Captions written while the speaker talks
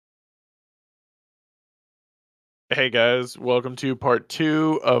Hey guys, welcome to part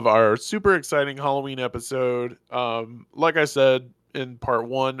 2 of our super exciting Halloween episode. Like I said in part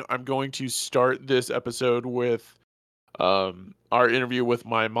 1, I'm going to start this episode with our interview with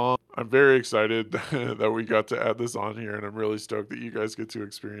my mom. I'm very excited that we got to add this on here, and I'm really stoked that you guys get to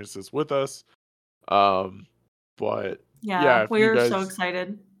experience this with us. Um, but yeah, Yeah, if we you were so guys,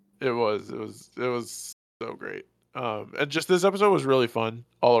 excited. it was so great. And just this episode was really fun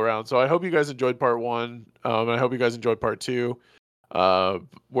all around. So I hope you guys enjoyed part 1. And I hope you guys enjoyed part 2.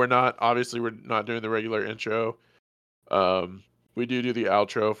 We're not doing the regular intro. We do the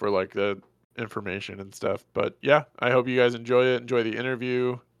outro for like the information and stuff. But yeah, I hope you guys enjoy it. Enjoy the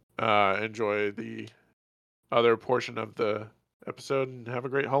interview. Enjoy the other portion of the episode, and have a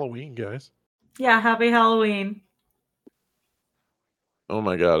great Halloween, guys. Yeah, happy Halloween. Oh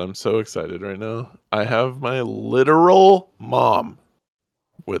my god, I'm so excited right now. I have my literal mom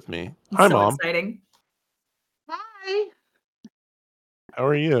with me. It's Hi, so Mom. exciting. Hi, How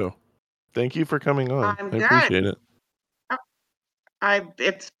are you? Thank you for coming on. I'm I good. appreciate it.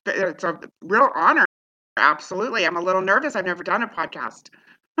 It's a real honor. Absolutely. I'm a little nervous. I've never done a podcast.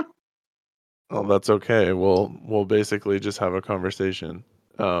 Oh, that's okay. We'll basically just have a conversation.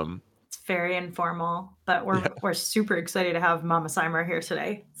 It's very informal, but Yeah. we're super excited to have Mama Seimer here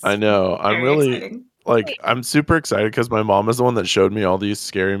today. I know. I'm Very really exciting. I'm super excited because my mom is the one that showed me all these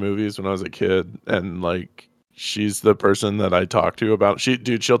scary movies when I was a kid, and like she's the person that I talk to about. She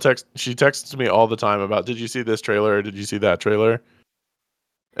texts me all the time about, did you see this trailer or did you see that trailer?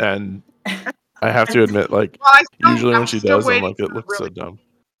 And I have to admit, like, Well, usually when I'm she still does, I'm waiting like, it for looks so dumb.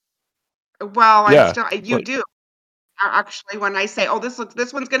 well, Yeah, you like, do. Actually, when I say, oh, this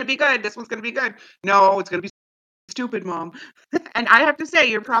one's going to be good. This one's going to be good. No, it's going to be stupid, Mom. And I have to say,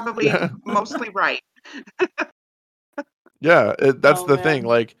 you're probably yeah. mostly right. Yeah, that's Oh, the thing. man.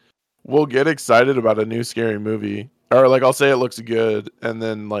 Like, we'll get excited about a new scary movie, or like I'll say it looks good, and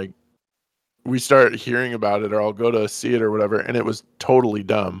then like we start hearing about it, or I'll go to see it or whatever, and it was totally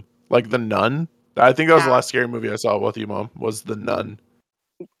dumb. Like The Nun. I think that was the Yeah. last scary movie I saw with you, Mom. Was The Nun.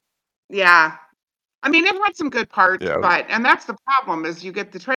 Yeah. I mean, it had some good parts, Yeah. and that's the problem is you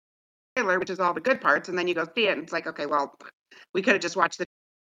get the trailer, which is all the good parts, and then you go see it, and it's like, okay, well, we could have just watched the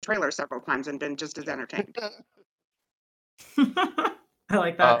trailer several times and been just as entertained. I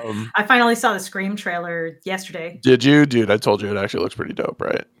like that. I finally saw the Scream trailer yesterday. Did you, dude? I told you it actually looks pretty dope,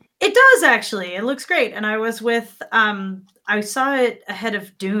 right? It does actually. It looks great. And I was with I saw it ahead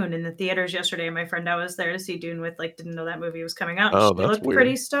of Dune in the theaters yesterday. My friend I was there to see Dune with didn't know that movie was coming out. Oh, She that's looked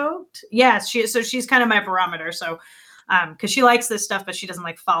pretty weird. stoked. Yeah, she's kind of my barometer. So because she likes this stuff, but she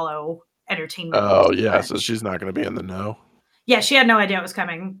doesn't follow entertainment. Oh yeah, But so she's not gonna be in the know. yeah, she had no idea it was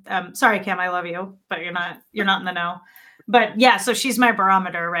coming. Sorry, Kim, I love you, but you're not in the know. But yeah, so she's my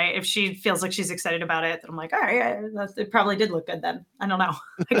barometer, right? If she feels like she's excited about it, then I'm like, all right, yeah, it probably did look good then. I don't know.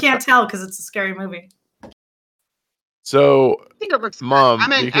 I can't tell because it's a scary movie. So, I think it looks Mom,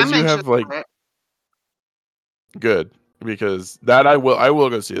 good. because I'm you have anxious for it. good, because that I will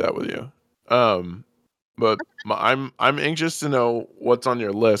go see that with you. But I'm anxious to know what's on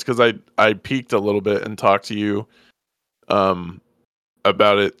your list, because I peeked a little bit and talked to you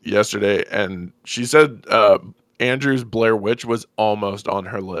about it yesterday, and she said Andrew's Blair Witch was almost on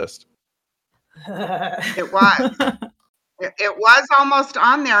her list. It was. It was almost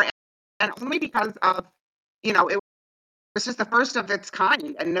on there, and only because of, it was just the first of its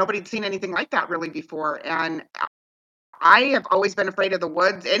kind, and nobody'd seen anything like that really before. And I have always been afraid of the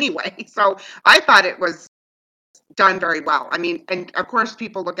woods anyway, so I thought it was done very well. I mean, and of course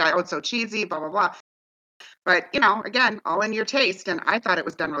people look at, oh, it's so cheesy, blah, blah, blah. But, again, all in your taste, and I thought it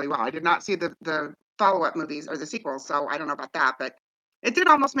was done really well. I did not see the follow-up movies or the sequels, so I don't know about that, but it did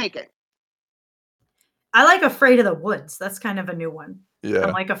almost make it. I like Afraid of the Woods. That's kind of a new one.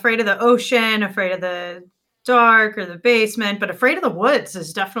 Yeah. I'm afraid of the ocean, afraid of the dark or the basement, but Afraid of the Woods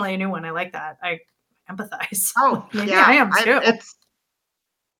is definitely a new one. I like that. I empathize. Oh, maybe yeah. I am too.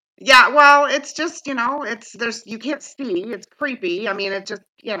 Yeah, well, it's just, you can't see, it's creepy. I mean, it just,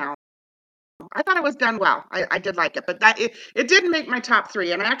 I thought it was done well. I did like it, but it didn't make my top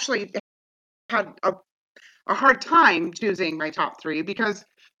 3. And I actually had a hard time choosing my top 3 because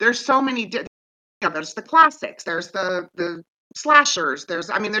there's so many, there's the classics, there's the slashers, there's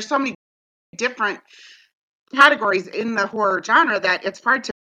so many different categories in the horror genre that it's hard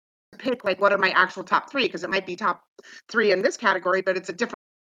to pick what are my actual top 3, because it might be top 3 in this category, but it's a different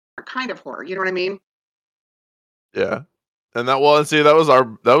kind of horror. You know what I mean? Yeah. And that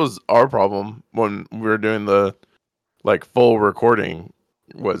was our problem when we were doing the full recording.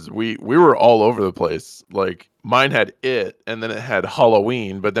 was we were all over the place. Like mine had It, and then it had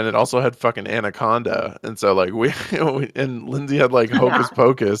Halloween, but then it also had fucking Anaconda, and so like we and Lindsay had like Hocus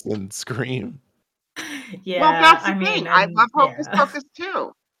Pocus and Scream. Well, Yeah, that's I the thing. mean, I and love Hocus yeah. Pocus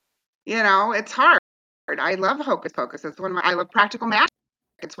too. You know, it's hard. I love Hocus Pocus. It's one of my. I love Practical Magic.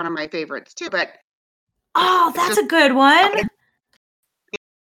 It's one of my favorites too. But Oh, it's that's just a good one.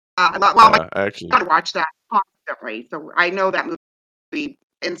 well, my I actually God watch that constantly, so I know that movie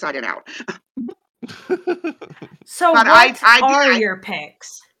inside and out. So But what I did. are your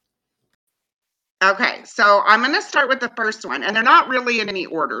picks? Okay, so I'm going to start with the first one, and they're not really in any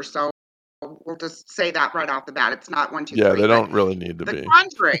order, so we'll just say that right off the bat. It's not 1, 2, yeah, 3. they But don't really need to The be.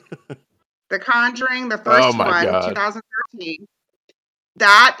 Conjuring, the Oh first my one, god. 2013.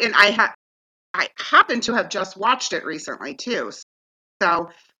 That, and I happen to have just watched it recently too. So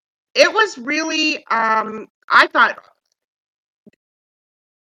it was really, I thought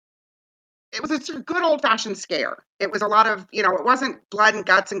it was a good old fashioned scare. It was a lot of, it wasn't blood and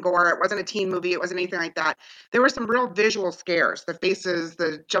guts and gore. It wasn't a teen movie. It wasn't anything like that. There were some real visual scares. The faces,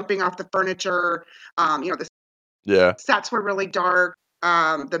 the jumping off the furniture, the Yeah. sets were really dark.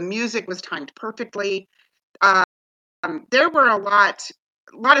 The music was timed perfectly. Um, there were a lot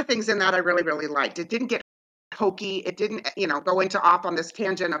of things in that I really, really liked. It didn't get hokey. It didn't, go into off on this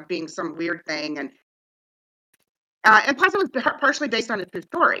tangent of being some weird thing. And plus it was partially based on a true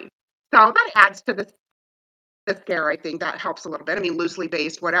story. So that adds to the scare. I think that helps a little bit. I mean, loosely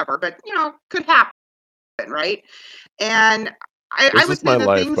based, whatever, but could happen, right? And I This would is say my the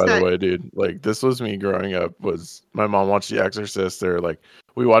life, things by the that way, dude. Like, this was me growing up. Was my mom watched The Exorcist? Or like,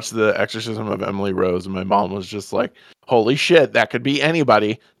 we watched The Exorcism of Emily Rose, and my mom was just like, "Holy shit, that could be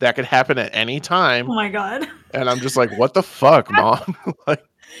anybody. That could happen at any time." Oh my god. And I'm just like, "What the fuck, mom?" Like,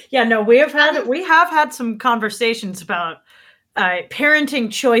 Yeah, no, we have had some conversations about parenting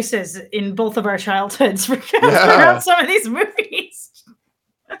choices in both of our childhoods yeah, around some of these movies.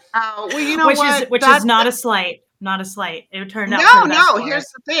 well, you know which what? is not a slight. Not a slight. It turned out for the best No. for Here's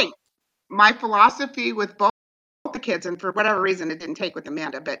us. the thing. My philosophy with both the kids, and for whatever reason, it didn't take with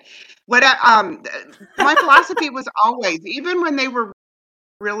Amanda. But my philosophy was always, even when they were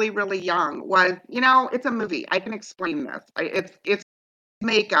really, really young, was it's a movie. I can explain this. It's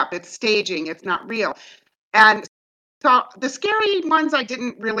makeup. It's staging. It's not real. And so the scary ones, I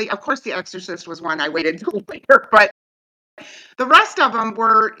didn't really. Of course, The Exorcist was one I waited till later, but the rest of them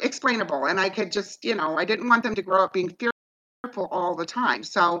were explainable, and I could just, I didn't want them to grow up being fearful all the time.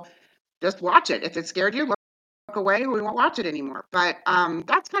 So just watch it. If it scared you, look away. We won't watch it anymore. But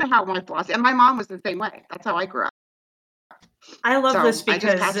that's kind of how my philosophy. And my mom was the same way. That's how I grew up. I love this So I just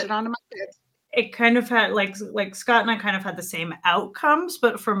because passed it on to my kids. it kind of had like Scott and I kind of had the same outcomes,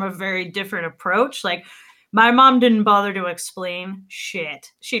 but from a very different approach. Like my mom didn't bother to explain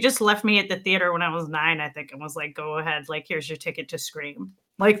shit. She just left me at the theater when I was 9, I think, and was like, "Go ahead, like here's your ticket to Scream."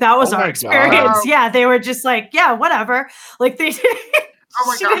 Like that was oh our my experience. god, Yeah, they were just like, "Yeah, whatever." Like they Oh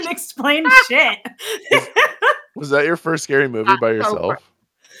my she gosh. didn't explain shit. was that your first scary movie by So yourself?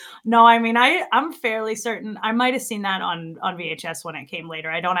 No, I mean, I'm fairly certain I might have seen that on VHS when it came later.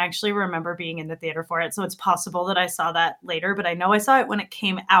 I don't actually remember being in the theater for it, so it's possible that I saw that later, but I know I saw it when it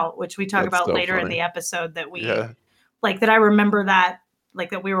came out, which we talk That's about so later in funny. the episode that we Yeah, like that I remember that like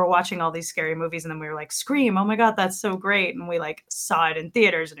that we were watching all these scary movies and then we were like, "Scream, oh my god, that's so great." And we like saw it in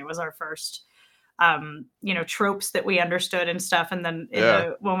theaters and it was our first tropes that we understood and stuff. And then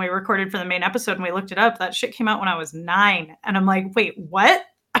yeah. when we recorded for the main episode and we looked it up, that shit came out when I was 9. And I'm like, "Wait, what?"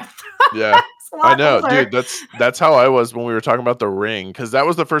 Yeah, It's a I lot know, older. dude. That's how I was when we were talking about The Ring, because that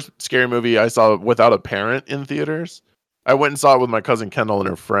was the first scary movie I saw without a parent in theaters. I went and saw it with my cousin Kendall and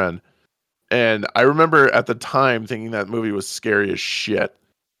her friend, and I remember at the time thinking that movie was scary as shit.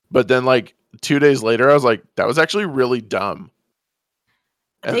 But then, like 2 days later, I was like, that was actually really dumb.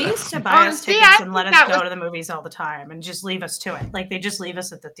 And They used to buy us see, tickets I and think let us that go was. to the movies all the time and just leave us to it. Like they just leave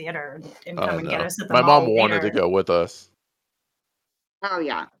us at the theater and oh come and get no, us at the my mom mall wanted to later. go with us. Oh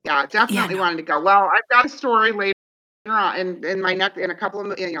yeah, Yeah, definitely no. wanted to go. Well, I've got a story later on in my next in a couple of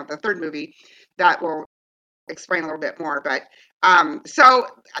the third movie that will explain a little bit more. But so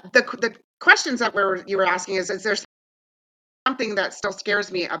the questions that you were asking is there something that still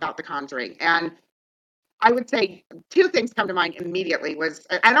scares me about The Conjuring? And I would say two things come to mind immediately. Was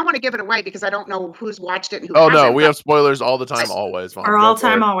I don't want to give it away because I don't know who's watched it and who Oh no, hasn't. we But have spoilers all the time, always, For mom. all Go for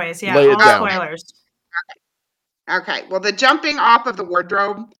time, it. always. Yeah, Lay it all down. spoilers. okay, well, the jumping off of the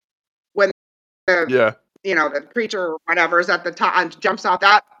wardrobe when the Yeah, the creature or whatever is at the top and jumps off,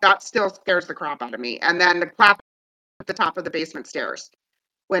 that still scares the crap out of me. And then the clap at the top of the basement stairs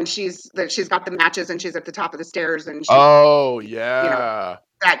when she's got the matches and she's at the top of the stairs and she, Oh you know, yeah.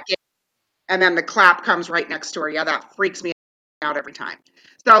 that and then the clap comes right next to her. Yeah, that freaks me out every time.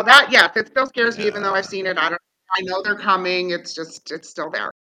 So that, yes, it still scares me, even though I've seen it. I know they're coming. It's still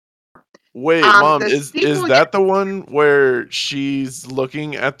there. Wait, Mom, The is sequel, that the one where she's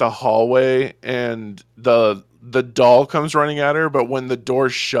looking at the hallway and the doll comes running at her, but when the door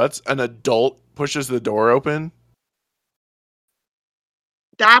shuts, an adult pushes the door open?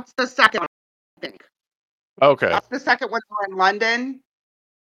 that's the second one, I think. Okay. That's the second one in London.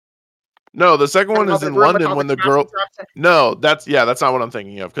 No, the second one And is the in room with London all when the the girl. caskets are upside. No, that's not what I'm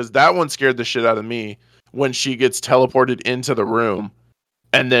thinking of, because that one scared the shit out of me when she gets teleported into the room,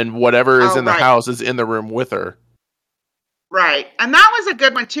 and then whatever is Oh, in the right. house is in the room with her. Right. And that was a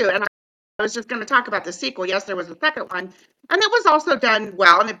good one too. And I was just going to talk about the sequel. Yes, there was a second one. And it was also done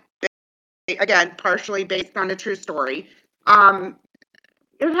well. And again, partially based on a true story.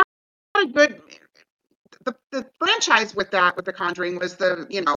 It had a good, the franchise with the Conjuring was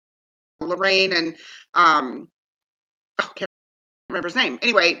Lorraine and, can't remember his name.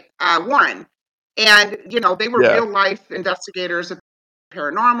 Anyway, Warren. And, they were Yeah. real life investigators of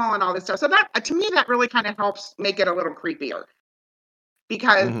paranormal and all this stuff. So that, to me, that really kind of helps make it a little creepier.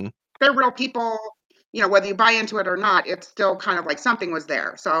 Because they're real people, whether you buy into it or not, it's still kind of like something was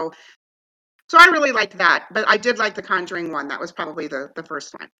there. So I really liked that, but I did like the Conjuring one. That was probably the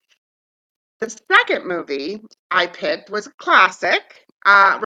first one. The second movie I picked was a classic,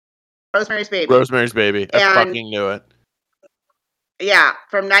 Rosemary's Baby. Rosemary's Baby. I And fucking knew it. yeah,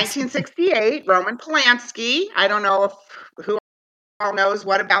 from 1968, Roman Polanski. I don't know who all knows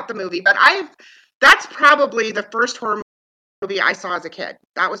what about the movie, but that's probably the first horror movie I saw as a kid.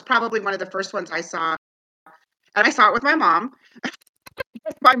 That was probably one of the first ones I saw. And I saw it with my mom.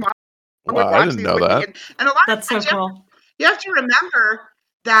 My mom would Wow, I watch didn't these know with me. that. And a lot That's of so times cool. you have to remember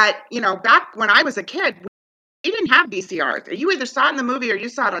that, back when I was a kid, we didn't have VCRs. You either saw it in the movie or you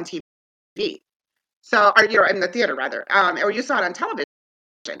saw it on TV. So, or in the theater rather, or you saw it on television.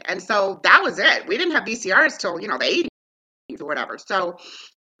 And so that was it. We didn't have VCRs till, the 80s or whatever. So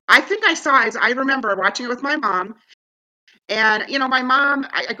I think I remember watching it with my mom. And, my mom,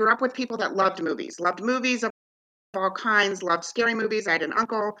 I grew up with people that loved movies of all kinds, loved scary movies. I had an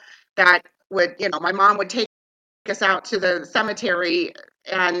uncle that would, my mom would take us out to the cemetery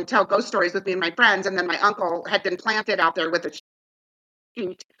and tell ghost stories with me and my friends. And then my uncle had been planted out there with a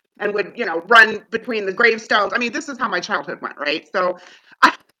sheet and would, run between the gravestones. I mean, this is how my childhood went, right? So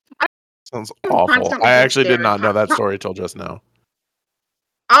I Sounds was awful. constantly I being actually did scared. not know that story till just now.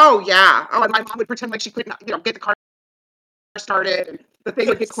 Oh, yeah. Oh, and my mom would pretend like she couldn't, get the car started and the thing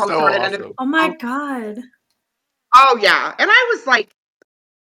would get closer. So and awesome. Oh my God. Oh, yeah. And I was like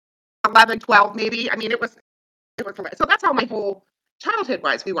 11, 12 maybe. I mean, it was hilarious. So that's how my whole childhood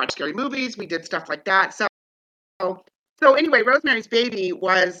was. We watched scary movies. We did stuff like that. So anyway, Rosemary's Baby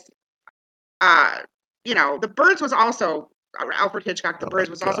was, The Birds was also, Alfred Hitchcock, The Birds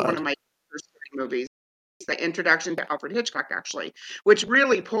was also one of my first scary movies. The introduction to Alfred Hitchcock, actually, which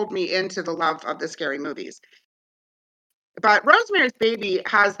really pulled me into the love of the scary movies. But Rosemary's Baby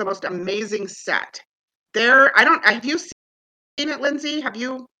has the most amazing set. Have you seen it, Lindsay? Have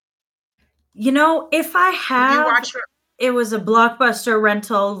you If I have, watched it? it was a Blockbuster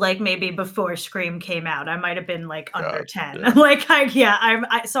rental, like maybe before Scream came out. I might have been like under 10. Yeah.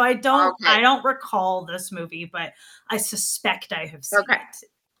 So I don't, Okay. I don't recall this movie, but I suspect I have seen Okay. it.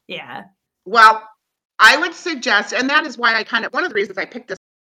 Yeah. Well, I would suggest, and that is why one of the reasons I picked this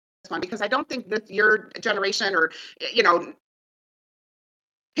one, because I don't think your generation or,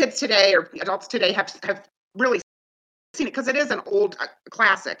 kids today or adults today have really seen it, because it is an old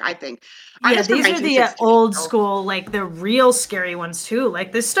classic, I think. Yeah, these are the old school, like the real scary ones too.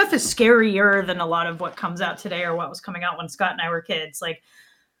 Like this stuff is scarier than a lot of what comes out today or what was coming out when Scott and I were kids.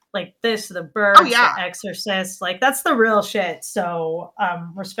 Like this, The Birds, The Exorcist, like that's the real shit. So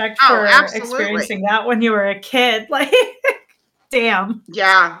respect for experiencing that when you were a kid. Like, damn.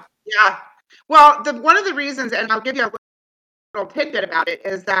 Yeah. Well, one of the reasons, and I'll give you a little tidbit about it,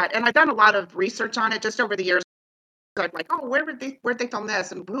 is that, and I've done a lot of research on it just over the years. I'm like, oh, where'd they film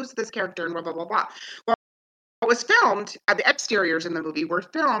this, and who's this character, and blah blah blah blah. Well, it was filmed. The exteriors in the movie were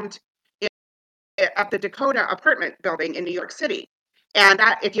filmed at the Dakota apartment building in New York City. And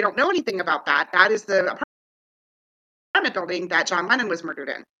that, if you don't know anything about that, that is the apartment building that John Lennon was murdered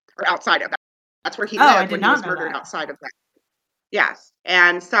in, or outside of that. That's where he lived when he was murdered outside of that. Yes.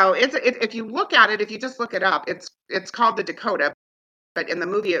 And so if you look at it, if you just look it up, it's called the Dakota, but in the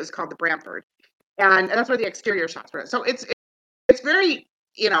movie it was called the Bramford. And that's where the exterior shots were. So it's very,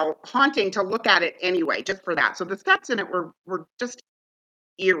 haunting to look at it anyway, just for that. So the sets in it were just,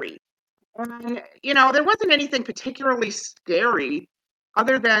 eerie. And, there wasn't anything particularly scary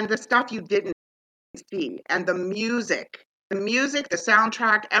other than the stuff you didn't see. And the music, the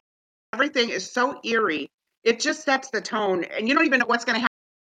soundtrack, everything is so eerie. It just sets the tone. And you don't even know what's going to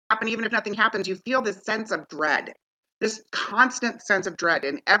happen. Even if nothing happens, you feel this sense of dread, this constant sense of dread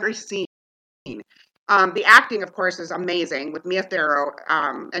in every scene. The acting, of course, is amazing with Mia Farrow.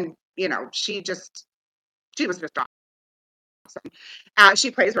 And, she was just awesome.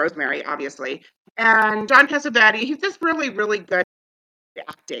 She plays Rosemary, obviously. And John Cassavetes, he's just really, really good at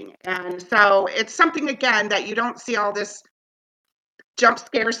acting. And so it's something, again, that you don't see all this jump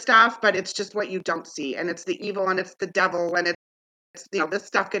scare stuff, but it's just what you don't see. And it's the evil and it's the devil and it's this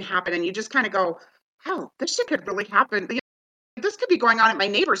stuff could happen. And you just kind of go, oh, this shit could really happen. This could be going on at my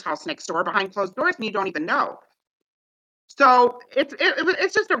neighbor's house next door behind closed doors and you don't even know. So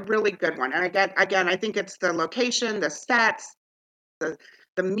it's just a really good one. And again, I think it's the location, the sets,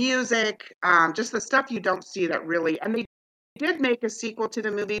 the music, just the stuff you don't see that really, and they did make a sequel to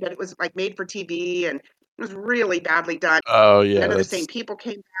the movie, but it was like made for TV and it was really badly done. Oh yeah, None of the same people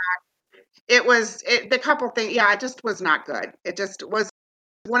came back. The couple things, yeah, it just was not good. It just was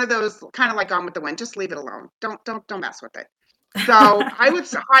one of those kind of like Gone with the Wind. Just leave it alone. Don't mess with it. So I would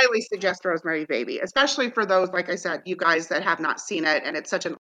highly suggest Rosemary's Baby, especially for those, like I said, you guys that have not seen it, and it's such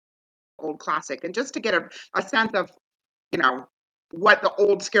an old classic, and just to get a sense of, what the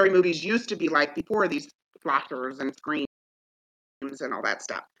old scary movies used to be like before these flashers and screams and all that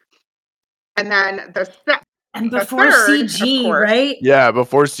stuff. And then before third, CG, course, right? Yeah,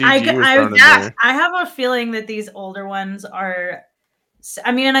 before CG was thrown in there. I have a feeling that these older ones are.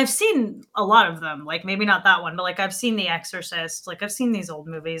 I mean, and I've seen a lot of them. Like maybe not that one, but like I've seen The Exorcist. Like I've seen these old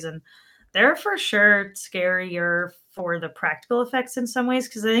movies, and they're for sure scarier for the practical effects in some ways,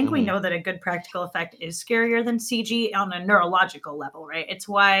 because I think we know that a good practical effect is scarier than CG on a neurological level, right? It's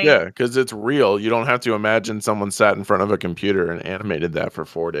why. Yeah, because it's real. You don't have to imagine someone sat in front of a computer and animated that for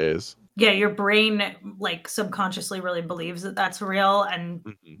 4 days. Yeah, your brain like subconsciously really believes that that's real, and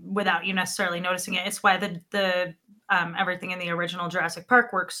without you necessarily noticing it. It's why the everything in the original Jurassic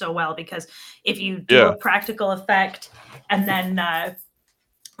Park works so well, because if you do a practical effect and then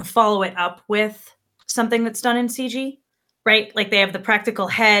follow it up with something that's done in CG, right? Like they have the practical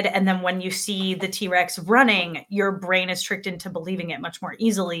head, and then when you see the T-Rex running, your brain is tricked into believing it much more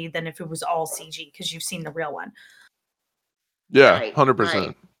easily than if it was all CG, because you've seen the real one. Yeah,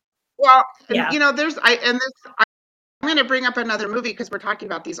 100%. Well, yeah. I'm going to bring up another movie because we're talking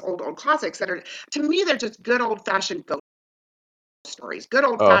about these old classics that are, to me, they're just good old-fashioned ghost stories. Good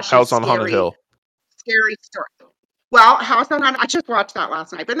old-fashioned House on Haunted Hill. Scary story. Well, House on Haunted, I just watched that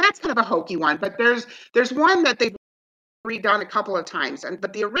last night, but that's kind of a hokey one. But there's one that they've redone a couple of times,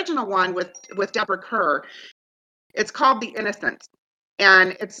 but the original one with Deborah Kerr, it's called The Innocents,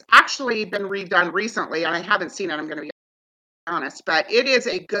 and it's actually been redone recently, and I haven't seen it. I'm going to be honest, but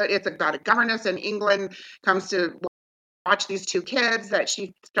it's about a governess in England comes to watch these two kids that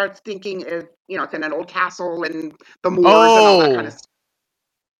she starts thinking is, it's in an old castle and the moors and all that kind of stuff.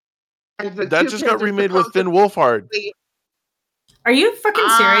 And that just got remade with Finn Wolfhard. Are you fucking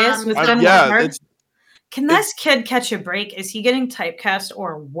serious with Finn Wolfhard? Can this kid catch a break? Is he getting typecast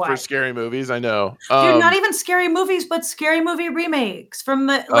or what? For scary movies, I know. Dude, not even scary movies, but scary movie remakes from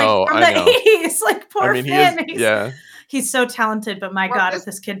the 80s. Like poor Finn. He's so talented, but my God, if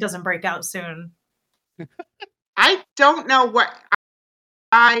this kid doesn't break out soon. I don't know what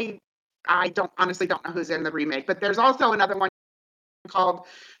I honestly don't know who's in the remake, but there's also another one called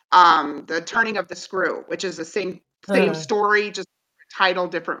The Turning of the Screw, which is the same story, just title,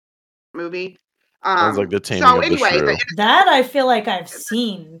 different movie. Sounds like the Taming of the Shrew. That I feel like I've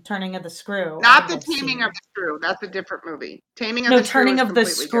seen, Turning of the Screw. Not the Taming of the Screw. That's a different movie. Turning of the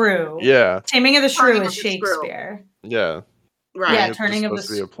Screw. Yeah. Taming of the Shrew is Shakespeare. Yeah. Right. Yeah, Turning of the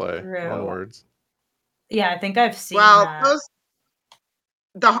Screw. Supposed to be a play on words. Yeah, I think I've seen that.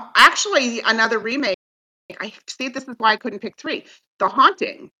 Actually, another remake. I see. This is why I couldn't pick three. The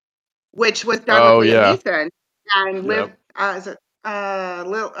Haunting, which was done with Liam Neeson and Liv. Is it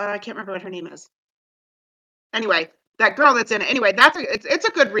I can't remember what her name is. Anyway, that girl that's in it. Anyway, it's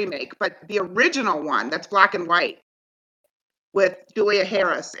a good remake, but the original one that's black and white with Julia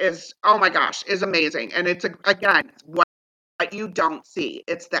Harris is, oh my gosh, is amazing. And it's again what you don't see.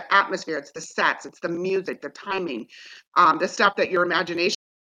 It's the atmosphere, it's the sets, it's the music, the timing, the stuff that your imagination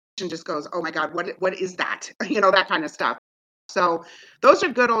just goes, oh my God, what is that? That kind of stuff. So those are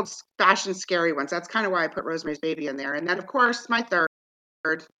good old-fashioned scary ones. That's kind of why I put Rosemary's Baby in there. And then, of course, my third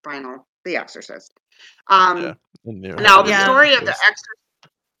final, The Exorcist. Now, the story of The Exorcist,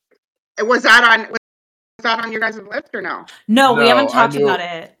 was that that on your guys' list or no? No, we haven't No, I talked knew about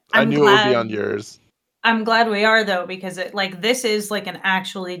it. I knew it would be on yours. I'm glad we are though, because it this is like an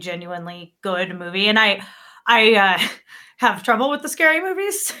actually genuinely good movie, and I have trouble with the scary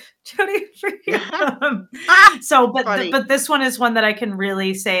movies, Jodie. For you. But this one is one that I can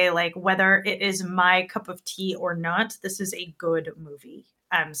really say, like, whether it is my cup of tea or not, this is a good movie.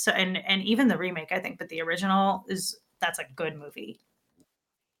 So and even the remake, I think, but the original that's a good movie.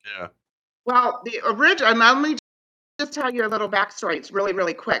 Yeah. Well, the original. Let me just tell you a little backstory. It's really,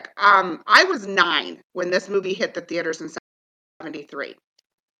 really quick. I was 9 when this movie hit the theaters in '73.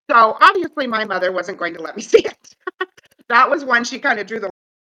 So obviously my mother wasn't going to let me see it. That was one she kind of drew the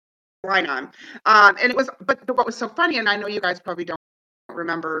line on. And it was, but what was so funny, and I know you guys probably don't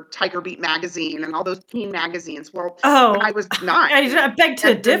remember Tiger Beat magazine and all those teen magazines. Well, when I was 9, I beg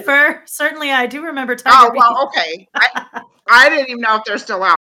to differ. Certainly, I do remember Tiger Beat. Well, okay. I didn't even know if they're still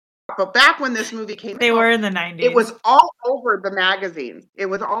out. But back when this movie came out, they were in the 90s. It was all over the magazines. It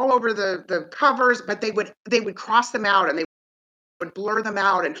was all over the covers, but they would cross them out and they would blur them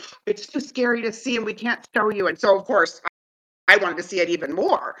out, and it's too scary to see and we can't show you. And so of course I wanted to see it even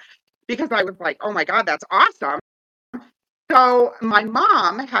more because I was like, oh my God, that's awesome. So my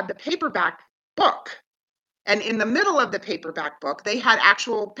mom had the paperback book, and in the middle of the paperback book they had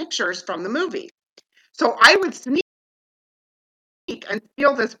actual pictures from the movie. So I would sneak and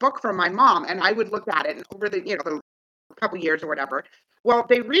steal this book from my mom, and I would look at it, and over the the couple years or whatever, well,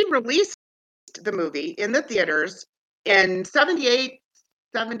 they re-released the movie in the theaters in 78,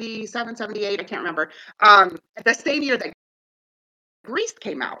 77, 78, I can't remember, the same year that Grease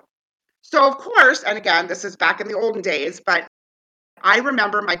came out. So of course, and again, this is back in the olden days, but I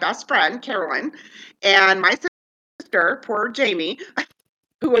remember my best friend Carolyn and my sister, poor Jamie,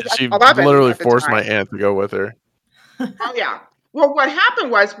 who was She 11 literally at the forced time. my aunt to go with her. Oh yeah. Well, what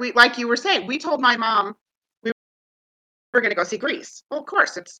happened was, we, like you were saying, we told my mom we were going to go see Grease. Well, of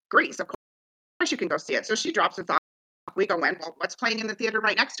course, it's Grease. Of course you can go see it. So she drops us off. We go in. Well, what's playing in the theater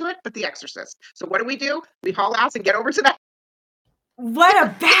right next to it but The Exorcist? So what do? We haul ass and get over to that. What a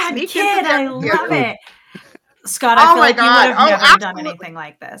bad kid. I love it. Scott, I feel like you would have never done anything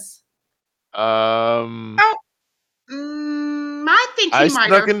like this. I think he might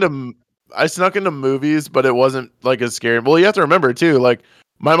have. I snuck into movies, but it wasn't like as scary. Well, you have to remember too, like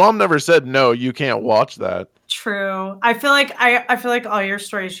my mom never said no, you can't watch that. True. I feel like all your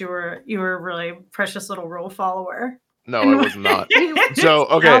stories you were really precious little rule follower. No, I was not. So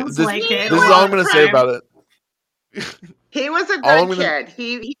okay, this is all I'm gonna say about it. He was a good kid.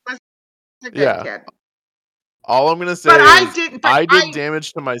 He was a good kid. All I'm gonna say is I did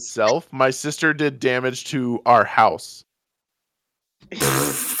damage to myself. My sister did damage to our house.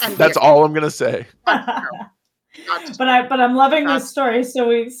 That's all I'm gonna say. But I'm loving this story. So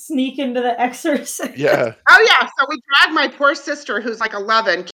we sneak into The Exorcist. Yeah. Oh yeah. So we dragged my poor sister, who's like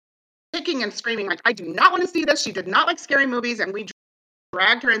 11, kicking and screaming like, I do not want to see this. She did not like scary movies, and we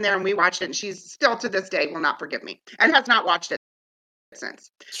dragged her in there and we watched it. And she's still to this day will not forgive me and has not watched it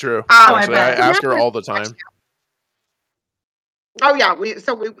since. It's true. Actually, I ask her all the time. Oh yeah.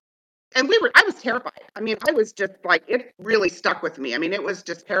 I was terrified. I mean, I was just like, it really stuck with me. I mean, it was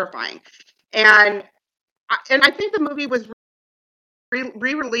just terrifying. And I think the movie was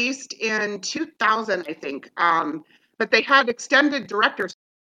re-released in 2000, I think. But they had extended director's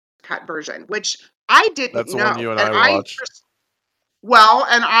cut version, which I didn't know. That's the one you and I watched.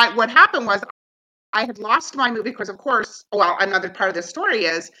 What happened was I had lost my movie because, of course, another part of the story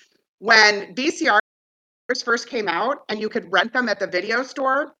is when VCRs first came out and you could rent them at the video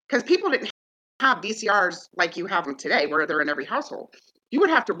store, because people didn't have VCRs like you have them today where they're in every household. You would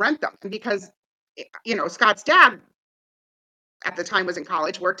have to rent them, and because Scott's dad at the time was in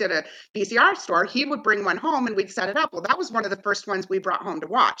college, worked at a VCR store, he would bring one home and we'd set it up. Well, that was one of the first ones we brought home to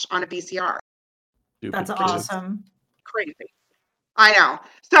watch on a VCR. That's awesome. Crazy. I know.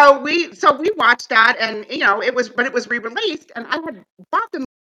 So we watched that, and it was re-released, and I had bought the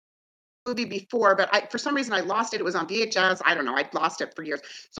movie before, but for some reason I lost it. It was on VHS. I don't know. I'd lost it for years.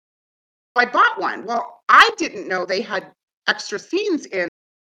 So I bought one. Well, I didn't know they had extra scenes in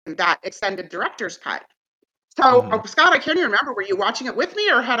that extended director's cut. So, Scott, I can't even remember. Were you watching it with me,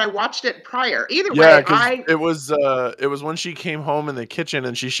 or had I watched it prior? Either way, it was when she came home in the kitchen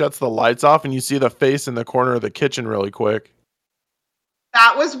and she shuts the lights off, and you see the face in the corner of the kitchen really quick.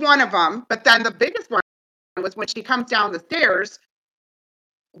 That was one of them. But then the biggest one was when she comes down the stairs,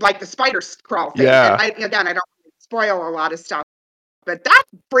 like the spider crawl thing. Yeah. And I don't spoil a lot of stuff, but that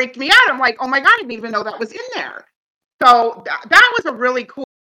freaked me out. I'm like, oh my God, I didn't even know that was in there. So that was a really cool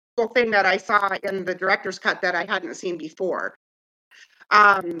thing that I saw in the director's cut that I hadn't seen before.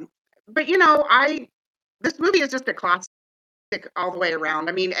 But this movie is just a classic all the way around.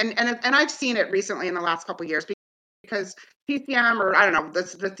 I mean, and I've seen it recently in the last couple of years because TCM or I don't know,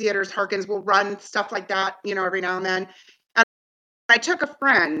 the theaters, Harkins will run stuff like that, you know, every now and then. And I took a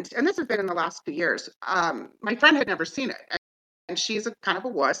friend, and this has been in the last 2 years. My friend had never seen it, and she's a kind of a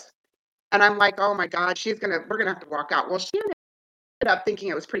wuss. And I'm like, oh my God, we're gonna have to walk out. Well, she ended up thinking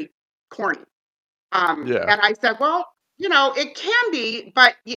it was pretty corny. Yeah. And I said, well, you know, it can be,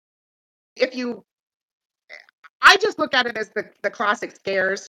 but if you, I just look at it as the classic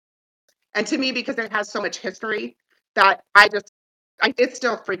scares. And to me, because it has so much history, that it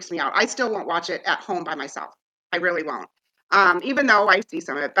still freaks me out. I still won't watch it at home by myself. I really won't. Even though I see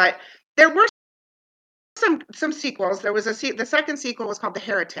some of it, but there were some sequels. There was the second sequel was called The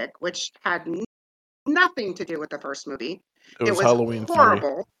Heretic, which had nothing to do with the first movie. It was Halloween 3.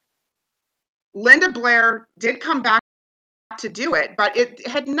 horrible. Linda Blair did come back to do it, but it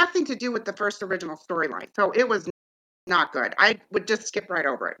had nothing to do with the first original storyline. So it was not good. I would just skip right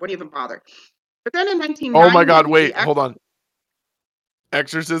over it. Wouldn't even bother. But then in 1990, Oh my God! Wait, hold on.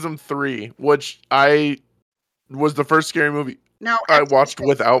 Exorcism 3, which was the first scary movie I watched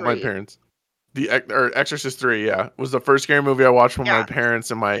without my parents. Exorcist 3, yeah, was the first scary movie I watched when my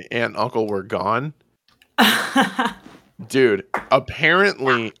parents and my aunt and uncle were gone. Dude,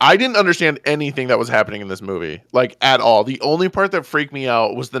 apparently I didn't understand anything that was happening in this movie, like at all. The only part that freaked me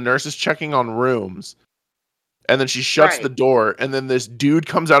out was the nurses checking on rooms. And then she shuts the door, and then this dude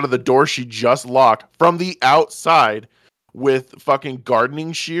comes out of the door she just locked from the outside with fucking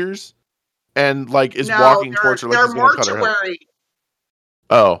gardening shears and like is walking towards her like he's gonna cut her head.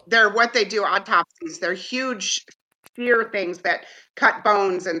 Oh. They're what they do, autopsies. They're huge shear things that cut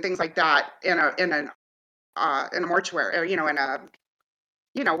bones and things like that in a mortuary, or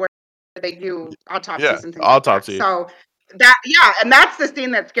where they do autopsies and things autopsy. Like that. So and that's the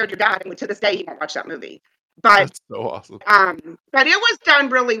scene that scared your dad, and to this day he won't watch that movie. But that's so awesome. But it was done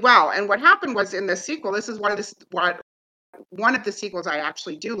really well. And what happened was in the sequel, this is one of the sequels I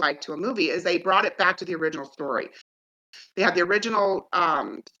actually do like to a movie, is they brought it back to the original story. They had the original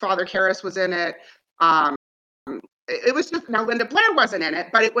Father Karras was in it. It was just, now Linda Blair wasn't in it,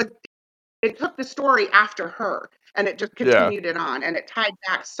 but it took the story after her and it just continued it on, and it tied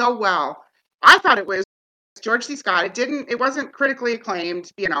back so well. I thought it was George C. Scott. It wasn't critically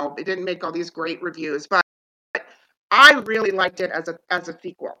acclaimed, it didn't make all these great reviews, but I really liked it as a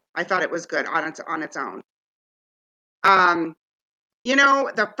sequel. I thought it was good on its own.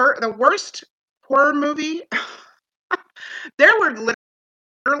 The worst horror movie, there were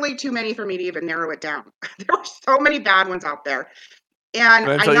literally too many for me to even narrow it down. There were so many bad ones out there. And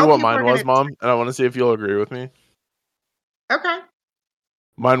can I tell you what mine was, Mom? And I want to see if you'll agree with me. Okay.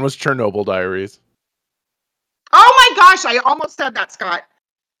 Mine was Chernobyl Diaries. Oh my gosh, I almost said that, Scott.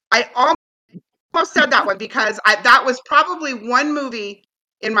 I almost said that one because that was probably one movie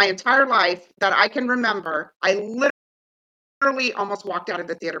in my entire life that I can remember. I literally almost walked out of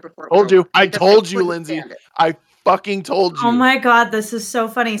the theater before. I told you, Lindsay. I fucking told you. Oh my God, this is so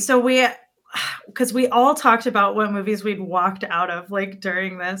funny. So because we all talked about what movies we'd walked out of like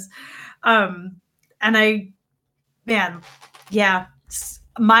during this.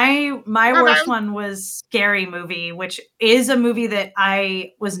 My worst one was Scary Movie, which is a movie that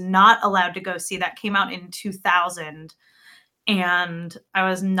I was not allowed to go see. That came out in 2000. And I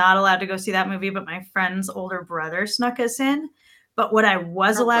was not allowed to go see that movie, but my friend's older brother snuck us in. But what I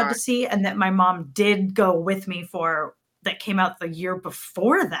was allowed to see, and that my mom did go with me for, that came out the year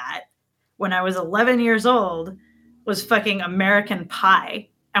before that, when I was 11 years old, was fucking American Pie.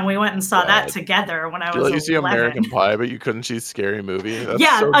 And we went and saw that together when I was 11. You see American Pie, but you couldn't see Scary Movie? That's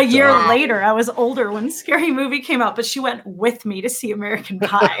a year later. I was older when Scary Movie came out, but she went with me to see American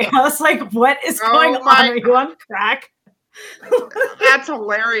Pie. I was like, what is going on? Are you on crack? That's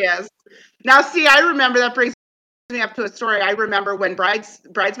hilarious. Now, see, I remember, that brings me up to a story. I remember when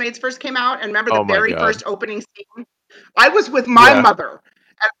Bridesmaids first came out, and remember the very first opening scene? I was with my mother,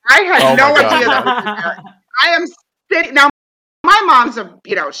 and I had no idea that was in there. I am sitting, now my mom's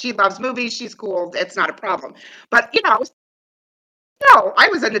she loves movies, she's cool, it's not a problem. But, I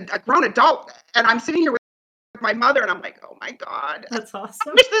was a grown adult, and I'm sitting here with my mother, and I'm like, oh my God. That's awesome.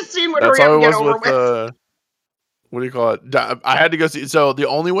 I wish this scene would hurry up and get over with. What do you call it? I had to go see. So the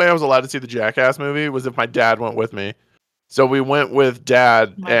only way I was allowed to see the Jackass movie was if my dad went with me. So we went with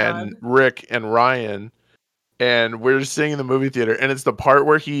Dad and Rick and Ryan, and we're just sitting in the movie theater. And it's the part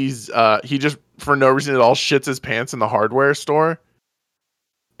where he just for no reason at all shits his pants in the hardware store.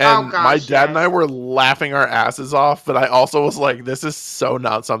 And my dad and I were laughing our asses off, but I also was like, "This is so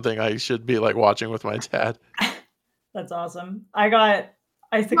not something I should be like watching with my dad." That's awesome.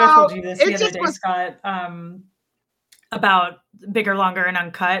 I think I told you this the it other just day, was. Scott, about Bigger, Longer, and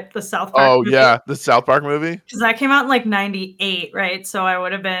Uncut, the South Park Oh movie. yeah, the South Park movie. Because that came out in like 98, right? So I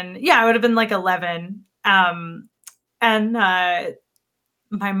would have been like 11. And my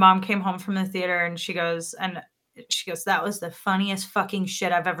mom came home from the theater and she goes, that was the funniest fucking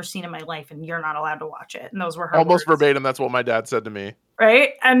shit I've ever seen in my life, and you're not allowed to watch it. And those were her Almost words. verbatim. That's what my dad said to me.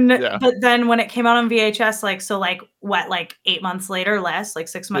 Right. And Yeah. but then when it came out on VHS, like 8 months later, less, like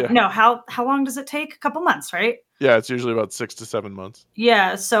 6 months. Yeah. No, how long does it take? A couple months, right? Yeah, it's usually about 6 to 7 months.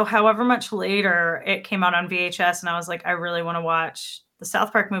 Yeah. So however much later it came out on VHS, and I was like, I really want to watch the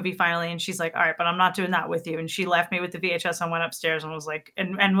South Park movie finally. And she's like, all right, but I'm not doing that with you. And she left me with the VHS and went upstairs and was like,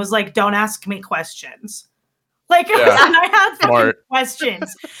 and was like, don't ask me questions. Like, and I had fucking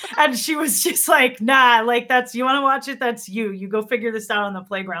questions. And she was just like, nah, like, you want to watch it? That's you. You go figure this out on the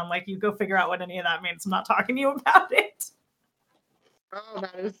playground. Like, you go figure out what any of that means. I'm not talking to you about it.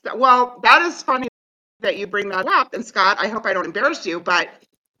 Oh, that is funny that you bring that up. And Scott, I hope I don't embarrass you, but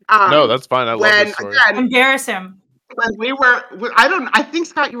no, that's fine. I love this story. Again, embarrass him. When I think,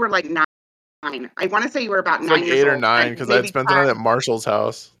 Scott, you were like 9. I want to say you were about 9 like years 8 or old, 9, because I had spent the night at Marshall's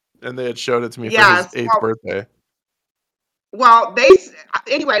house, and they had showed it to me for his 8th birthday. Well,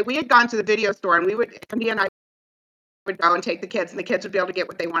 anyway, we had gone to the video store, and Andy and I would go and take the kids, and the kids would be able to get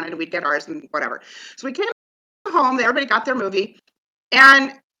what they wanted, and we'd get ours and whatever. So we came home, everybody got their movie,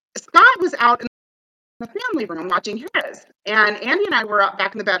 and Scott was out in the family room watching his, and Andy and I were up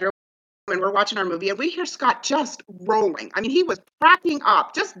back in the bedroom, and we're watching our movie, and we hear Scott just rolling. I mean, he was cracking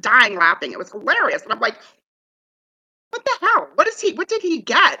up, just dying laughing. It was hilarious. And I'm like, what the hell? What did he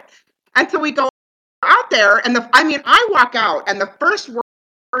get? And so we go out there, and I walk out, and the first word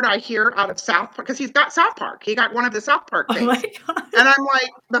I hear out of South Park, because he's got South Park. He got one of the South Park things. Oh my God. And I'm like,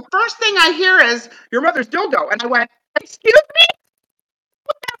 the first thing I hear is, your mother's dildo. And I went, excuse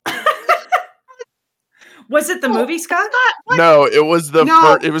me? Was it the movie, Scott? No, it was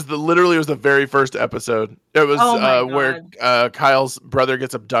literally the very first episode. It was where Kyle's brother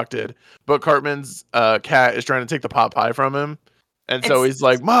gets abducted, but Cartman's cat is trying to take the pot pie from him. And so he's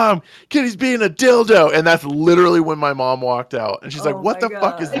like, Mom, Kitty's being a dildo. And that's literally when my mom walked out. And she's like, what the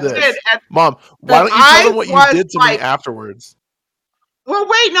fuck is this? Mom, why don't you tell them what you did to me afterwards? Well,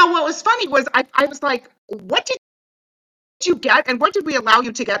 wait, no, what was funny was I was like, what did you get? And what did we allow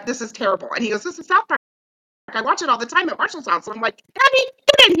you to get? This is terrible. And he goes, this is South Park. I watch it all the time at Marshall's house. So I'm like, Abby,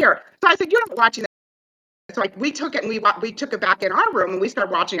 get in here. So I said, you're not watching that. So we took it and we took it back in our room and we started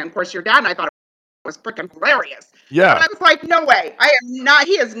watching it. And of course, your dad and I thought it was freaking hilarious. Yeah. But I was like, no way.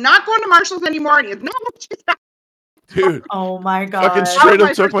 He is not going to Marshall's anymore. And he is not watching that. Dude. Oh my God. Fucking straight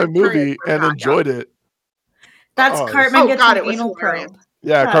up took my movie and enjoyed it. That's Cartman gets an anal probe.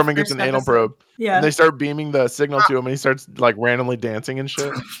 Yeah, Cartman gets an anal probe. Yeah. And they start beaming the signal to him and he starts like randomly dancing and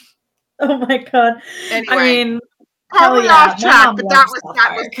shit. Oh my God. Anyway, I mean, totally off track, but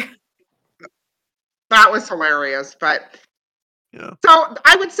that was hilarious. But yeah. So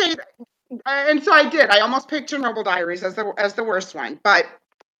I would say, and so I did. I almost picked Chernobyl Diaries as the worst one, but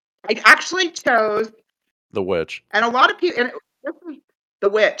I actually chose The Witch. And a lot of people, The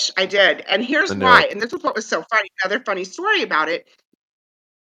Witch, I did. And here's why. And this is what was so funny. Another funny story about it.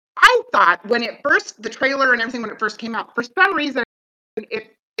 I thought when the trailer and everything, when it first came out, for some reason,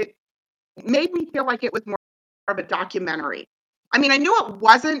 it made me feel like it was more of a documentary. I mean, I knew it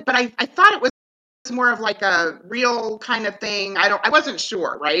wasn't, but I thought it was more of like a real kind of thing. I wasn't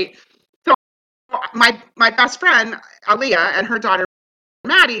sure, right? So my best friend, Aaliyah, and her daughter,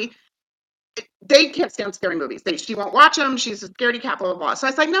 Maddie, they can't stand scary movies. She won't watch them. She's a scaredy cat, blah, blah, blah. So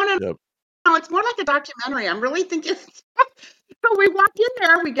I was like, no, it's more like a documentary. I'm really thinking. So we walk in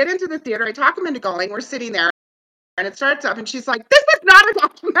there, we get into the theater, I talk them into going, we're sitting there, and it starts up, and she's like, this is not a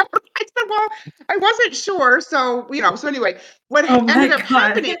documentary. I said, well, I wasn't sure. So, so anyway, what ended up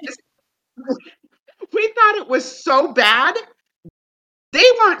happening is we thought it was so bad. They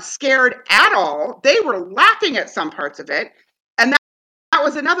weren't scared at all. They were laughing at some parts of it. And that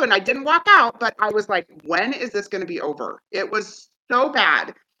was another one. I didn't walk out, but I was like, when is this going to be over? It was so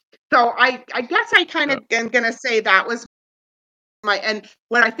bad. So I guess I kind of am going to say that was and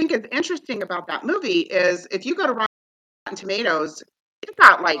what I think is interesting about that movie is if you go to Rotten Tomatoes, it's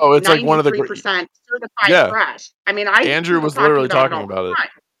got like it's like one of the certified fresh. I mean, Andrew was literally talking about it.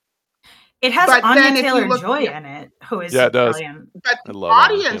 It has Anya Taylor-Joy in it, who is brilliant. But the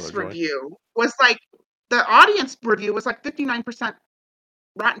audience review was like 59%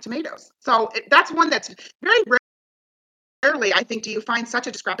 Rotten Tomatoes. So that's one that's very rarely, I think, do you find such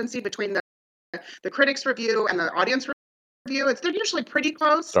a discrepancy between the critics' review and the audience review. They're usually pretty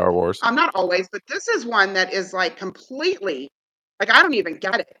close. Star Wars. Not always, but this is one that is like completely Like, I don't even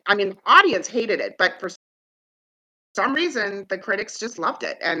get it. I mean, the audience hated it, but for some reason, the critics just loved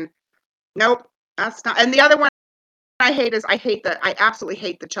it. And nope, that's not. And the other one I hate is I absolutely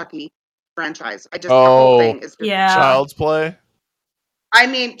hate the Chucky franchise. The whole thing is just, Yeah. Child's Play. I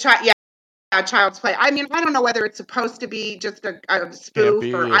mean, yeah, Child's Play. I mean, I don't know whether it's supposed to be just a spoof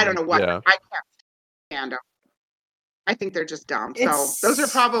Campy or I don't know what. yeah. I can't stand them. I think they're just dumb. So those are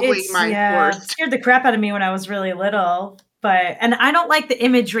probably my It worst. scared the crap out of me when I was really little. And I don't like the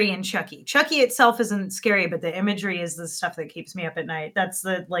imagery in Chucky. Chucky itself isn't scary, but the imagery is the stuff that keeps me up at night. That's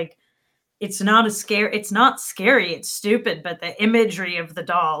it's not scary. It's stupid, but the imagery of the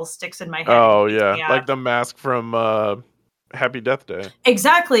doll sticks in my head. Oh yeah, like the mask from Happy Death Day.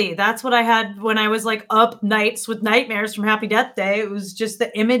 Exactly. That's what I had when I was like up nights with nightmares from Happy Death Day. It was just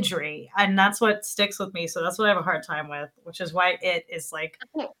the imagery, and that's what sticks with me. So that's what I have a hard time with, which is why it is like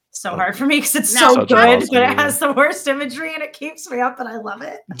so hard for me because it's so good, awesome but it movie. has the worst imagery and it keeps me up, and I love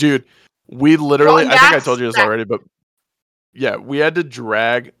it. Dude, we literally, Well, I think I told you this already, but yeah, we had to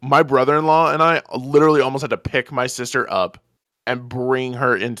drag my brother-in-law and I literally almost had to pick my sister up and bring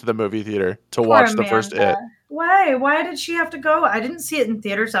her into the movie theater to watch the first It. Why? Why did she have to go? I didn't see it in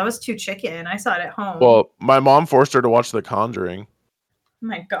theaters. I was too chicken. I saw it at home. Well, my mom forced her to watch The Conjuring. Oh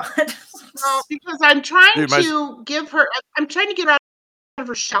my God. Well, because I'm trying to get her out of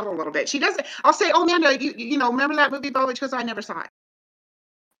her shell a little bit. She doesn't. I'll say, "Oh, Amanda, you know, remember that movie, Bo?" She goes, "I never saw it."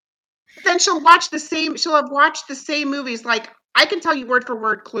 But then she'll have watched the same movies. Like, I can tell you word for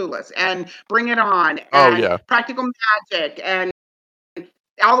word Clueless and Bring It On and Practical Magic and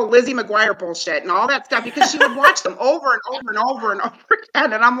all the Lizzie McGuire bullshit and all that stuff, because she would watch them over and over and over and over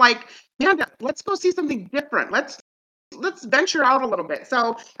again. And I'm like, Amanda, let's go see something different. Let's venture out a little bit.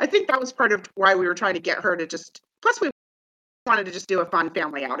 So I think that was part of why we were trying to get her to plus we wanted to just do a fun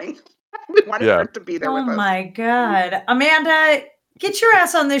family outing. We wanted her to be there with us. Oh my God. Amanda, get your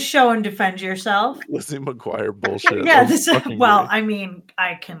ass on this show and defend yourself. Lizzie McGuire bullshit. Yeah, I mean,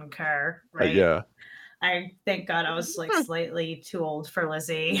 I concur, right? Yeah. I thank God I was like slightly too old for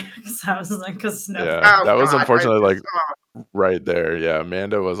Lizzie. So I was like, that was unfortunately like right there. Yeah,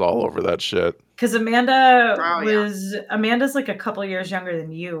 Amanda was all over that shit. Because Amanda's like a couple years younger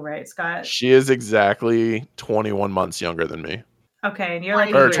than you, right, Scott? She is exactly 21 months younger than me. Okay, and you're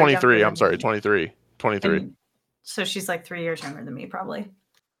like 23. I'm sorry, 23. 23. And so she's like 3 years younger than me, probably.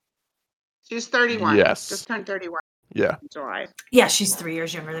 She's 31. Yes, just turned 31. Yeah. July. Yeah, she's 3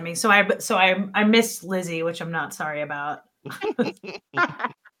 years younger than me. So I miss Lizzie, which I'm not sorry about. I'm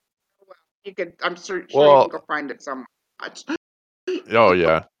sure you can go find it somewhere. Oh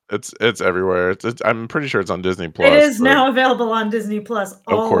yeah, it's everywhere. I'm pretty sure it's on Disney Plus. It is now available on Disney Plus. Of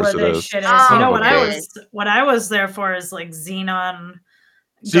course it is. Shit is. You know what I was there for is like Xenon.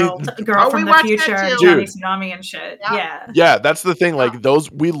 Girl from the future, Johnny Tsunami and shit. Yeah, that's the thing. Like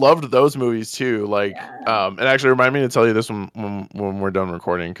we loved those movies too. Like, and actually remind me to tell you this when we're done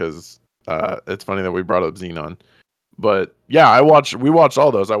recording, because it's funny that we brought up Xenon. But yeah, we watched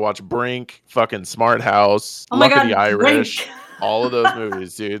all those. I watched Brink, fucking Smart House, Luck of the Irish, all of those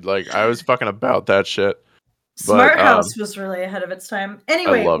movies, dude. Like, I was fucking about that shit. Smart House was really ahead of its time.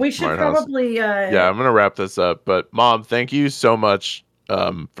 Anyway, we should probably. Yeah, I'm gonna wrap this up. But Mom, thank you so much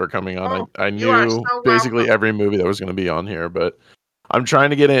for coming on. I knew basically every movie that was going to be on here, but I'm trying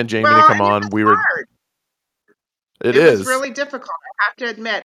to get Aunt Jamie to come on. It was really difficult, I have to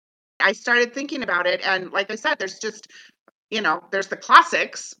admit. I started thinking about it, and like I said, there's just, there's the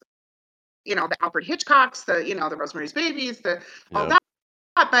classics, the Alfred Hitchcocks, the Rosemary's Babies, all that.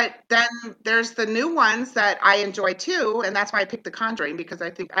 But then there's the new ones that I enjoy too, and that's why I picked The Conjuring, because I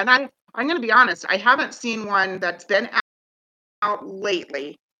think, and I'm going to be honest, I haven't seen one that's been out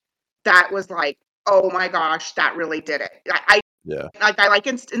lately that was like, oh my gosh, that really did it. I like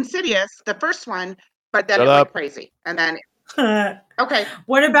Insidious, the first one, but then it went crazy, and then okay.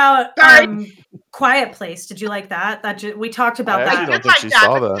 What about Quiet Place? Did you like that? We talked about that. I don't think she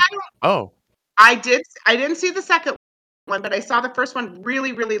saw that. I didn't see the second one, but I saw the first one.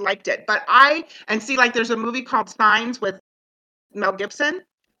 Really, really liked it. But there's a movie called Signs with Mel Gibson.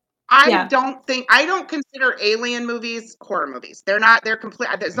 I don't consider alien movies horror movies. They're not. They're complete.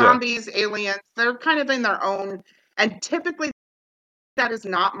 They're zombies, aliens. They're kind of in their own. And typically, that is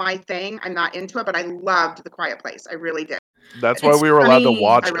not my thing. I'm not into it. But I loved The Quiet Place. I really did. That's why we were allowed to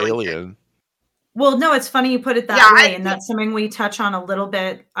watch Alien. Well, no, it's funny you put it that way, and that's something we touch on a little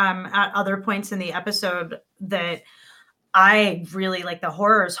bit at other points in the episode. That I really like. The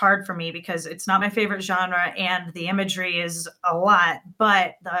horror is hard for me because it's not my favorite genre, and the imagery is a lot.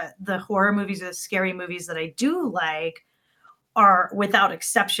 But the horror movies or the scary movies that I do like are without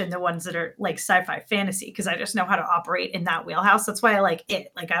exception the ones that are like sci-fi fantasy, because I just know how to operate in that wheelhouse. That's why I like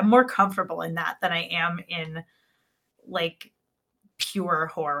it. Like I'm more comfortable in that than I am in like pure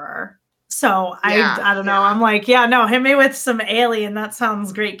horror. So I don't know. I'm like, yeah, no, hit me with some Alien. That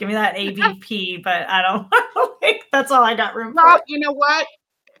sounds great. Give me that AVP, but I don't like that's all I got room for. Well, you know what?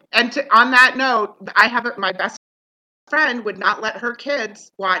 And on that note, my best friend would not let her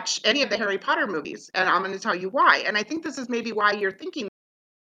kids watch any of the Harry Potter movies, and I'm going to tell you why. And I think this is maybe why you're thinking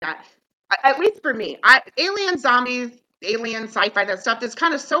that. At least for me, alien, zombies, alien, sci-fi, that stuff is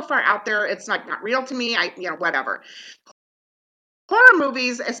kind of so far out there. It's not real to me. Whatever. Horror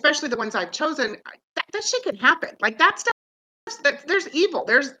movies, especially the ones I've chosen, that shit can happen. Like that stuff. There's evil.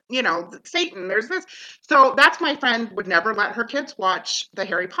 There's Satan. There's this. So that's my friend would never let her kids watch the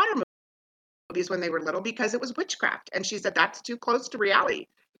Harry Potter movies when they were little because it was witchcraft, and she said that's too close to reality.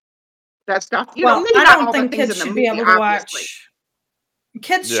 That stuff. Well, I don't think kids should be able to watch.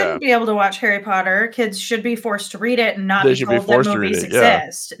 Kids shouldn't be able to watch Harry Potter. Kids should be forced to read it and not be told that movies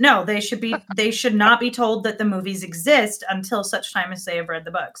exist. No, they should not be told that the movies exist until such time as they have read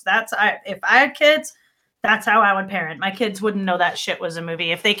the books. If I had kids, that's how I would parent. My kids wouldn't know that shit was a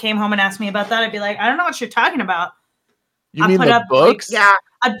movie. If they came home and asked me about that, I'd be like, I don't know what you're talking about. You mean the books?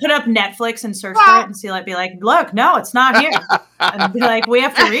 I'd put up Netflix and search for it and see, like, be like, look, no, it's not here. And be like, we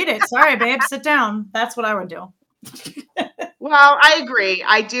have to read it. Sorry, babe, sit down. That's what I would do. Well, I agree.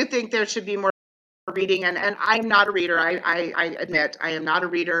 I do think there should be more reading, and I'm not a reader. I admit I am not a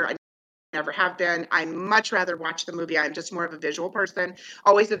reader. I never have been. I much rather watch the movie. I'm just more of a visual person.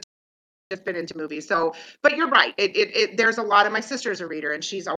 Always have just been into movies. So, but you're right. There's a lot of my sister's a reader, and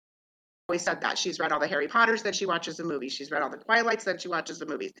she's always said that. She's read all the Harry Potters, then she watches the movies. She's read all the Twilights, then she watches the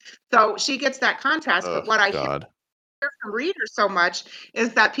movies. So she gets that contrast. But what I hear from readers so much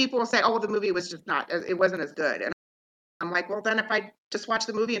is that people will say, "Oh, well, the movie was just it wasn't as good." And I'm like, well, then if I just watch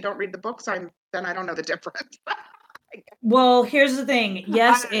the movie and don't read the books, then I don't know the difference. Well, here's the thing.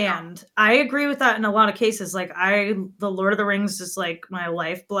 Yes, and I agree with that in a lot of cases. Like the Lord of the Rings is like my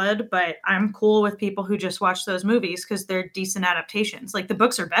lifeblood, but I'm cool with people who just watch those movies because they're decent adaptations. Like the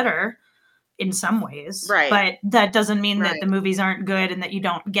books are better in some ways, right? But that doesn't mean that the movies aren't good and that you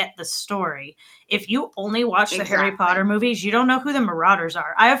don't get the story. If you only watch the Harry Potter movies, you don't know who the Marauders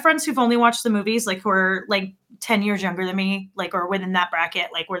are. I have friends who've only watched the movies, like who are like 10 years younger than me, like, or within that bracket,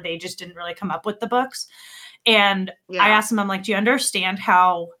 like where they just didn't really come up with the books. And I asked them, I'm like, do you understand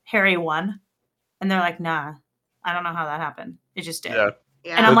how Harry won? And they're like, nah, I don't know how that happened. It just did. Yeah.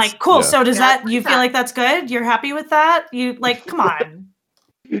 And I'm like, cool. So does that, you feel like that's good? You're happy with that? You like, come on.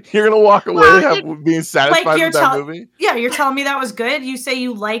 You're going to walk away being satisfied with that movie? Yeah. You're telling me that was good. You say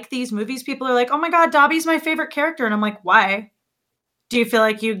you like these movies. People are like, oh my God, Dobby's my favorite character. And I'm like, why? Do you feel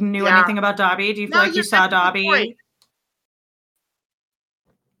like you knew anything about Dobby? Do you feel like you saw Dobby?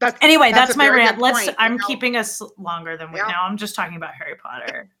 That's my rant. I'm keeping us longer than we now. I'm just talking about Harry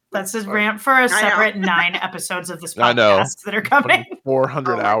Potter. That's his rant for a separate 9 episodes of this podcast that are coming.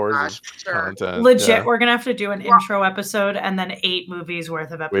 400 hours of content. Legit, we're gonna have to do an intro episode and then 8 movies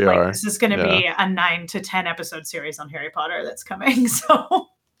worth of episodes. This is gonna be a 9 to 10 episode series on Harry Potter that's coming. So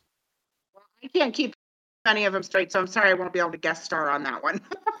I can't keep any of them straight, so I'm sorry I won't be able to guest star on that one.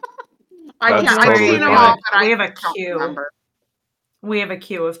 I can't. I've seen them all, but I have a queue. We have a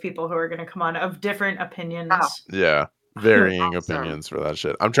queue of people who are going to come on of different opinions. Yeah, varying opinions for that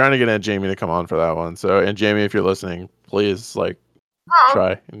shit. I'm trying to get Aunt Jamie to come on for that one. So, Aunt Jamie, if you're listening, please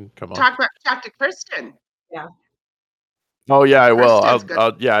try and come on. Talk to Kristen. Yeah. Oh yeah, I will.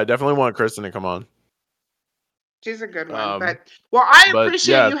 I definitely want Kristen to come on. She's a good one. I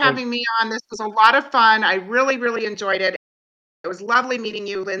appreciate you having me on. This was a lot of fun. I really, really enjoyed it. It was lovely meeting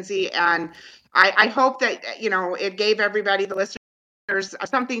you, Lindsay, and I hope that it gave everybody, the listeners,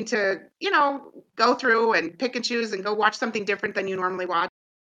 something to go through and pick and choose and go watch something different than you normally watch.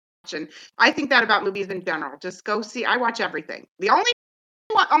 And I think that about movies in general. Just go see. I watch everything. The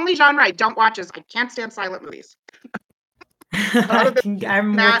only genre I don't watch is I can't stand silent movies.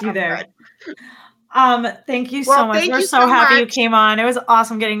 I'm with you there. Thank you so much. We're so happy you came on. It was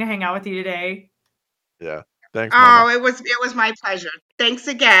awesome getting to hang out with you today. Yeah. Thanks, Mama. Oh, it was my pleasure. Thanks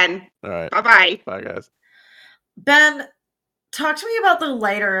again. All right. Bye-bye. Bye, guys. Ben, talk to me about the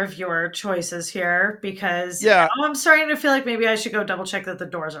lighter of your choices here, because I'm starting to feel like maybe I should go double check that the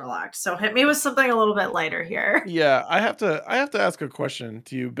doors are locked. So hit me with something a little bit lighter here. Yeah, I have to ask a question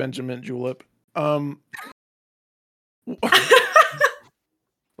to you, Benjamin Julep.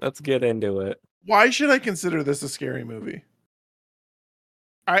 Let's get into it. Why should I consider this a scary movie?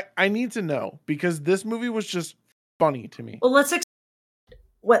 I need to know, because this movie was just funny to me. Well, let's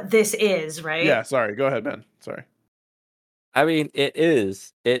what this is, right? Yeah, sorry. Go ahead, Ben. Sorry. I mean, it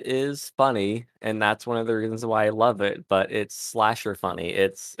is. It is funny, and that's one of the reasons why I love it, but it's slasher funny.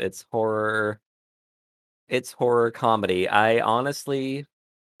 It's horror. It's horror comedy. I honestly,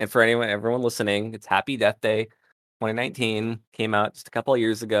 and for everyone listening, it's Happy Death Day 2019 came out just a couple of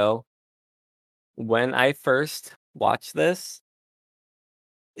years ago. When I first watched this,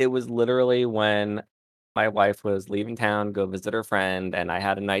 it was literally when my wife was leaving town, go visit her friend, and I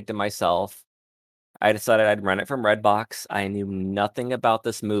had a night to myself. I decided I'd rent it from Redbox. I knew nothing about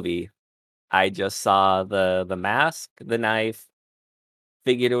this movie. I just saw the mask, the knife,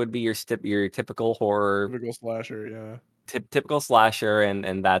 figured it would be your typical horror, Typical slasher, yeah. typical slasher,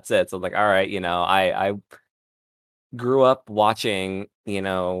 and that's it. So like, all right, I grew up watching,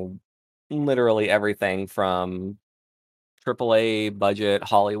 literally everything from AAA budget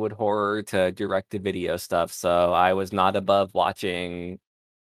Hollywood horror to direct to video stuff. So I was not above watching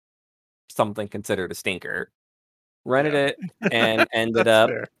something considered a stinker. Rented Yeah. it and ended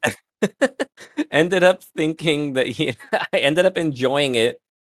That's up fair. ended up thinking that I ended up enjoying it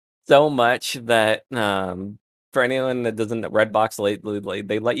so much that for anyone that doesn't Redbox lately,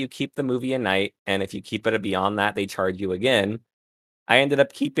 they let you keep the movie a night, and if you keep it beyond that, they charge you again. I ended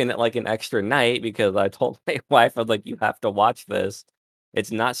up keeping it like an extra night because I told my wife, I was like, you have to watch this.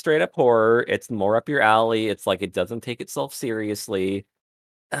 It's not straight up horror, it's more up your alley. It's like it doesn't take itself seriously.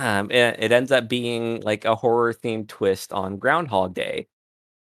 It ends up being like a horror themed twist on Groundhog Day.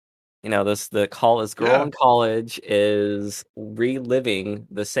 This girl Yeah. in college is reliving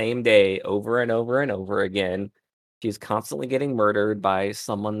the same day over and over and over again. She's constantly getting murdered by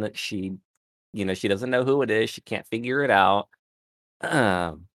someone that she doesn't know who it is. She can't figure it out.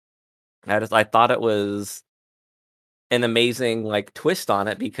 Um, I thought it was an amazing like twist on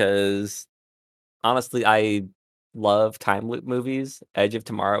it because honestly, I love time loop movies. Edge of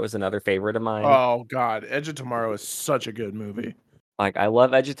Tomorrow is another favorite of mine. Oh god, Edge of Tomorrow is such a good movie. Like I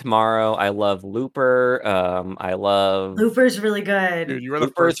love Edge of Tomorrow. I love Looper. I love Looper's really good. Dude, you are the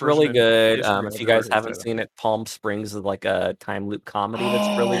Looper first is really person in good. history If I've you ever guys heard say haven't that. seen it, Palm Springs is like a time loop comedy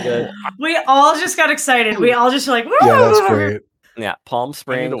that's really good. We all just got excited. We all just were like, Yeah, that's "Woo!" great. Yeah, Palm I need to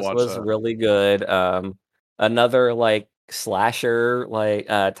Springs watch was that. really good. Another like slasher like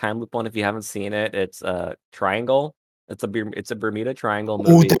time loop one if you haven't seen it, it's Triangle. It's a Bermuda Triangle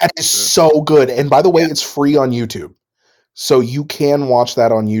Oh, movie. that is so good. And by the way, Yeah. it's free on YouTube. So you can watch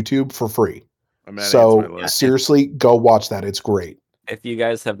that on YouTube for free. I'm adding it to my So Yeah, list. seriously, go watch that. It's great. if you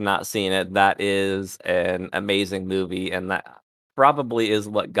guys have not seen it, that is an amazing movie, and that probably is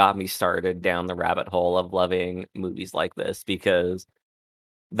what got me started down the rabbit hole of loving movies like this because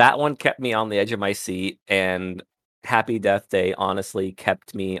that one kept me on the edge of my seat, and Happy Death Day honestly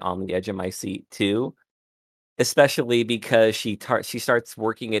kept me on the edge of my seat too, especially because she starts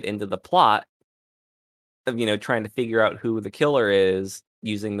working it into the plot of trying to figure out who the killer is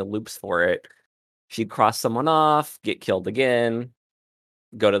using the loops for it. She'd cross someone off, get killed again,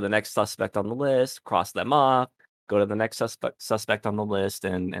 go to the next suspect on the list, cross them off, go to the next suspect on the list,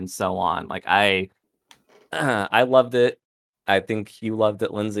 and so on. Like I loved it. I think you loved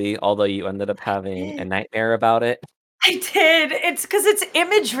it, Lindsay, although you ended up having a nightmare about it. I did. It's because it's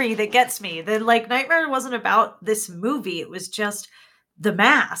imagery that gets me. The like nightmare wasn't about this movie. It was just the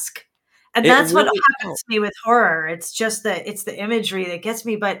mask. And It that's what really happens to me with horror. It's just it's the imagery that gets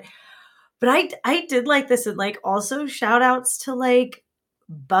me. But I did like this, and like also shout outs to like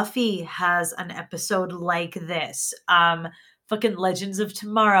Buffy has an episode like this. Fucking Legends of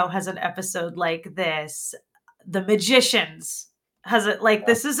Tomorrow has an episode like this. The Magicians has it like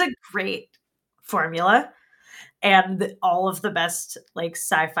this is a great formula, and all of the best like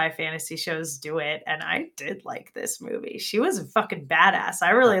sci-fi fantasy shows do it, and I did like this movie. She was a fucking badass.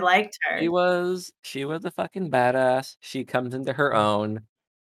 I really liked she her. was she was a fucking badass. She comes into her own.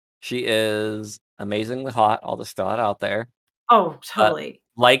 She is amazingly hot. I'll just throw it out there. Oh, But totally.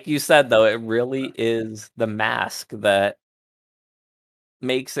 like you said, though, it really is the mask that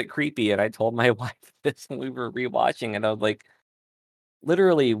makes it creepy. And I told my wife this when we were rewatching it. I was like,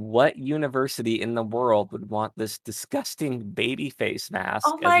 literally, what university in the world would want this disgusting baby face mask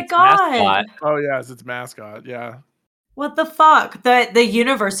Oh as my its mascot? god. Oh yeah, it's its mascot. Yeah, What the fuck? The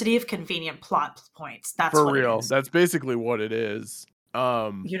University of Convenient Plot Points. That's for what it real. is. That's basically what it is.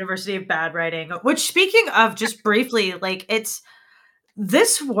 University of Bad Writing. Which, speaking of, just briefly, like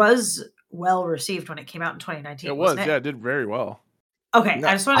this was well received when it came out in 2019, It was. wasn't it? Yeah, it did very well. Okay, Yeah,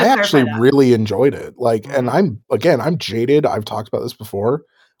 I just wanted I to actually clarify that. really enjoyed it. Like, and Mhm. I'm jaded. I've talked about this before.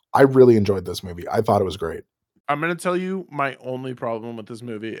 I really enjoyed this movie. I thought it was great. I'm gonna tell you my only problem with this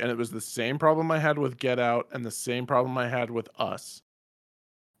movie, and it was the same problem I had with Get Out and the same problem I had with Us.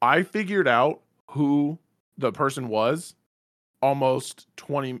 I figured out who the person was almost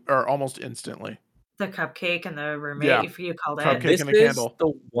instantly. The cupcake and the roommate, Yeah. if you called Cupcake it. This and a is candle.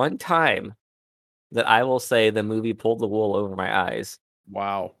 the one time that I will say the movie pulled the wool over my eyes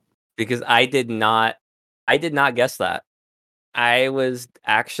Wow. because I did not guess that. I was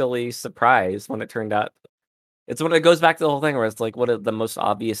actually surprised when it turned out. It's when it goes back to the whole thing where it's like, what if the most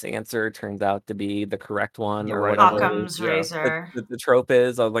obvious answer turns out to be the correct one The or right whatever one. Occam's Yeah. razor. the trope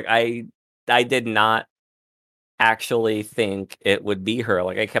is. I was like, I did not actually think it would be her.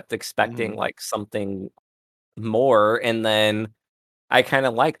 Like I kept expecting like something more, and then I kind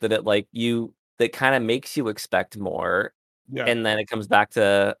of like that that kind of makes you expect more, Yeah. and then it comes back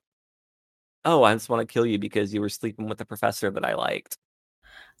to, oh, I just want to kill you because you were sleeping with the professor that I liked.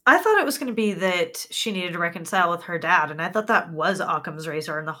 I thought it was going to be that she needed to reconcile with her dad, and I thought that was Occam's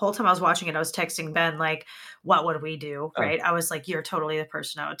razor. And the whole time I was watching it, I was texting Ben like, "What would we do?" Oh. Right? I was like, "You're totally the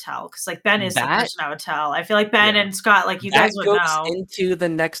person I would tell," because like Ben is the That person I would tell. I feel like Ben Yeah. and Scott, like you that guys would goes know. into the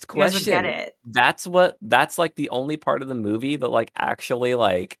next You guys would question. get it. That's like the only part of the movie that like actually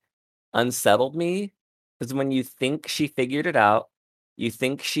like unsettled me is when you think she figured it out, you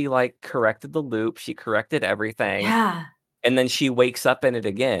think she like corrected the loop, she corrected everything, Yeah, and then she wakes up in it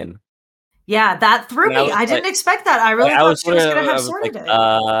again. yeah, that threw And I me. was I like, didn't expect that. I really I thought was she was going to literally, I have was like,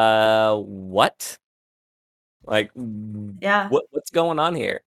 sorted it. what? Like, Yeah, what's going on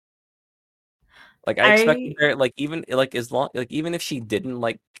here? Like, I expected I her, like, even like as long, like, even if she didn't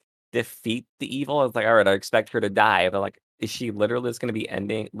like defeat the evil, I was like, all right, I expect her to die. But like, is she literally just going to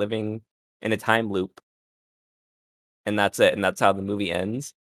be living in a time loop, and that's it, and that's how the movie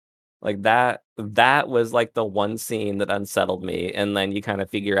ends? Like that was like the one scene that unsettled me, and then you kind of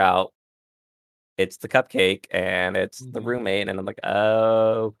figure out it's the cupcake and it's the roommate, and I'm like,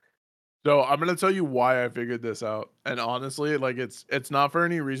 oh. So I'm gonna tell you why I figured this out, and honestly, like it's not for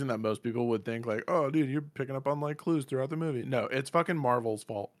any reason that most people would think like, oh, dude, you're picking up on like clues throughout the movie. No, it's fucking Marvel's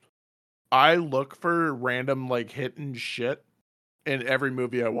fault. I look for random like hidden shit in every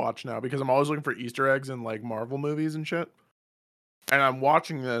movie I watch now because I'm always looking for Easter eggs in like Marvel movies and shit. And I'm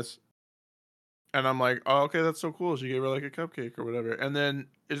watching this, and I'm like, oh, okay, that's so cool. She gave her like a cupcake or whatever, and then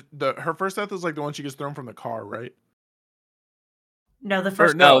her first death is like the one she gets thrown from the car, right? no, the Or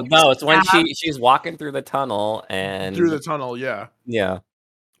first no, No, it's when Yeah. she's walking through the tunnel and through the tunnel, yeah. yeah.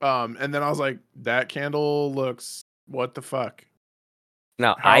 And then I was like, that candle looks what the fuck?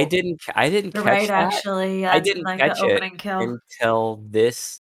 No, How- I didn't You're catch right, that. actually. Yeah, I it's in didn't like the catch it opening kill. until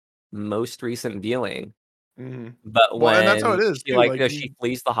this most recent viewing. Mhm. But Well, and that's how when it is she too. like Like she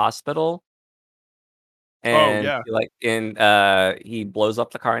flees the hospital oh and yeah, she, like he blows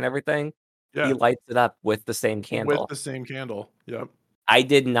up the car and everything, he yeah, lights it up with the same with candle. the same candle. Yep. I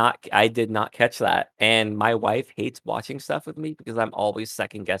did not catch that. And my wife hates watching stuff with me because I'm always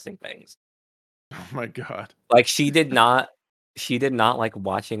second guessing things. Oh my god. Like she did not like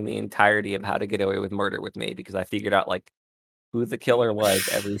watching the entirety of How to Get Away with Murder with me because I figured out like who the killer was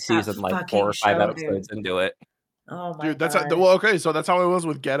every That season, like 4 fucking or 5 show, episodes dude. into it. Oh my Dude, that's god. well, okay, so that's how it was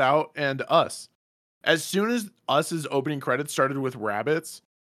with Get Out and Us. As soon as Us's opening credits started with rabbits,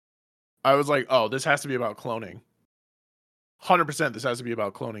 I was like, oh, this has to be about cloning. 100% this has to be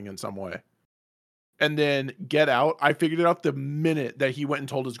about cloning in some way. And then Get Out, I figured it out the minute that he went and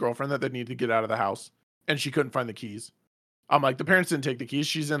told his girlfriend that they needed to get out of the house and she couldn't find the keys. I'm like, the parents didn't take the keys,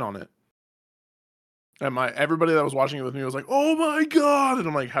 she's in on it. And everybody that was watching it with me was like, oh my god. And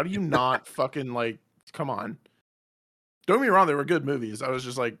I'm like, how do you not fucking like, come on. Don't get me wrong, they were good movies. I was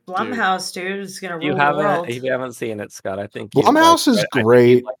just like, dude. Blumhouse, dude, is gonna If you rule the world. haven't seen it, Scott, I think Blumhouse is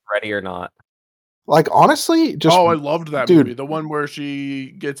great. like Ready or Not. Like honestly, just Oh, I loved that dude. movie. The one where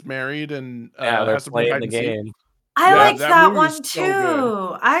she gets married and Yeah, they're has to play playing hide the and seek. game. I Yeah, liked that that movie was one so good.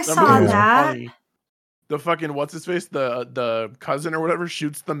 too. I That saw movie was that. funny. The fucking what's his face, the cousin or whatever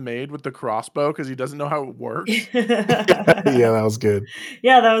shoots the maid with the crossbow because he doesn't know how it works. Yeah, that was good.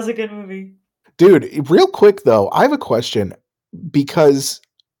 Yeah, that was a good movie. Dude, real quick though, I have a question because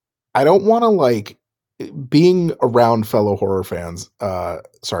I don't want to like being around fellow horror fans.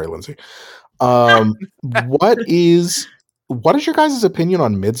 Sorry, Lindsay. What is your guys' opinion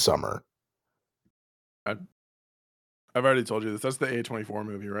on Midsummer? I've already told you this. That's the A24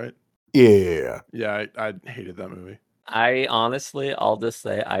 movie, right? Yeah. Yeah, I hated that movie. I honestly, I'll just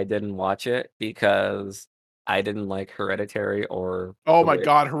say I didn't watch it because I didn't like Hereditary or Oh The my Witch.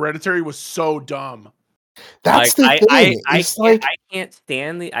 god, Hereditary was so dumb. That's Like the thing. It's like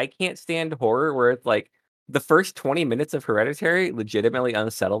I can't stand horror where it's like the first 20 minutes of Hereditary legitimately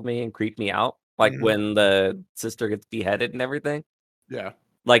unsettled me and creeped me out. Like Mhm. when the sister gets beheaded and everything. Yeah.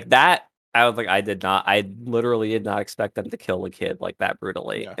 Like that, I was like, I literally did not expect them to kill a kid like that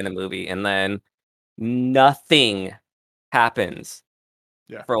brutally Yeah. in a movie. And then nothing happens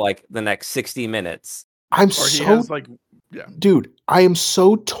Yeah. for like the next 60 minutes. Or he has like, yeah. Dude, I am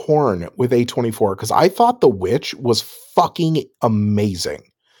so torn with A24 because I thought The Witch was fucking amazing.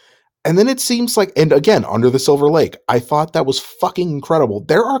 And then it seems like, and again, Under the Silver Lake, I thought that was fucking incredible.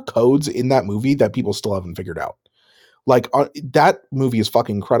 There are codes in that movie that people still haven't figured out. Like, that movie is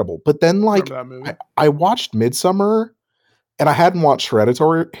fucking incredible. But then, like, Remember that movie? I watched Midsommar, and I hadn't watched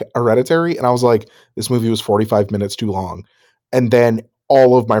Hereditary, and I was like, this movie was 45 minutes too long. And then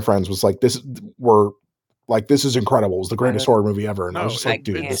all of my friends was like, this is incredible. It was the greatest horror movie ever. And I was just like,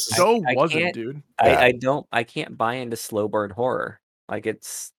 dude, this is... dude. I can't buy into slow burn horror. Like,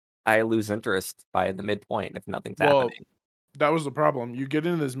 I lose interest by the midpoint if nothing's happening. That was the problem. You get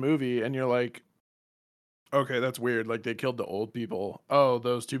into this movie and you're like, okay, that's weird. Like, they killed the old people. Oh,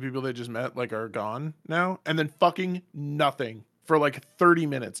 those two people they just met like are gone now, and then fucking nothing for like 30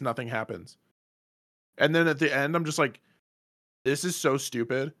 minutes. Nothing happens, and then at the end, I'm just like, this is so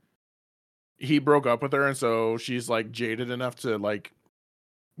stupid. He broke up with her, and so she's like jaded enough to like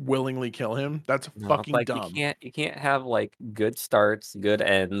willingly kill him. That's fucking like, dumb. You can't have like good starts, good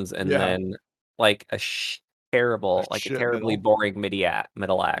ends, and then like a terribly boring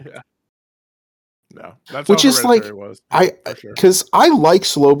middle act. Yeah. No, that's which how is like was. Because I like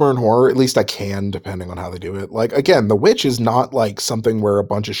slow burn horror. At least I can, depending on how they do it. Like, again, The Witch is not like something where a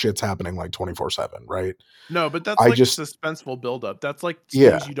bunch of shit's happening like 24/7, right? No, but that's like suspenseful buildup. That's like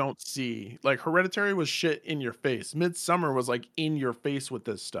things you don't see. Like, Hereditary was shit in your face. Midsommar was like in your face with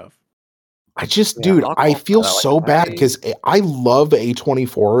this stuff. Dude, I feel so bad because I love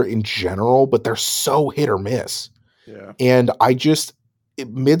A24 in general, but they're so hit or miss. Yeah. And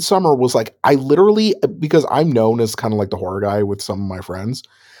Midsommar was like, I literally, because I'm known as kind of like the horror guy with some of my friends.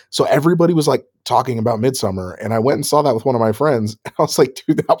 So everybody was like talking about Midsommar, and I went and saw that with one of my friends. And I was like,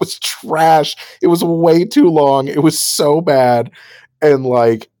 dude, that was trash. It was way too long. It was so bad. And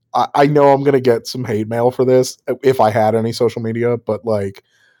like, I know I'm going to get some hate mail for this if I had any social media, but like,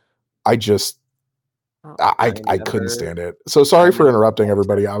 I couldn't stand it. So sorry for interrupting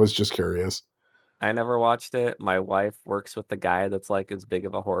everybody. I was just curious. I never watched it. My wife works with the guy that's like as big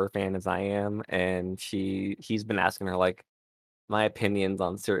of a horror fan as I am, and he's been asking her like my opinions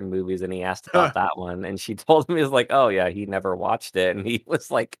on certain movies, and he asked about that one, and she told me, like, oh yeah, he never watched it, and he was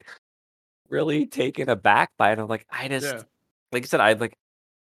like really taken aback by it. I'm like, like I said,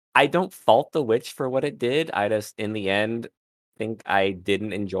 I don't fault The Witch for what it did. I just, in the end, think I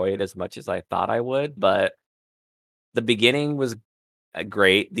didn't enjoy it as much as I thought I would, but the beginning was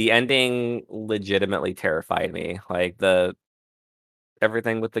great. The ending legitimately terrified me. Like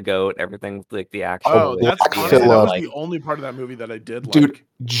everything with the goat, everything with like the actual. Oh, that was the only part of that movie that I did like. Dude,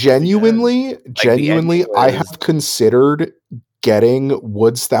 genuinely, I have considered getting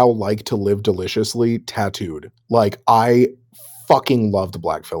 "Wouldst Thou Like to Live Deliciously" tattooed. Like, I fucking loved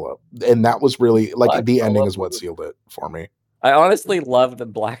Black Phillip, and that was really like the ending is what sealed it for me. I honestly love the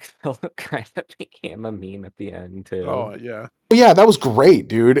Black Phillip kind of became a meme at the end too. Oh yeah. Yeah, that was great,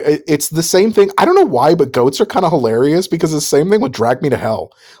 dude. It's the same thing. I don't know why, but goats are kind of hilarious because it's the same thing with Drag Me to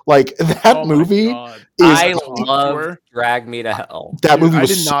Hell. Like, that movie I love Drag Me to Hell. That movie was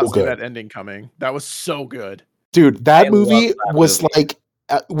I did not so see good. that ending coming. That was so good. Dude, that movie was like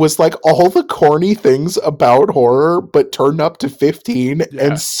all the corny things about horror, but turned up to 15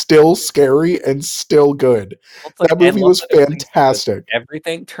 and still scary and still good. That movie was fantastic.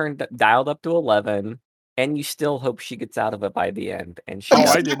 Everything dialed up to 11, and you still hope she gets out of it by the end. And she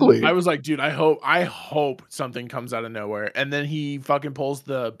I didn't. I was like, dude, I hope something comes out of nowhere. And then he fucking pulls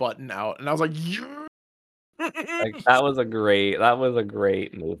the button out, and I was like, like that was a great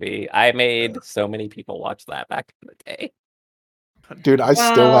movie. I made so many people watch that back in the day. Dude, I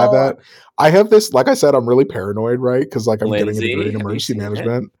still have that. I have this, like I said, I'm really paranoid, right? Because like I'm getting a degree in emergency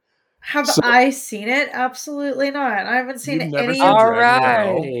management. Have I seen it? Absolutely not. I haven't seen any. All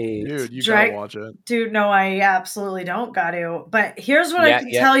right, dude, you gotta watch it. Dude, no, I absolutely don't got to. But here's what I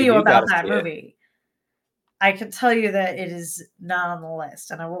can tell you about that movie. I can tell you that it is not on the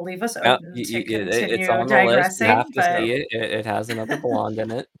list, and I will leave us open to continue it's on the list. You have to see it. It has another blonde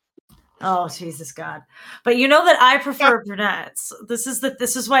in it. Oh, Jesus God. But you know that I prefer brunettes. This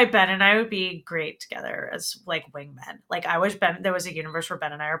is why Ben and I would be great together as like wingmen. Like, I wish there was a universe where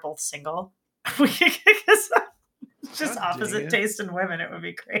Ben and I are both single. Just opposite taste in women. It would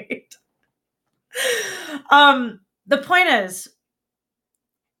be great. The point is,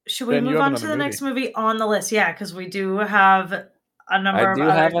 should we move on to the next movie on the list? Yeah, because we do have a number of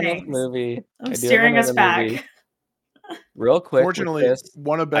other things. Another movie. I'm steering us back. real quick with Fortunately, this,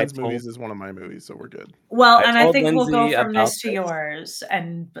 one of I Ben's told movies is one of my movies, so we're good. Well, I and I told think we'll go Lindsay from about this to this. yours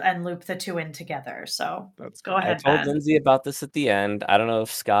and loop the two in together. So That's go fine. I ahead, told Ben. Lindsay about this at the end. I don't know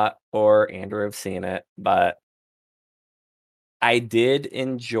if Scott or Andrew have seen it, but I did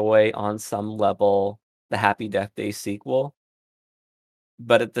enjoy on some level the Happy Death Day sequel.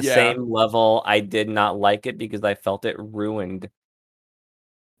 But at the Yeah. same level, I did not like it because I felt it ruined,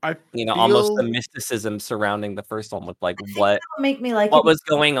 I almost the feel mysticism surrounding the first one with like I think what that'll make me like what it. was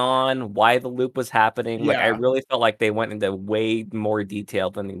going on, why the loop was happening. Like I Yeah. really felt like they went into way more detail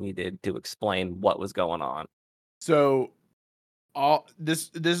than they needed to explain what was going on. so. All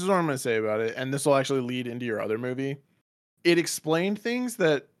this is what I'm going to say about it, and this will actually lead into your other movie. It explained things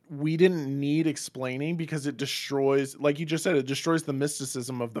that we didn't need explaining because it destroys, like you just said, it destroys the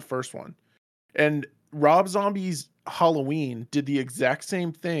mysticism of the first one. And Rob Zombie's Halloween did the exact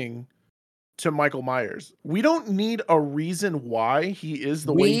same thing to Michael Myers. We don't need a reason why he is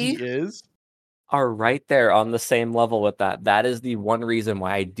the way he We is. are right there on the same level with that. That is the one reason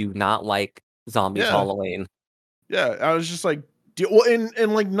why I do not like Zombies Yeah. Halloween. Yeah. I was just like, well,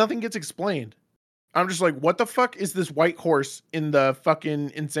 and like nothing gets explained. I'm just like, what the fuck is this white horse in the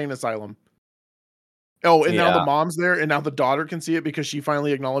fucking insane asylum? Oh, and now the Yeah. mom's there, and now the daughter can see it because she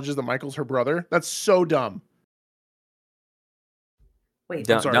finally acknowledges that Michael's her brother. That's so dumb. Wait,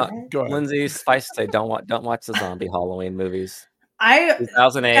 I'm Don't sorry. what? Go ahead. Lindsay, suffice to say, don't watch the zombie Halloween movies. I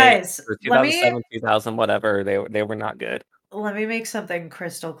 2008 guys, or let me 2007, 2000, whatever. They were not good. make something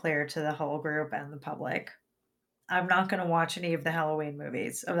crystal clear to the whole group and the public. I'm not going to watch any of the Halloween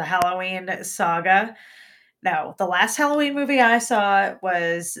movies of the Halloween saga. No, the last Halloween movie I saw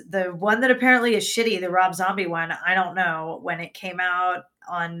was the one that apparently is shitty, the Rob Zombie one. I don't know when it came out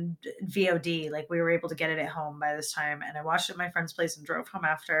on VOD. Like we were able to get it at home by this time, and I watched it at my friend's place and drove home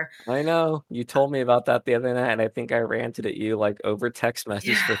after. I know. You told me about that the other night, and I think I ranted at you like over text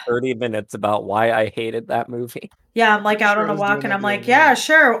message for 30 minutes about why I hated that movie. Yeah, I'm like Pretty out sure on I a was walk doing and that I'm the like, other yeah, night.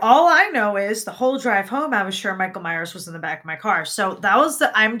 sure. All I know is the whole drive home, I was sure Michael Myers was in the back of my car. So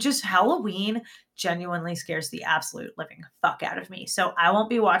I'm just Halloween genuinely scares the absolute living fuck out of me. So I won't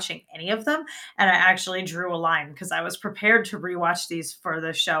be watching any of them. And I actually drew a line because I was prepared to rewatch these for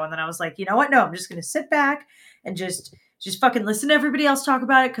the show. And then I was like, you know what? No, I'm just going to sit back and just fucking listen to everybody else talk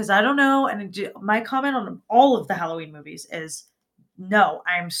about it because I don't know. And my comment on all of the Halloween movies is no,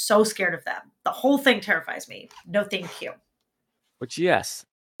 I'm so scared of them. The whole thing terrifies me. No, thank you. Which, yes,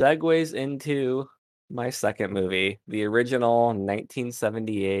 segues into my second movie, the original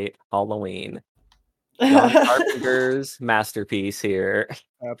 1978 Halloween. John Carpenter's masterpiece here.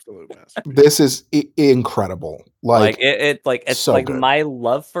 Absolute masterpiece. This is incredible. Like Like, it's so like good. my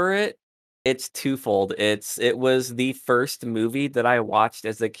love for it. It's twofold. It was the first movie that I watched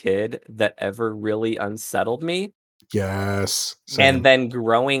as a kid that ever really unsettled me. Yes. And Same. then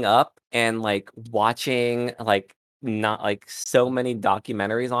growing up and like watching like not like so many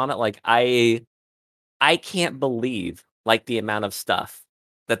documentaries on it, like I can't believe like the amount of stuff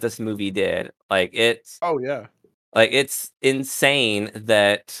that this movie did. Oh yeah. It's insane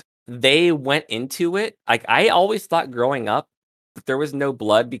that they went into it. Like I always thought growing up that there was no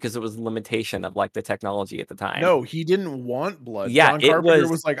blood because it was a limitation of like the technology at the time. No, he didn't want blood. Yeah, John Carpenter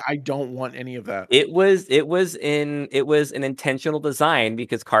was like, I don't want any of that. It was an intentional design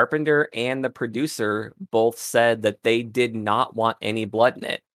because Carpenter and the producer both said that they did not want any blood in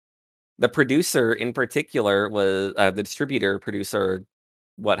it. The producer in particular was the distributor, producer,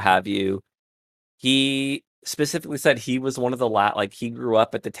 what have you. He specifically said he was one of the like he grew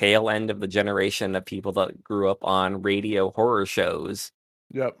up at the tail end of the generation of people that grew up on radio horror shows,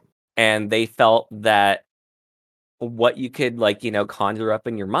 Yep. and they felt that what you could conjure up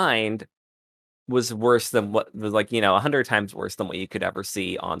in your mind was worse than what was 100 times worse than what you could ever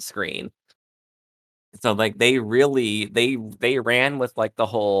see on screen. So like they really they ran with like the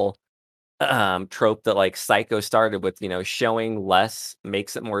whole trope that like Psycho started with, showing less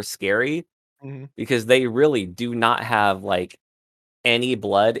makes it more scary, Mhm. because they really do not have like any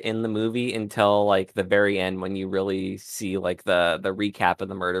blood in the movie until like the very end when you really see like the recap of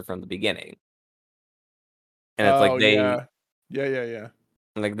the murder from the beginning. And it's like Oh yeah. Yeah.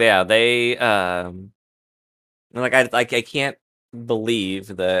 I can't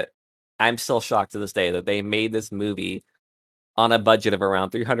believe that I'm still shocked to this day that they made this movie on a budget of around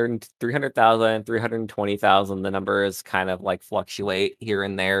 300,000, 320,000. The numbers kind of like fluctuate here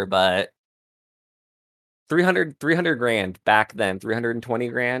and there, but 300 grand back then, 320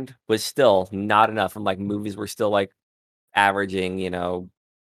 grand was still not enough. And like movies were still like averaging,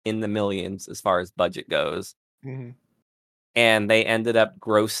 in the millions as far as budget goes. Mhm. and they ended up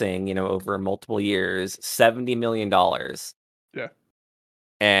grossing, over multiple years, $70 million. Yeah.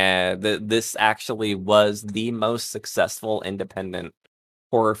 And this actually was the most successful independent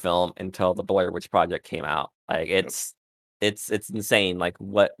horror film until the Blair Witch Project came out. Like it's insane. Like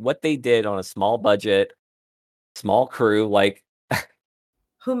what they did on a small budget, small crew. Like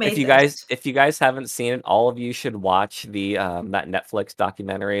Who if made you this? guys haven't seen it, all of you should watch the that Netflix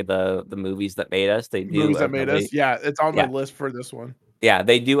documentary, the movies that made us. They do Movies a that made really us. Yeah, it's on my yeah. list for this one. Yeah,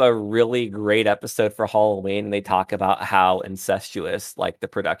 they do a really great episode for Halloween, and they talk about how incestuous like the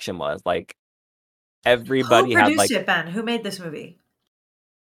production was. Like Who everybody had produced like, it, Ben? Who made this movie?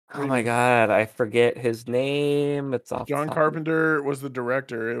 What do oh you my mean? god, I forget his name. It's off the John top of Carpenter was the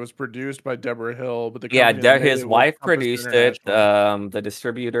director. It was produced by Deborah Hill, but the Yeah, company that made his it was wife Compass produced it. International. The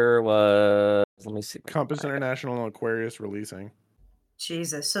distributor was, let me see. if I can Compass find it. International and Aquarius Releasing.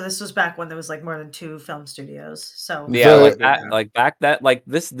 Jesus. So this was back when there was like more than 2 film studios. So Yeah, The- back that like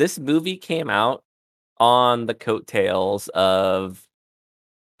this movie came out on the coattails of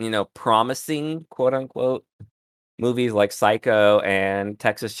promising quote unquote movies like Psycho and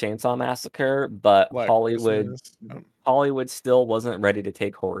Texas Chainsaw Massacre, but Black Christmas. Hollywood still wasn't ready to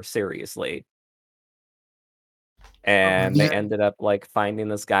take horror seriously. And Okay. they ended up like finding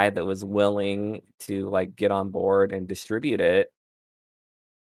this guy that was willing to like get on board and distribute it.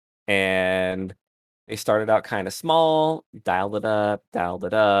 And they started out kind of small, dialed it up,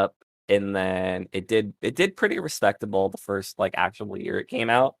 and then it did pretty respectable the first like actual year it came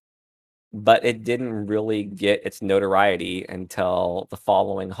out, but it didn't really get its notoriety until the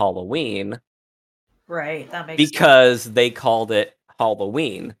following Halloween right, that makes sense. because they called it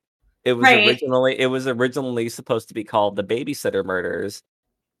Halloween. It was Right. originally supposed to be called The Babysitter Murders,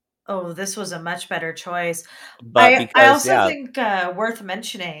 Oh, this was a much better choice. but I because also think worth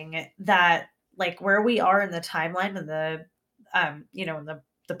mentioning that like where we are in the timeline and the in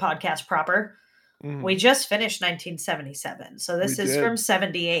the podcast proper, Mhm. we just finished 1977. So this We is did. from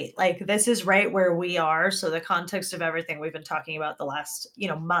 78. Like this is right where we are. So the context of everything we've been talking about the last,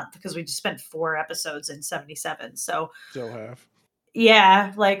 month, because we just spent 4 episodes in 77. So Still have.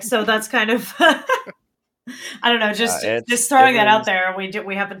 yeah, like so that's kind of I don't know, just it throwing that out was- there.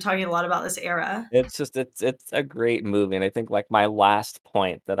 We have been talking a lot about this era. it's a great movie, and I think like my last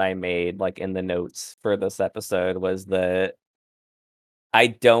point that I made like in the notes for this episode was that I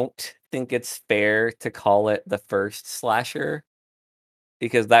don't think it's fair to call it the first slasher,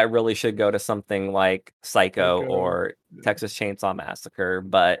 because that really should go to something like Psycho Psycho, or yeah. Texas Chainsaw Massacre,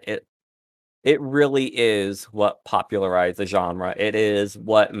 but it really is what popularized the genre. It is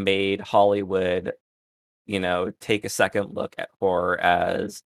what made Hollywood, take a second look at horror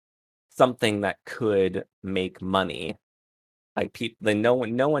as something that could make money. Like no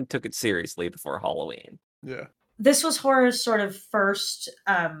one took it seriously before Halloween. Yeah. This was horror's sort of first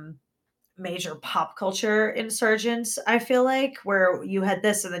major pop culture insurgence, I feel like, where you had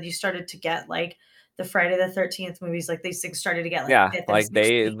this and then you started to get like the Friday the 13th movies, like these things started to get like Yeah, fifth and like sixth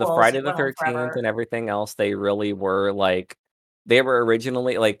the sequels. Friday It the went on 13th forever. and everything else, they really were like, they were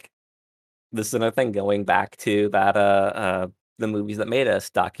originally like, this is another thing going back to that the movies that made us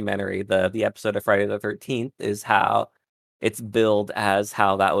documentary, the episode of Friday the 13th is how it's billed as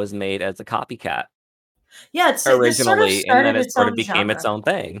how that was made as a copycat Yeah, this sort of originally, and then started it its sort of own became its genre. own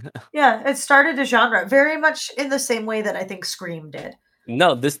thing. Yeah, it started a genre very much in the same way that I think Scream did.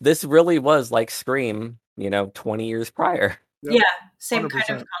 No, this really was like Scream, 20 years prior. Yep. Yeah, same kind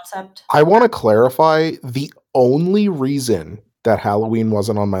 100%. of concept. I want to clarify, the only reason that Halloween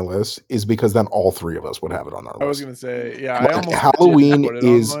wasn't on my list is because then all 3 of us would have it on our list. I was gonna say, yeah, I Like, almost Halloween didn't put it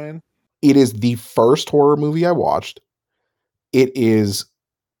is on mine. it is the first horror movie I watched. It is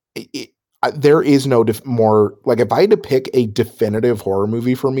there is no more, like, if I had to pick a definitive horror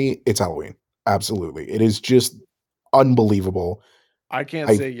movie for me, it's Halloween. Absolutely. It is just unbelievable. I can't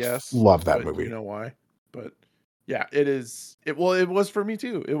I say yes. love that but movie. You know why? But yeah, it is. It was for me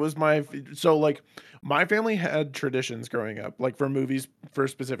too. It was so like my family had traditions growing up, like for movies for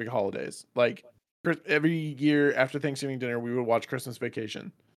specific holidays. Like every year after Thanksgiving dinner, we would watch Christmas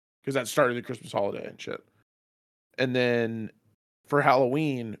Vacation because that started the Christmas holiday and shit. And then for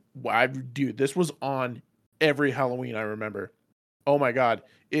Halloween, dude, this was on every Halloween I remember. Oh my god,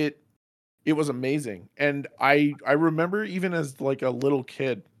 it was amazing. And I remember even as like a little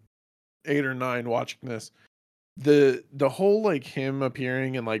kid, 8 or 9, watching this, the whole like him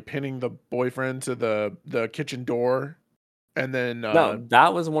appearing and like pinning the boyfriend to the kitchen door, and then No,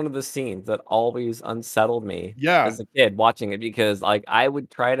 that was one of the scenes that always unsettled me yeah, as a kid watching it, because like I would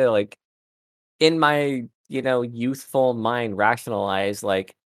try to like in my, youthful mind rationalize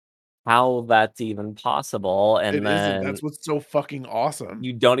like how that's even possible, and It isn't. then That's what's so fucking awesome.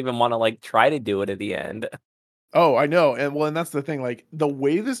 you don't even want to like try to do it at the end. Oh, I know. And that's the thing. Like the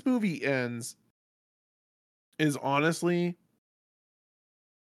way this movie ends is honestly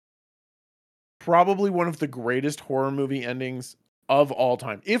probably one of the greatest horror movie endings of all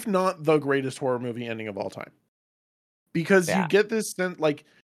time, if not the greatest horror movie ending of all time. Because you Yeah. get this sense, like,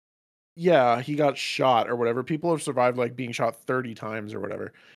 yeah, he got shot or whatever. People have survived like being shot 30 times or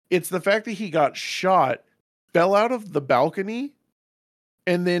whatever. It's the fact that he got shot, fell out of the balcony,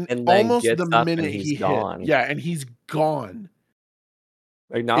 and then And then almost gets the up and minute he's he hit, gone. yeah, and he's gone.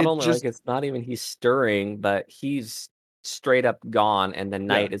 Like not It only just, like it's not even he's stirring, but he's straight up gone, and the yeah,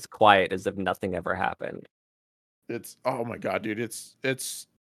 night is quiet as if nothing ever happened. it's, oh my God, dude. It's,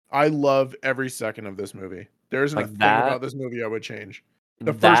 I love every second of this movie. There isn't a Like thing about this movie I would change.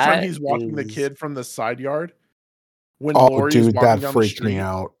 The first time that he's walking the is kid from the side yard, when Oh, Lori is dude, walking that down the freaked me street,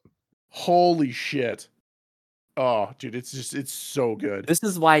 out. holy shit. Oh, dude, it's just, it's so good. this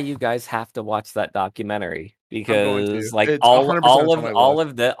is why you guys have to watch that documentary, I'm going because to. like It's all 100% all on of my all list.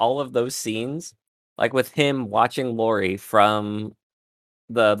 of the all of those scenes, like with him watching Lori from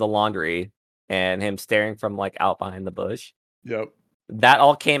the laundry and him staring from like out behind the bush. Yep. That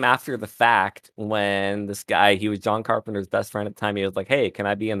all came after the fact when this guy, he was John Carpenter's best friend at the time. He was like, "Hey, can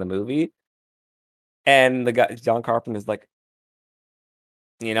I be in the movie?" And the guy, John Carpenter's like,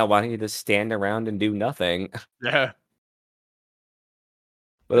 why don't you just stand around and do nothing? Yeah.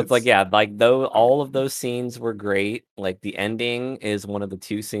 But it's like, It's, yeah, like though all of those scenes were great. Like the ending is one of the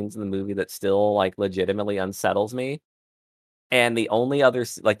two scenes in the movie that still like legitimately unsettles me. And the only other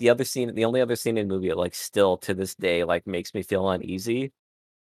the only other scene in the movie that like still to this day like makes me feel uneasy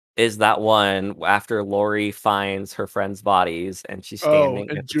is that one after Lori finds her friend's bodies and she's oh, standing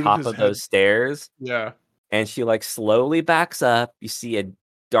and at the top Judith's of head. those stairs Yeah. and she like slowly backs up. You see a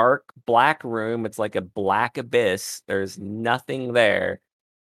dark black room. It's like a black abyss. There's nothing there.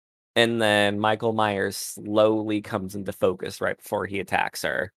 And then Michael Myers slowly comes into focus right before he attacks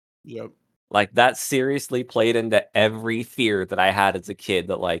her. Yep. Like that seriously played into every fear that I had as a kid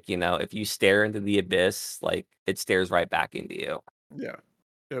that like, if you stare into the abyss, like it stares right back into you. Yeah.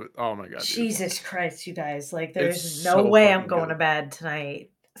 Oh my God, dude. Jesus Christ, you guys. Like, It's there's no so way I'm fucking going good. to bed tonight.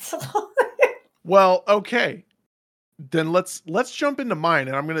 Well, okay. Then let's jump into mine,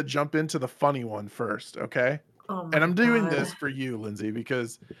 and I'm gonna jump into the funny one first, okay? Oh my And I'm doing God. this for you, Lindsay,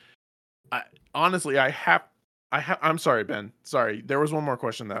 because I honestly I'm sorry, Ben. Sorry. There was one more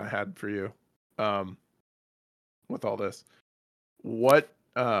question that I had for you. With all this. What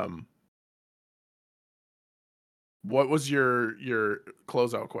was your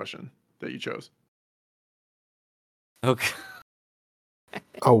closeout question that you chose? Okay.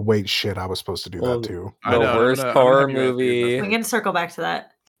 Oh wait, shit! I was supposed to do Well, that too. I the know. worst I'm gonna horror have you answer your movie We can circle back to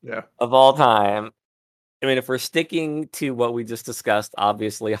that. Yeah. of all time. I mean, if we're sticking to what we just discussed,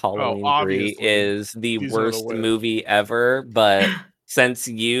 obviously Halloween 3 obviously. is the These are the worst worst. movie ever, but since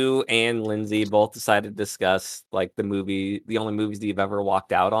you and Lindsay both decided to discuss like the only movies that you've ever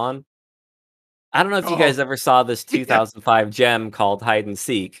walked out on, I don't know if you guys ever saw this 2005 gem called Hide and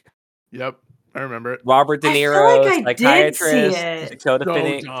Seek. Yep. I remember it. Robert De I feel Niro, like I did see psychiatrist, it. Dakota So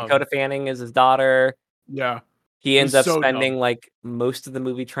Fanning, dumb. Dakota Fanning is his daughter. Yeah. He It ends was up so dumb. spending like most of the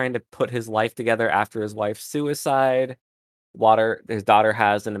movie trying to put his life together after his wife's suicide. His daughter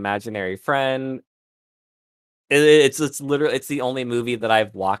has an imaginary friend. It's literally it's the only movie that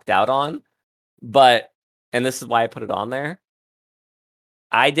I've walked out on. And this is why I put it on there.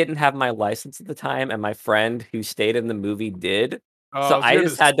 I didn't have my license at the time, and my friend who stayed in the movie did. So I so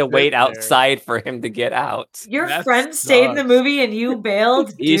just had to sit wait there. outside for him to get out. Your That friend stayed in the sucks. movie and you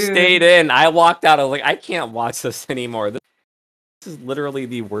bailed? He Dude. stayed in. I walked out. I was like, I can't watch this anymore. This is literally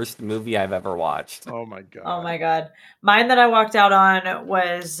the worst movie I've ever watched. Oh my God. Oh my God. Mine that I walked out on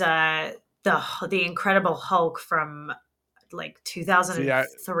was the Incredible Hulk from like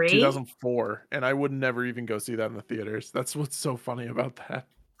 2003. 2004, and I would never even go see that in the theaters. That's what's so funny about that.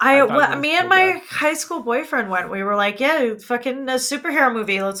 Me and my high school boyfriend went. We were like, yeah, fucking a superhero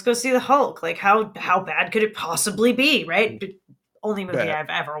movie. Let's go see the Hulk. Like, how bad could it possibly be, right? Only movie I've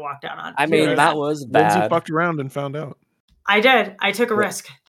ever walked out on. I mean, that was Lindsay bad. fucked around and found out. I did. I took a risk.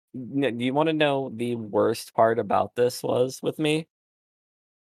 Do you want to know the worst part about this was with me?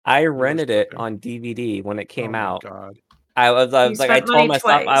 I rented it on DVD when it came out. God. I was like, I spent told money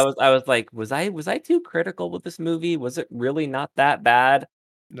myself, I twice. was like, was I too critical with this movie? Was it really not that bad?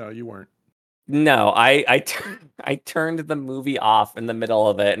 No, you weren't. No, I turned the movie off in the middle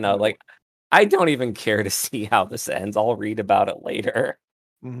of it, and I was like, I don't even care to see how this ends. I'll read about it later.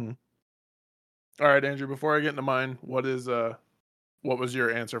 Mm-hmm. All right, Andrew. Before I get into mine, what is What was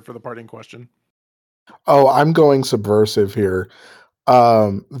your answer for the parting question? Oh, I'm going subversive here.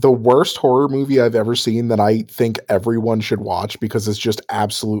 The worst horror movie I've ever seen that I think everyone should watch because it's just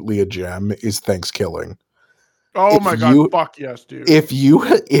absolutely a gem is Thanksgiving. Oh If my you- god, fuck yes, dude. It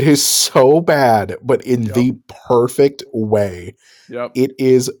is so bad, but in Yep. the perfect way. Yep. It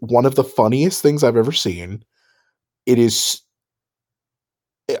is one of the funniest things I've ever seen. It is.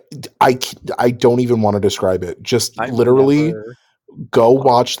 I don't even want to describe it. Just I've literally never go watched-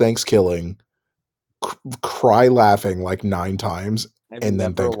 watch Thanksgiving, cry laughing like 9 times, I've and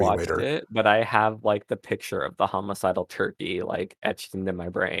then never thank me watched later. it, but I have like the picture of the homicidal turkey like etched into my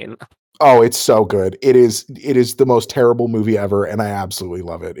brain. Oh, it's so good. It is the most terrible movie ever, and I absolutely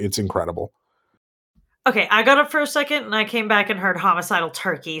love it. It's incredible. Okay, I got up for a second and I came back and heard homicidal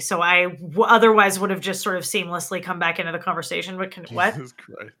turkey. So I otherwise would have just sort of seamlessly come back into the conversation. But what? Jesus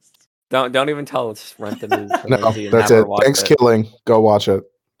Christ. Don't even tell us rent the movie for No, Lindsay and that's have her it. watch it. Thanksgiving. Go watch it.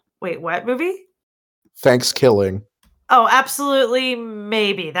 Wait, what movie? Thanksgiving. Oh, absolutely,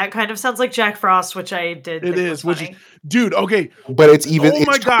 maybe. That kind of sounds like Jack Frost, which I did. It think is, was which is, funny. dude, okay. But it's even. Oh it's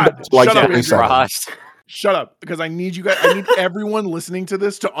my turned God. up to like Shut up, Jack 37. Frost. Shut up, because I need you guys, I need everyone listening to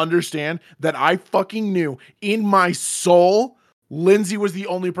this to understand that I fucking knew in my soul Lindsay was the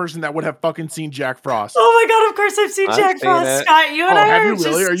only person that would have fucking seen Jack Frost. Oh my god! Of course, I've seen I've Jack seen Frost. it. Scott, you and Oh, I have are you really?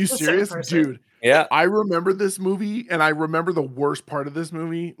 just Are you the same serious? person. Dude, Yeah. I remember this movie and I remember the worst part of this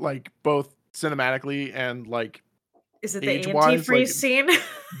movie, like both cinematically and like Is it the age-wise, antifreeze like- scene?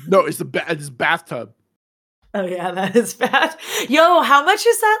 no, it's it's bathtub. Oh yeah, that is bad. Yo, how much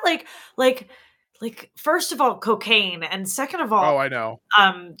is that? Like first of all, cocaine, and second of all, Oh, I know.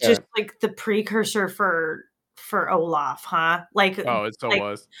 just like the precursor for Olaf, huh? Like, Oh, it still like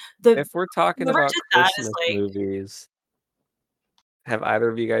was. the If we're talking whoever about did that is Christmas like movies, have either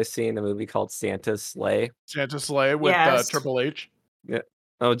of you guys seen a movie called Santa's Sleigh? Santa Sleigh with Yes. Triple H.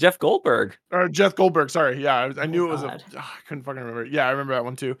 Oh, Jeff Goldberg. Or Jeff Goldberg, sorry. Yeah, I knew it was God. I couldn't fucking remember. Yeah, I remember that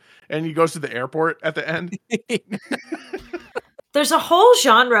one too. And he goes to the airport at the end. There's a whole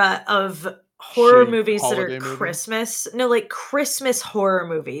genre of horror Shitty movies that are holiday movie. Christmas. No, like Christmas horror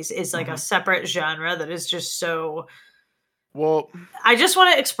movies is like a Mhm. separate genre that is just so. Well, I just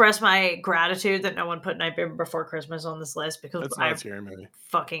want to express my gratitude that no one put Nightmare Before Christmas on this list because it's I not a scary movie.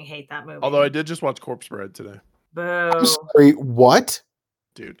 fucking hate that movie. Although I did just watch Corpse Bride today. Boo. I'm sorry. What?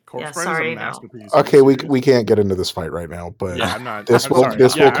 Dude, Corpse Yeah, Bride sorry, is a no. masterpiece. Are you Okay, we serious? can't get into this fight right now, but Yeah, I'm not. this I'm will sorry.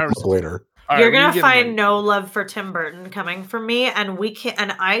 this Yeah, will come up later. All You're right, we gonna can get find into- no love for Tim Burton coming from me, and we can't.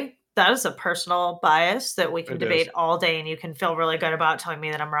 And I that is a personal bias that we can It debate is. all day, and you can feel really good about telling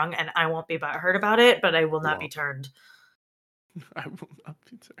me that I'm wrong, and I won't be butthurt about it, but I will not be won't. turned. I will not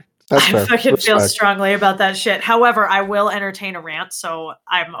be sorry. That's I fair. fucking feel Respect. strongly about that shit. However, I will entertain a rant, so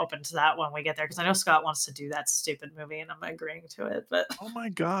I'm open to that when we get there because I know Scott wants to do that stupid movie, and I'm agreeing to it. But Oh my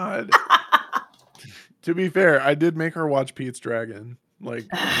god. To be fair, I did make her watch Pete's Dragon. Like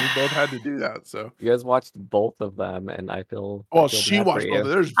we both had to do that. So You guys watched both of them, and I feel. well, I feel she bad watched for both.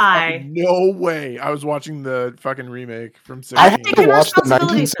 you. There's I- fucking no way I was watching the fucking remake from I had 16. to Taking watch the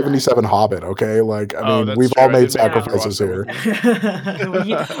responsibility for that. 1977 Hobbit. Okay, like I Oh, mean, that's we've true. all I made did make her watch sacrifices that here.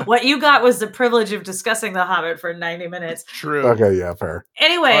 with me. what you got was the privilege of discussing The Hobbit for 90 minutes. True. Okay, yeah, fair.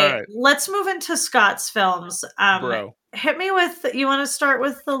 Anyway, All right. let's move into Scott's films. Bro. Hit me with. You want to start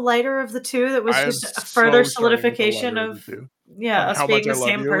with the lighter of the two? That was I am just a so further starting with the solidification lighter of the two. yeah, On us how being much the I love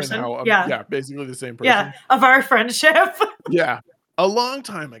same you person. and how yeah, basically the same person. yeah, of our friendship. Yeah. A long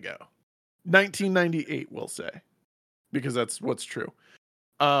time ago. 1998, we'll say. Because that's what's true.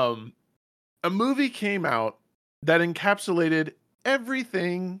 A movie came out that encapsulated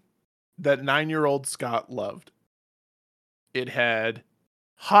everything that 9-year-old Scott loved. It had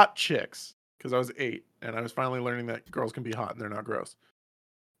hot chicks, because I was 8, and I was finally learning that girls can be hot and they're not gross.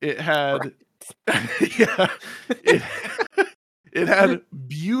 It had yeah. It had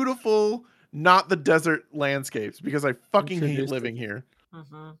beautiful, not the desert landscapes, because I fucking hate Introduced living here.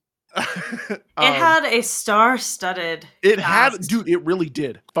 Mhm. It It had a star-studded. It had, cast. dude, it really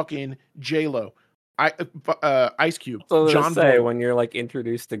did. Fucking J-Lo, Ice Cube, So to John say, Boy. when you're like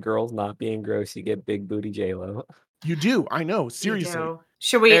introduced to girls not being gross, you get big booty J-Lo. You do, I know, You seriously. do.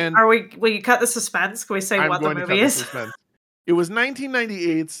 Should we? And- Will you cut the suspense? Can we say I'm what the going to movie cut the is? suspense. It was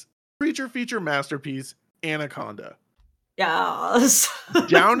 1998's creature feature masterpiece, Anaconda. Yes.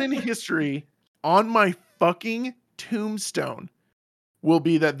 Down in history, on my fucking tombstone, will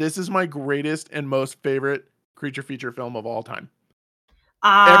be that this is my greatest and most favorite creature feature film of all time.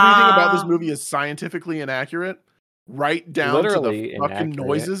 Everything about this movie is scientifically inaccurate, right down Literally to the fucking inaccurate.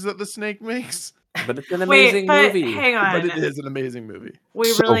 noises that the snake makes. But it's an Wait, amazing but movie. hang on. But it is an amazing movie. We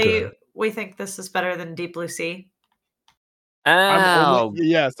So really good. we think this is better than Deep Blue Sea. Oh,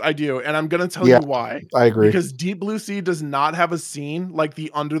 Yes, I do, and I'm gonna tell Yeah, you why. I agree. Because Deep Blue Sea does not have a scene like the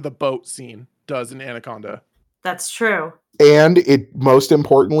under the boat scene does in Anaconda. That's true. And it, most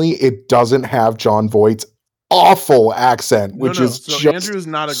importantly, it doesn't have John Voight's awful accent, which is So just Andrew is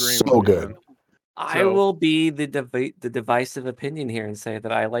not agreeing so with me, good. then. I So- will be the divisive opinion here and say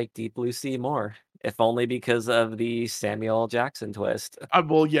that I like Deep Blue Sea more, if only because of the Samuel L. Jackson twist.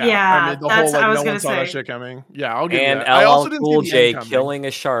 Well, yeah. Yeah, I mean, the whole that's- I like was no one gonna saw that say. shit coming. Yeah, I'll give you And that. I also LL didn't Cool see the end J coming. killing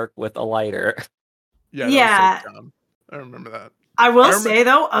a shark with a lighter. Yeah, that Yeah. was so dumb. I remember that. I will remember- say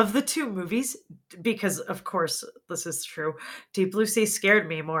though, of the two movies, because of course this is true, Deep Blue Sea scared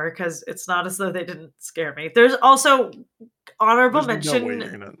me more because it's not as though they didn't scare me. There's also honorable There's no way mention.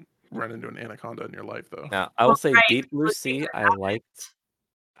 you're gonna run into an anaconda in your life, though. Now, I will say Right, Deep Blue but Sea you're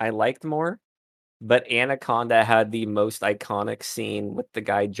I liked more, but Anaconda had the most iconic scene with the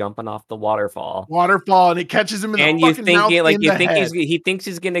guy jumping off the waterfall. Waterfall, and it catches him in And the you fucking think mouth, in the head. he thinks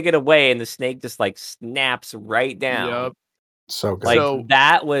he's gonna get away, and the snake just like snaps right down. Yep. So good. Like So-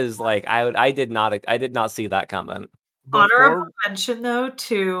 that was like I did not see that coming. Honorable mention though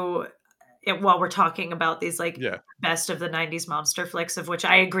to while we're talking about these like Yeah. best of the 90s monster flicks, of which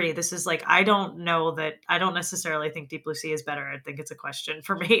I agree, this is like, I don't necessarily think Deep Blue Sea is better. I think it's a question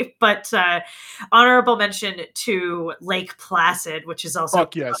for me, but honorable mention to Lake Placid, which is also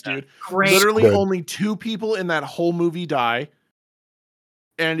Fuck yes, dude. great. Literally Good. only 2 people in that whole movie die.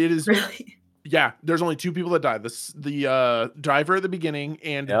 And it is Really? yeah, there's only 2 people that die. The diver at the beginning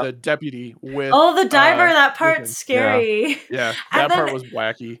and Yep. the deputy with Oh, the diver, that with part's him. scary. Yeah, And that part then- was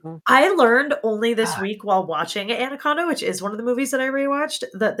wacky. I learned only this week while watching Anaconda, which is one of the movies that I rewatched,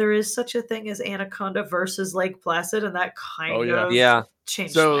 that there is such a thing as Anaconda versus Lake Placid, and that kind of Yeah.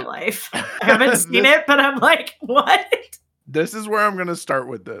 changed So- my life. I haven't seen it, but I'm like, what? This is where I'm going to start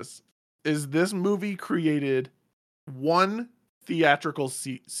with this. Is this movie created one theatrical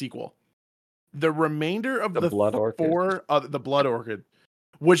sequel? The remainder of The the Blood Orchid. 4 the Blood Orchid,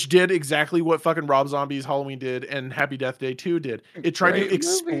 which did exactly what fucking Rob Zombie's Halloween did and Happy Death Day 2 did. It tried Great to movie.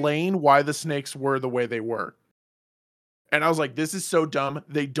 explain why the snakes were the way they were. And I was like, this is so dumb.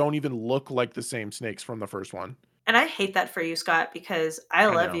 They don't even look like the same snakes from the first one. And I hate that for you, Scott, because I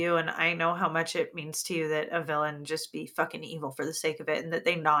love know. you and I know how much it means to you that a villain just be fucking evil for the sake of it and that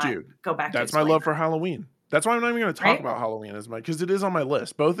they not Dude, go back That's to my explain love for that. Halloween. That's why I'm not even going to talk Right? about Halloween as much, because it is on my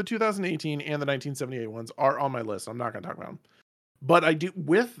list. Both the 2018 and the 1978 ones are on my list. I'm not going to talk about them. But I do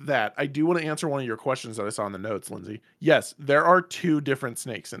want to answer one of your questions that I saw in the notes, Lindsay. Yes, there are 2 different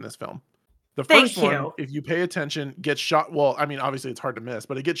snakes in this film. The Thank first one, you. if you pay attention, gets shot. Well, I mean, obviously it's hard to miss,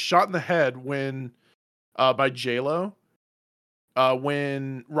 but it gets shot in the head when by J-Lo.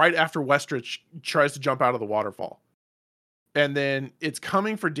 When right after Westrich tries to jump out of the waterfall. And then it's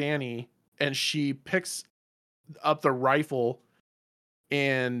coming for Danny, and she picks up the rifle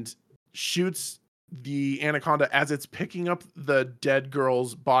and shoots the anaconda as it's picking up the dead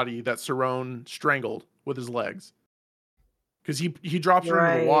girl's body that Cerrone strangled with his legs. Because he drops her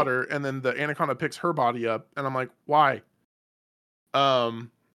into the Right. water, and then the anaconda picks her body up, and I'm like, why?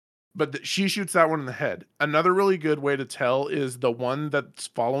 But she shoots that one in the head. Another really good way to tell is the one that's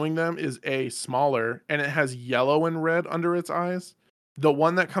following them is smaller, and it has yellow and red under its eyes. The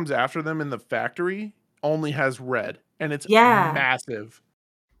one that comes after them in the factory only has red, and it's Yeah. massive.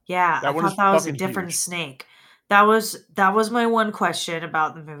 Yeah, That I one thought is that was a fucking different huge. snake. That was my one question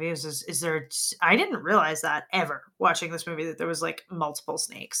about the movie. Is there? I didn't realize that ever watching this movie that there was like multiple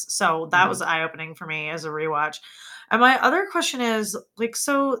snakes. So that Mhm. was eye opening for me as a rewatch. And my other question is like,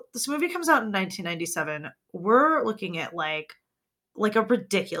 so this movie comes out in 1997. We're looking at like a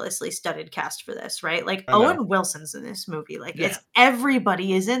ridiculously studded cast for this, right? Like I know. Owen Wilson's in this movie. Like Yeah. it's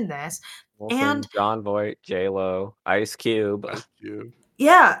everybody is in this. Wilson, And- John Voight, J-Lo, Ice Cube. Ice Cube.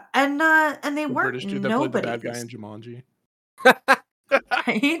 Yeah, and they The weren't British dude that played the bad guy nobodies. in Jumanji.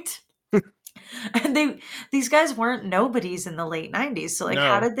 Right? And these guys weren't nobodies in the late 90s. So like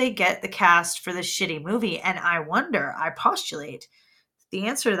how No. did they get the cast for this shitty movie? And I postulate the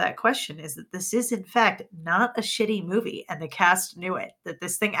answer to that question is that this is in fact not a shitty movie and the cast knew it, that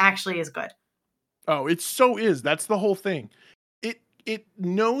this thing actually is good. Oh, it so is. That's the whole thing. It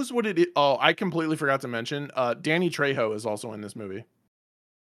knows what it is. Oh, I completely forgot to mention. Danny Trejo is also in this movie.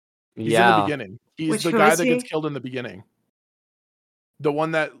 He's in the Yeah. beginning. He's Which the who guy is that gets he? killed in the beginning. The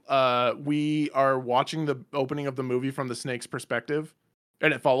one that we are watching the opening of the movie from the snake's perspective,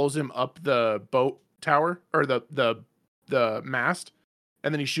 and it follows him up the boat tower or the mast,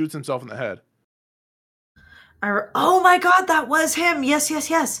 and then he shoots himself in the head. Oh my god, that was him. Yes.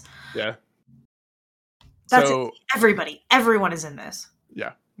 Yeah. That's So everybody. Everyone is in this.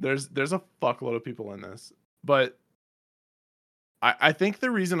 yeah, there's a fuckload of people in this, but I think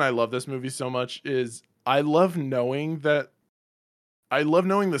the reason I love this movie so much is I love knowing the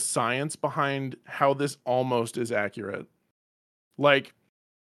science behind how this almost is accurate. Like,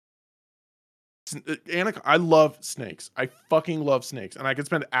 I love snakes. I fucking love snakes, and I could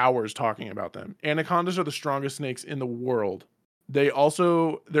spend hours talking about them. Anacondas are the strongest snakes in the world.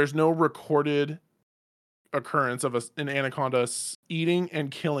 There's no recorded occurrence of an anaconda eating and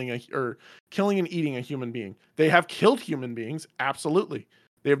killing and eating a human being. They have killed human beings, absolutely.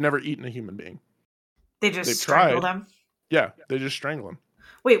 They have never eaten a human being. They've tried. strangled them. Yeah, they just strangle them.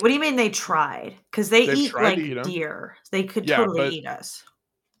 Wait, what do you mean they tried? Because they've eat tried like to eat 'em. deer. They could totally eat us.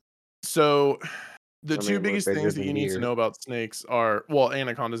 So the two we're biggest bigger things that than you need to deer. know about snakes are, well,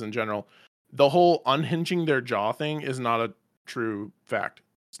 anacondas in general. The whole unhinging their jaw thing is not a true fact.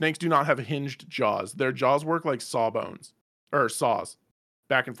 Snakes do not have hinged jaws. Their jaws work like saws,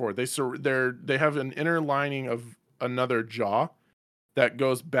 back and forth. They have an inner lining of another jaw that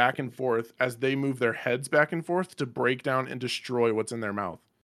goes back and forth as they move their heads back and forth to break down and destroy what's in their mouth.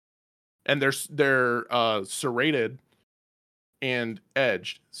 And they're serrated and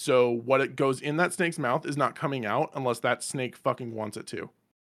edged. So what it goes in that snake's mouth is not coming out unless that snake fucking wants it to.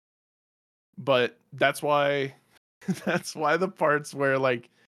 But that's why the parts where like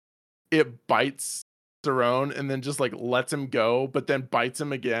it bites Cerrone and then just like lets him go, but then bites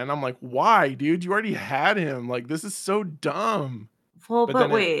him again. I'm like, why, dude? You already had him. Like, this is so dumb. Well, But but then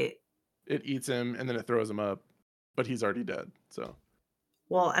wait. It eats him and then it throws him up, but he's already dead. So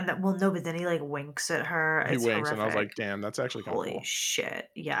Well, no, but then he like winks at her. he It's winks, horrific. and I was like, damn, that's actually kind of Holy cool. shit.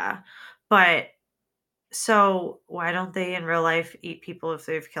 Yeah. But so why don't they in real life eat people if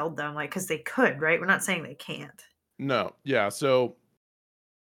they've killed them? Like, because they could, right? We're not saying they can't. No, yeah. So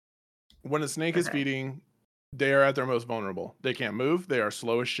when a snake is Okay. feeding, they are at their most vulnerable. They can't move. They are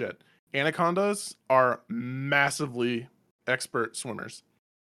slow as shit. Anacondas are massively expert swimmers,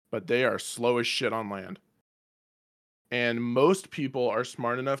 but they are slow as shit on land. And most people are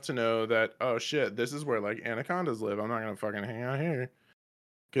smart enough to know that, oh shit, this is where like anacondas live. I'm not going to fucking hang out here.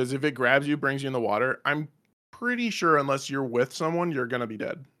 Because if it grabs you, brings you in the water, I'm pretty sure unless you're with someone, you're going to be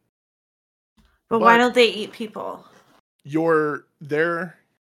dead. But why don't they eat people?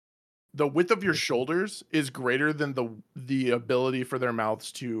 The width of your shoulders is greater than the ability for their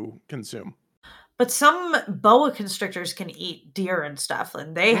mouths to consume. But some boa constrictors can eat deer and stuff,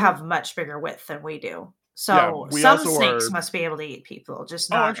 and they have much bigger width than we do. So some snakes must be able to eat people, just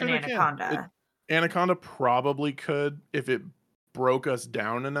not an anaconda. Anaconda probably could if it broke us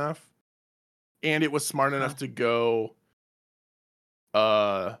down enough, and it was smart enough to go,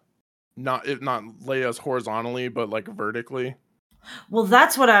 not lay us horizontally, but like vertically. Well,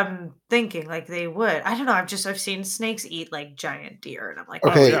 that's what I'm thinking. Like they would. I don't know. I've seen snakes eat like giant deer, and I'm like,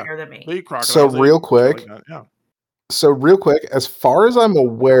 okay, bigger than me. They eat crocodiles. So real quick, as far as I'm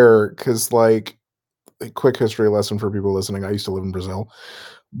aware, because like a quick history lesson for people listening, I used to live in Brazil,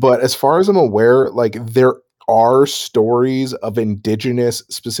 but as far as I'm aware, like there are stories of indigenous,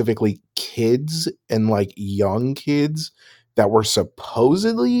 specifically kids and like young kids that were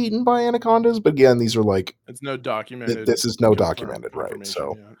supposedly eaten by anacondas, but again, these are like, it's no documented. This is no documented, right?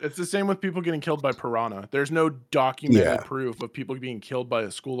 So yeah. It's the same with people getting killed by piranha. There's no documented proof of people being killed by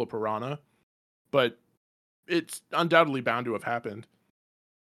a school of piranha, but it's undoubtedly bound to have happened.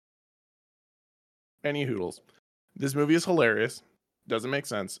 Any hoodles. This movie is hilarious. Doesn't make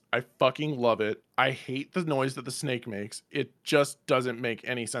sense. I fucking love it. I hate the noise that the snake makes. It just doesn't make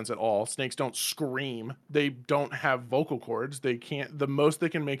any sense at all. Snakes don't scream. They don't have vocal cords. They can't. The most they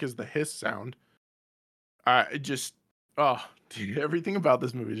can make is the hiss sound. Dude, everything about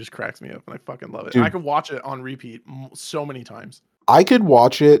this movie just cracks me up, and I fucking love it. And I could watch it on repeat so many times. I could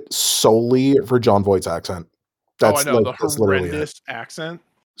watch it solely for Jon Voight's accent. That's the horrendous accent.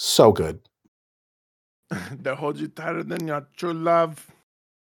 So good. They hold you tighter than your true love,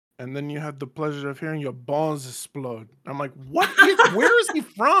 and then you have the pleasure of hearing your balls explode. I'm like, where is he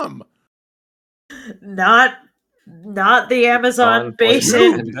from? Not the Amazon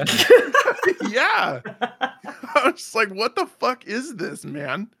basin. Yeah. I was just like, what the fuck is this,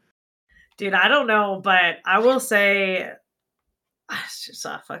 man? Dude, I don't know, but I will say I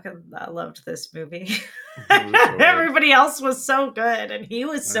loved this movie. Everybody else was so good, and he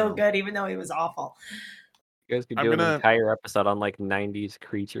was so good, even though he was awful. You guys could do an entire episode on like 90s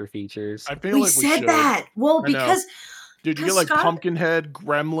creature features. I feel we said that. Well, because dude, you get like Pumpkinhead,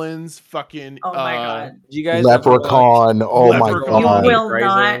 Gremlins, fucking oh my god. You guys Leprechaun. Oh my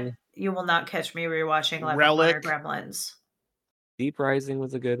god. You will not catch me rewatching Leprechaun or Gremlins. Deep Rising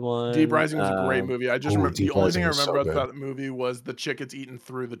was a good one. Deep Rising was a great movie. I just remember the only thing I remember about the movie was the chick gets eaten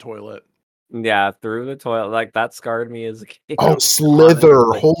through the toilet. Yeah, through the toilet. Like that scarred me as a kid. Oh, Slither!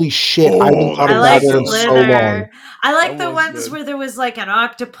 Honestly. Holy shit! I haven't Oh, thought that I of was that like one in so so long. Slither. I like That the was ones good. where there was like an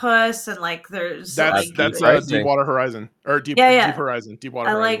octopus and like there's That's like Deep Deepwater Rising. Horizon or Deep Yeah. Horizon. Deepwater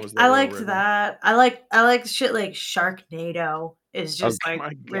I Horizon was the I real liked original. that. I like shit like Sharknado is just Oh, like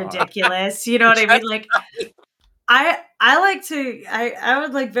my God. ridiculous. You know what I mean? Like I like to I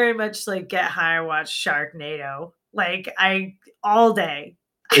would like very much like get high and watch Sharknado. Like I all day.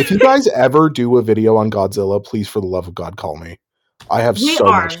 If you guys ever do a video on Godzilla, please, for the love of God, call me. I have We so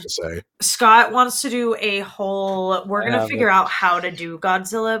much are. to say. Scott wants to do a whole we're I gonna have figure a- out how to do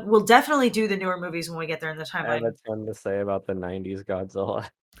Godzilla. We'll definitely do the newer movies when we get there in the I have timeline. a ton to say about the 90s Godzilla.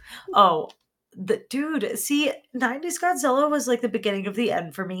 Oh, the dude, see, 90s Godzilla was like the beginning of the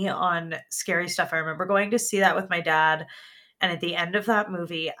end for me on scary stuff. I remember going to see that with my dad. And at the end of that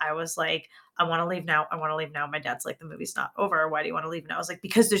movie, I was like, I want to leave now. I want to leave now. My dad's like, the movie's not over. Why do you want to leave now? I was like,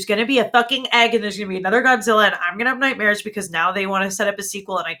 because there's going to be a fucking egg and there's going to be another Godzilla and I'm going to have nightmares because now they want to set up a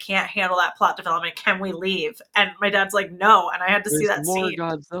sequel and I can't handle that plot development. Can we leave? And my dad's like, no. And I had to see There's that more scene.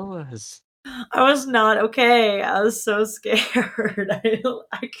 Godzillas. I was not okay. I was so scared. I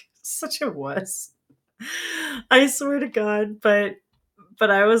such a wuss. I swear to God, but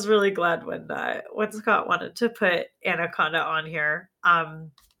I was really glad when Scott wanted to put Anaconda on here,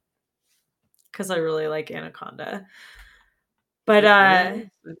 because I really like Anaconda. But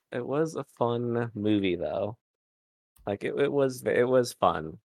It was a fun movie though. Like it was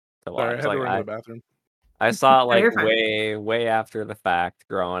fun to Sorry, I watch. had to Like run to the bathroom. I saw it like you're fine. way after the fact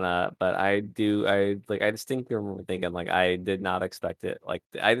growing up, but I distinctly remember thinking like I did not expect it. Like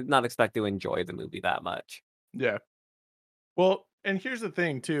I did not expect to enjoy the movie that much. Yeah. Well, and here's the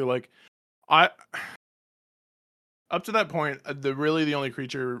thing too. Like, I up to that point, the only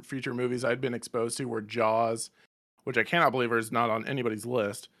feature movies I'd been exposed to were Jaws, which I cannot believe is not on anybody's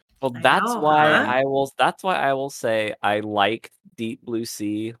list. Well, I that's know, why huh? I will say I like Deep Blue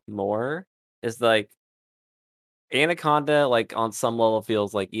Sea more. Is like Anaconda, like on some level,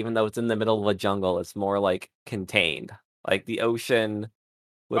 feels like even though it's in the middle of a jungle, it's more like contained. Like the ocean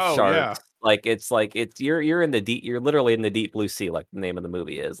with Oh yeah. sharks. Like it's you're in the deep you're literally in the deep blue sea, like the name of the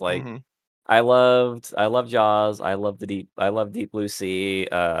movie is. Like hmm I love Jaws, I love Deep Blue Sea.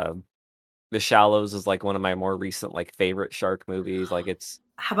 The Shallows is like one of my more recent like favorite shark movies. Like it's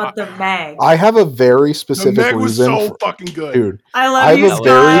How about the Meg? I have a very The specific Meg was reason so for, fucking good. dude. I I love have you, a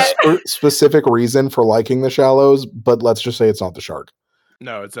very Scott. specific reason for liking The Shallows, but let's just say it's not the shark.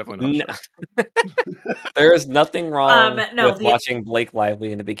 No, it's definitely not. No, Shark. there is nothing wrong No, with watching Blake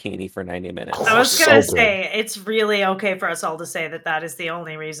Lively in a bikini for 90 minutes. I was so gonna good. say it's really okay for us all to say that is the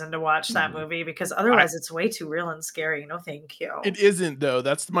only reason to watch that movie because otherwise it's way too real and scary. No, thank you. It isn't though.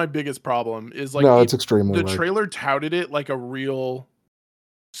 That's my biggest problem. Is like No, it's extremely the like trailer touted it like a real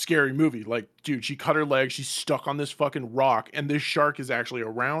scary movie. Like, dude, she cut her leg, she's stuck on this fucking rock, and this shark is actually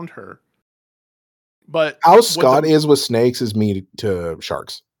around her. But how what Scott the- is with snakes is me to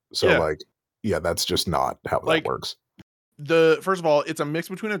sharks. So Yeah. like, yeah, that's just not how Like, that works. first of all, it's a mix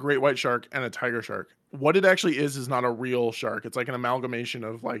between a great white shark and a tiger shark. What it actually is not a real shark. It's like an amalgamation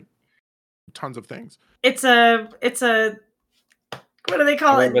of like tons of things. It's a what do they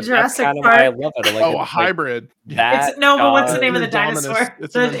call I mean, it? but that's Jurassic kind of why I Park. love it. Like, Oh, a it's like hybrid. that. It's no, but what's the Jaws, name of the An Indominus. dinosaur?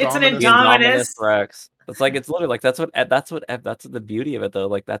 It's an It's an Indominus. the Indominus. Indominus Rex. It's like it's literally like that's the beauty of it though.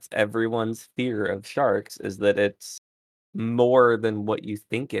 Like that's everyone's fear of sharks is that it's more than what you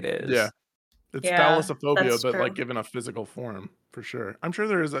think it is. Yeah. It's Yeah, thalassophobia, that's but like true. given a physical form for sure. I'm sure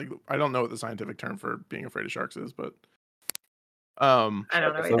there is like I don't know what the scientific term for being afraid of sharks is, but I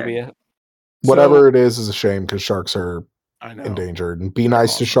don't know either. Sharkophobia. Whatever it is a shame because sharks are I know. endangered. And be They're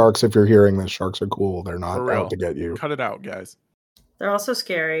nice to awesome. sharks if you're hearing that sharks are cool. They're For not real. out to get you. Cut it out, guys. They're also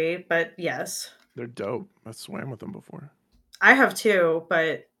scary, but yes, They're dope. I swam with them before. I have too.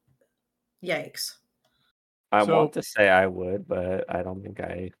 But yikes! I So- want to say I would, but I don't think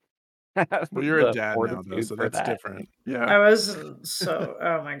I have Well, you're a the dad now, though, fortitude so for that's that. different. I Yeah. was so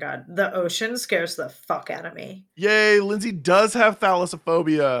oh my god, the ocean scares the fuck out of me. Yay, Lindsay does have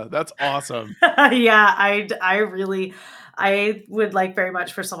thalassophobia. That's awesome. Yeah, I really I would like very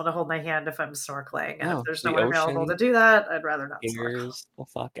much for someone to hold my hand if I'm snorkeling, and No, if there's the no one available ocean to do that, I'd rather not snorkel. scares the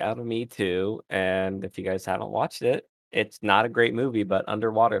fuck out of me too. And if you guys haven't watched it, it's not a great movie, but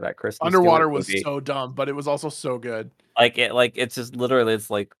Underwater, that Kristen Underwater Stewart was movie, so dumb, but it was also so good. like it's just literally it's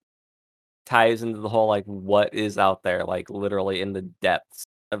like ties into the whole like what is out there, like literally in the depths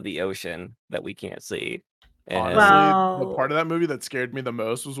of the ocean that we can't see. And Honestly, the Well- part of that movie that scared me the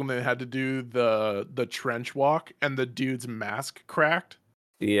most was when they had to do the trench walk and the dude's mask cracked.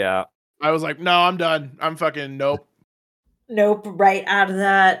 yeah, I was like, no, I'm done. I'm fucking nope. Nope, right out of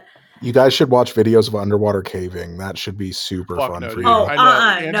that. You guys should watch videos of underwater caving. That should be super Fuck fun no, for dude. you. Oh, I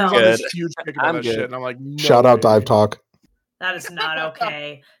know. Andrew's no. on this Good. huge kick about I'm that good. shit, and I'm like, no Shout out way, Dive dude. Talk. That is not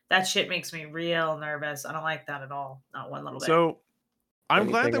okay. That shit makes me real nervous. I don't like that at all. Not one little bit. So I'm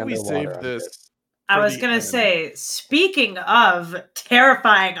glad Anything that we underwater, saved I'm this. I for was the gonna end. say, speaking of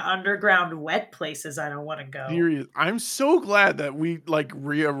terrifying underground wet places, I don't want to go. Serious. I'm so glad that we like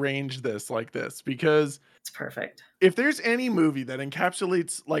rearranged this like this, because It's perfect. if there's any movie that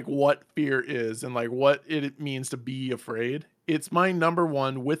encapsulates like what fear is and like what it means to be afraid, it's my number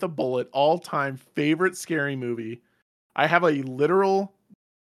one with a bullet all-time favorite scary movie. I have a literal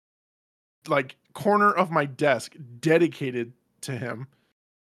like corner of my desk dedicated to him.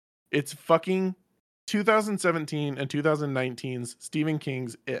 It's fucking 2017 and 2019's Stephen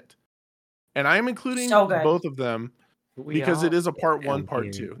King's It. And I am including So good. both of them We because it all is a part get one, down part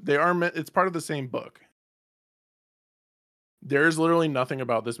here. two. They are meant, it's part of the same book. There's literally nothing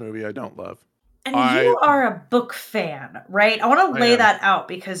about this movie I don't love. And I- you are a book fan, right? I want I to lay am. that out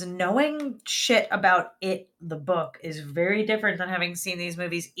because knowing shit about it, the book, is very different than having seen these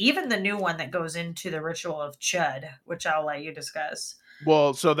movies. Even the new one that goes into the ritual of Chud, which I'll let you discuss.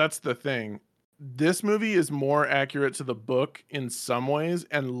 Well, so that's the thing. This movie is more accurate to the book in some ways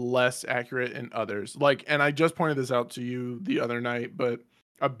and less accurate in others. Like, and I just pointed this out to you the other night, but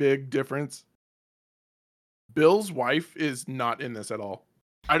a big difference. Bill's wife is not in this at all.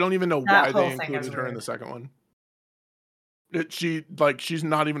 I don't even know That why they whole thing is included her in the weird. second one. She's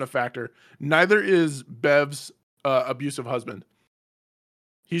not even a factor. Neither is Bev's abusive husband.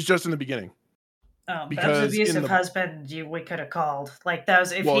 He's just in the beginning. Oh, Because Bev's in abusive the- husband, we could have called. Like, that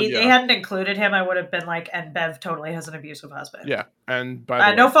was, if Well, they yeah. hadn't included him, I would have been like, and Bev totally has an abusive husband. Yeah, and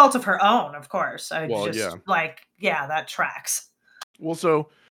by the No way, fault of her own, of course. I Well, just yeah. like, yeah, that tracks. well, so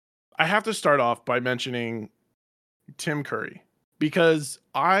I have to start off by mentioning Tim Curry because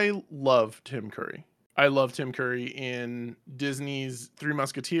I love Tim Curry. I love Tim Curry in Disney's Three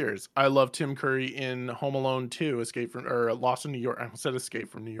Musketeers. I love Tim Curry in Home Alone 2, Lost in New York. I said Escape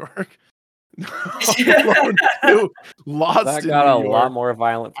from New York. Home Alone 2, Lost That in got New a York. lot more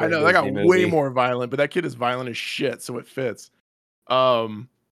violent for I a know that got Disney way movie. more violent, but that kid is violent as shit, so it fits.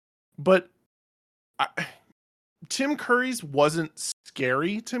 But Tim Curry's wasn't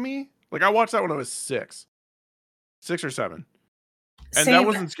scary to me. Like, I watched that when I was 6 or 7, and that Same.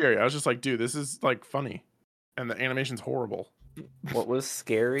 wasn't scary. I was just like, dude, this is like funny, and the animation's horrible. What was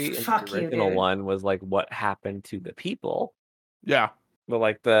scary in Fuck the you, original dude. one was like what happened to the people. Yeah, But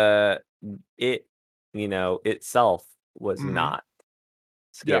like it itself was Mhm. not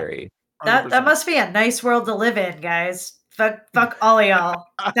Yeah. scary. That 100%. must be a nice world to live in, guys. Fuck all of y'all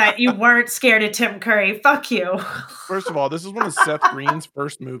that you weren't scared of Tim Curry. Fuck you. First of all, this is one of Seth Green's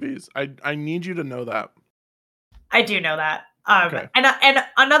first movies. I need you to know that. I do know that. Okay. And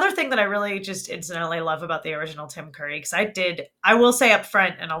another thing that I really just incidentally love about the original Tim Curry, because I will say up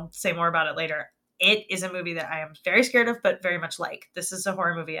front, and I'll say more about it later, it is a movie that I am very scared of, but very much like. This is a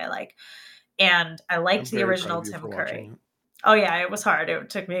horror movie I like. And I I'm liked the very proud original of you Tim for Curry. watching it. Oh yeah, it was hard. It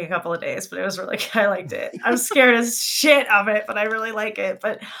took me a couple of days, but it was really, I liked it. I was scared as shit of it, but I really like it.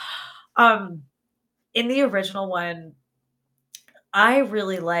 But in the original one, I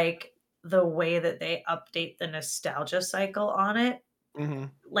really like the way that they update the nostalgia cycle on it. Mhm.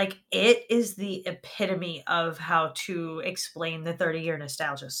 Like, it is the epitome of how to explain the 30-year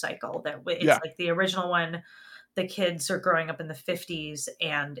nostalgia cycle. That it's Yeah. like the original one, the kids are growing up in the 50s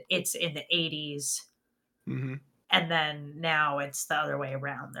and it's in the 80s. Mhm. And then now it's the other way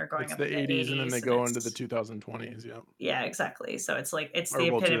around. They're growing It's up the in the 80s, and then they go into the it's- 2020s. Yeah. Yeah, exactly. So it's like, it's Or, the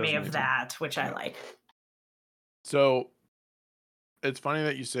well, epitome of 2019. that, which I Yeah. like. So it's funny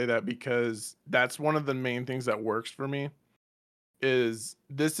that you say that because that's one of the main things that works for me. Is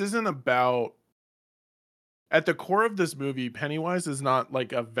this isn't about, at the core of this movie, Pennywise is not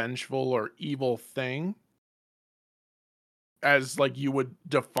like a vengeful or evil thing as like you would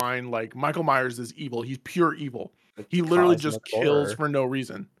define like Michael Myers is evil. He's pure evil. He literally just Cosmic kills horror. for no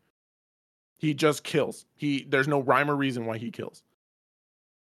reason. He just kills. There's no rhyme or reason why he kills.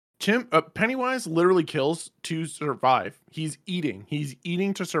 Pennywise literally kills to survive. He's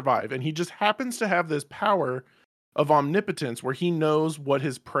eating to survive, and he just happens to have this power of omnipotence where he knows what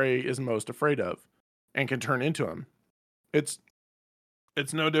his prey is most afraid of and can turn into him. It's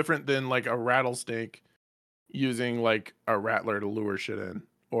no different than like a rattlesnake using like a rattler to lure shit in,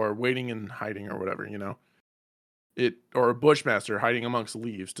 or waiting and hiding or whatever, or a bushmaster hiding amongst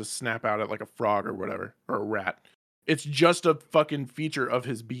leaves to snap out at like a frog or whatever, or a rat. It's just a fucking feature of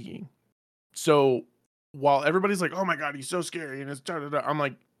his being. So while everybody's like, oh my God, he's so scary, and it's da-da-da, I'm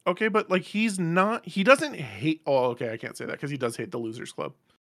like, okay, but like he doesn't hate, oh, okay, I can't say that because he does hate the Losers Club.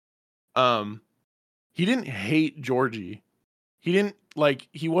 He didn't hate Georgie. He didn't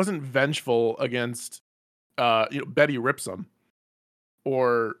he wasn't vengeful against Betty Ripsum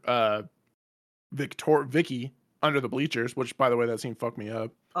or Vicky under the bleachers, which by the way that scene fucked me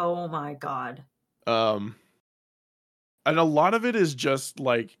up. Oh my god. And a lot of it is just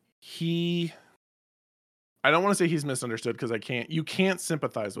like I don't want to say he's misunderstood because you can't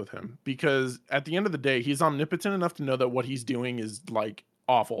sympathize with him because at the end of the day, he's omnipotent enough to know that what he's doing is like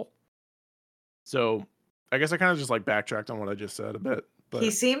awful. So I guess I kind of just like backtracked on what I just said a bit. But He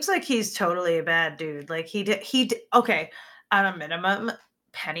seems like he's totally a bad dude. Like he did okay, at a minimum,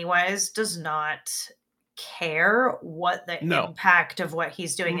 Pennywise does not care what the impact of what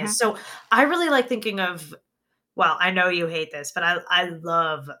he's doing is. So I really like thinking of, well, I know you hate this, but I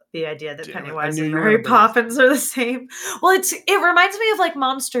love the idea that Pennywise and Mary Poppins are the same. Well, it reminds me of like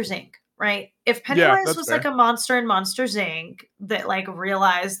Monsters Inc., right? If Pennywise was like a monster in Monsters Inc. that like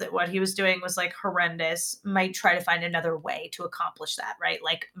realized that what he was doing was like horrendous, might try to find another way to accomplish that, right?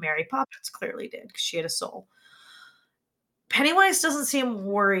 Like Mary Poppins clearly did because she had a soul. Pennywise doesn't seem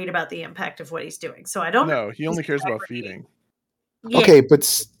worried about the impact of what he's doing. So I don't know. No, he only cares about feeding. Yeah. Okay,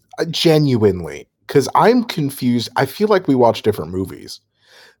 but genuinely, because I'm confused. I feel like we watch different movies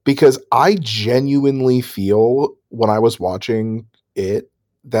because I genuinely feel when I was watching it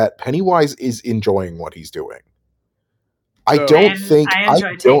that Pennywise is enjoying what he's doing. I don't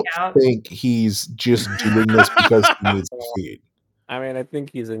think he's just doing this because he needs to feed. I mean, I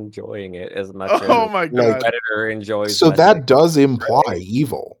think he's enjoying it as much as my God. the predator enjoys. So that does imply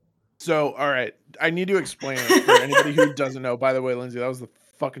evil. So, all right, I need to explain it for anybody who doesn't know. By the way, Lindsay, that was the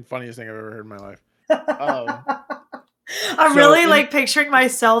fucking funniest thing I've ever heard in my life. I'm really like picturing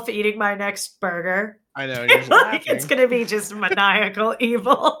myself eating my next burger. I know. Like it's gonna be just maniacal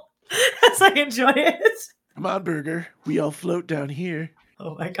evil as I enjoy it. Come on, burger. We all float down here.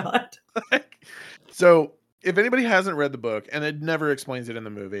 Oh my God. So if anybody hasn't read the book, and it never explains it in the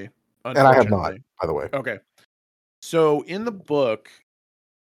movie, and I have not, by the way. Okay. So in the book,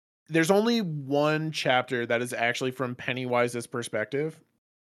 there's only one chapter that is actually from Pennywise's perspective.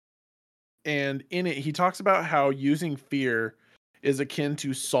 And in it, he talks about how using fear is akin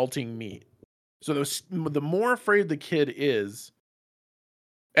to salting meat. So the more afraid the kid is,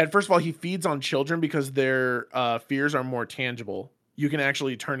 and first of all, he feeds on children because their fears are more tangible. You can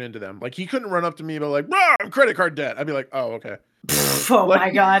actually turn into them. Like he couldn't run up to me and be like, "I'm credit card debt." I'd be like, "Oh, okay." Oh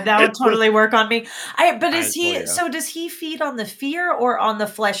my God, that would totally work on me. So does he feed on the fear or on the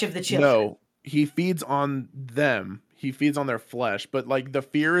flesh of the children? No, he feeds on them. He feeds on their flesh, but like the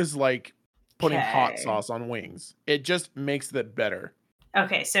fear is like putting hot sauce on wings. It just makes it better.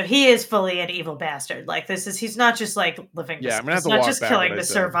 Okay, so he is fully an evil bastard. Like he's not just like living. Yeah, I'm gonna have to watch not just killing to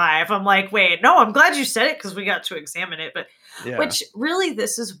survive. I'm like, wait, no, I'm glad you said it because we got to examine it. But which really,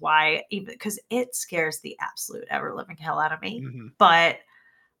 this is why, even because it scares the absolute ever living hell out of me. Mm-hmm. But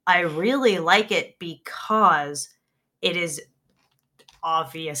I really like it because it is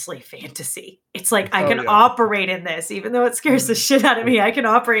obviously fantasy. It's like I can operate in this, even though it scares the shit out of me. I can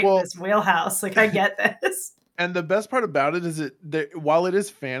operate in this wheelhouse. Like I get this. And the best part about it is while it is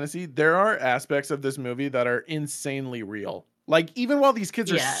fantasy, there are aspects of this movie that are insanely real. Like even while these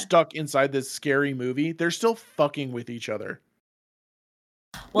kids are stuck inside this scary movie, they're still fucking with each other.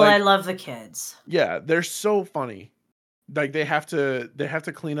 Well, I love the kids. Yeah, they're so funny. Like they have to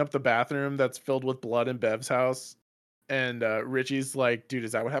clean up the bathroom that's filled with blood in Bev's house. And Richie's like, dude,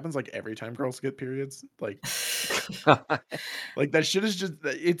 is that what happens like every time girls get periods? Like, like that shit is just,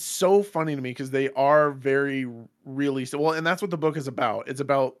 it's so funny to me because they are very really, well, and that's what the book is about. It's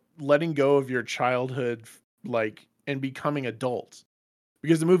about letting go of your childhood, like, and becoming adults.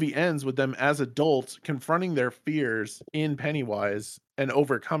 Because the movie ends with them as adults confronting their fears in Pennywise and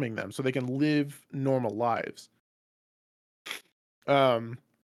overcoming them so they can live normal lives.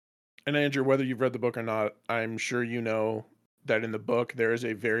 And Andrew, whether you've read the book or not, I'm sure you know that in the book there is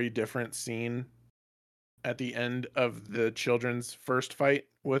a very different scene at the end of the children's first fight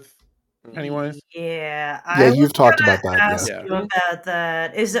with Pennywise. Yeah, you've talked about that. Ask you about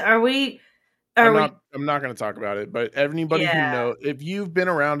that. I'm not going to talk about it, but anybody who knows, if you've been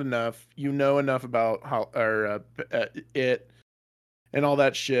around enough, you know enough about how it and all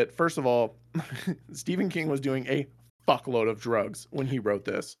that shit. First of all, Stephen King was doing a fuckload of drugs when he wrote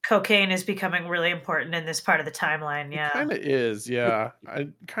this. Cocaine is becoming really important in this part of the timeline. Yeah, it kind of is. Yeah, I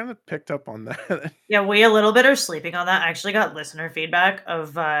kind of picked up on that. Yeah, we a little bit are sleeping on that. I actually got listener feedback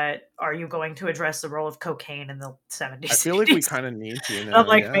of, are you going to address the role of cocaine in the 70s? I feel like we kind of need to. Now. I'm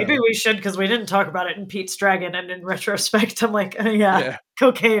like, maybe we should because we didn't talk about it in Pete's Dragon, and in retrospect, I'm like,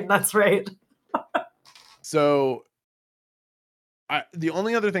 cocaine. That's right. So The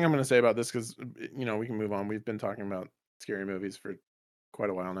only other thing I'm going to say about this, because we can move on. We've been talking about scary movies for quite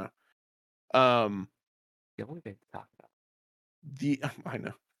a while now. The only thing to talk about. I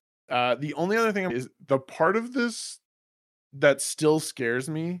know. The only other thing is the part of this that still scares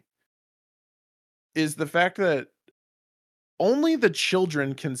me is the fact that only the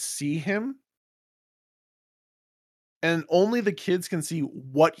children can see him, and only the kids can see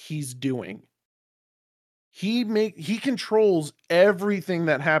what he's doing. He controls everything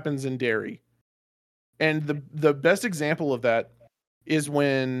that happens in Derry. And the best example of that is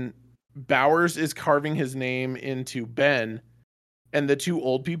when Bowers is carving his name into Ben, and the two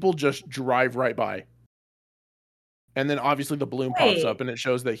old people just drive right by. And then obviously the balloon pops up, and it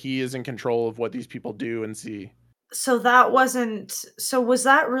shows that he is in control of what these people do and see. So was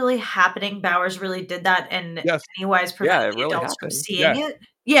that really happening? Bowers really did that, and Yes. Pennywise prevented it the really adults from happened. seeing Yeah. it?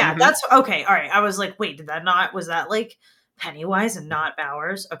 Yeah, Mhm. that's okay. All right. I was like, wait, was that like Pennywise and not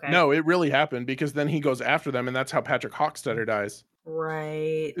Bowers? Okay. No, it really happened, because then he goes after them, and that's how Patrick Hockstetter dies.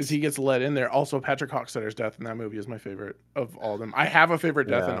 Right. Is he gets led in there. Also, Patrick Hockstetter's death in that movie is my favorite of all of them. I have a favorite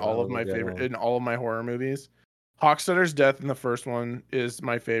death in Yeah, all that of was a my good favorite one. in all of my horror movies. Hockstetter's death in the first one is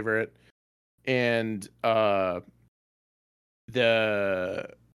my favorite, and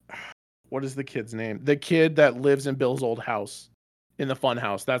what is the kid's name? The kid that lives in Bill's old house in the fun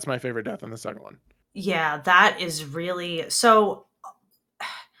house. That's my favorite death in the second one. Yeah, that is really so.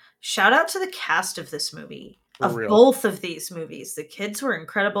 Shout out to the cast of this movie, For of real. both of these movies. The kids were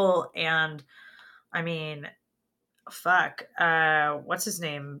incredible, and I mean, fuck, what's his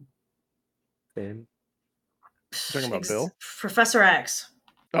name? Ben. Talking about Bill? Professor X.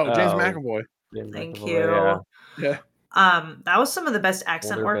 Oh, James Oh, McAvoy. James Thank McAvoy, you. Yeah. That was some of the best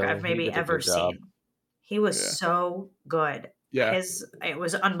accent Older work Bill, I've he maybe did a ever good job. seen. He was Yeah. so good. Yeah. It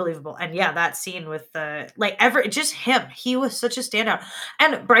was unbelievable. And yeah, that scene with just him. He was such a standout.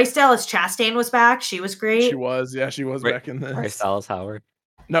 And Bryce Dallas Chastain was back. She was great. She was back in this. Bryce Dallas Howard.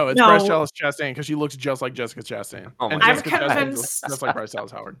 No, it's Bryce Dallas Chastain, because she looks just like Jessica Chastain. Oh my And God. Jessica Chastain looks just like Bryce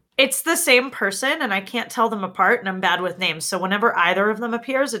Dallas Howard. It's the same person, and I can't tell them apart, and I'm bad with names. So whenever either of them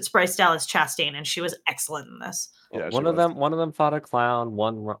appears, it's Bryce Dallas Chastain, and she was excellent in this. Yeah, one of them fought a clown.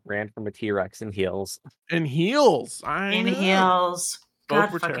 One ran from a T-Rex in heels. In heels. Both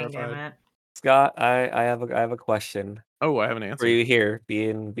God were fucking terrified. damn it. Scott, I have a question. Oh, I have an answer for you here.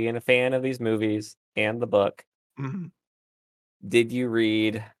 Being a fan of these movies and the book, did you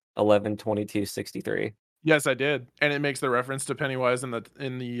read 11/22/63? Yes, I did, and it makes the reference to Pennywise in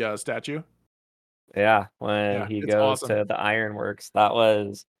the statue. Yeah, when he goes to the ironworks, that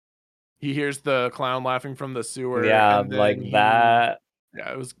was. He hears the clown laughing from the sewer. Yeah, and then like that.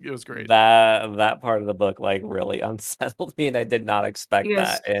 Yeah, it was great. That part of the book like really unsettled me, and I did not expect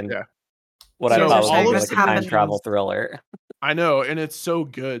that. And what I thought was like a time travel thriller. I know, and it's so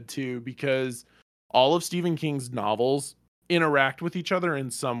good too, because all of Stephen King's novels interact with each other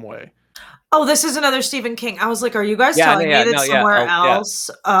in some way. Oh, this is another Stephen King. I was like, are you guys telling me that somewhere else?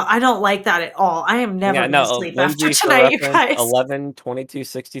 I don't like that at all. I am never going to sleep after tonight, you guys.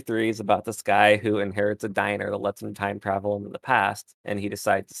 11/22/63 is about this guy who inherits a diner that lets him time travel into the past, and he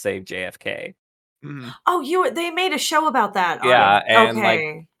decides to save JFK. Oh, they made a show about that. Yeah, and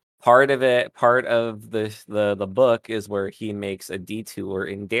like part of the book is where he makes a detour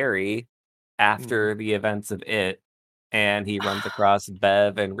in Derry after the events of it, and he runs across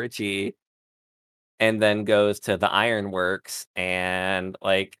Bev and Richie, and then goes to the ironworks, and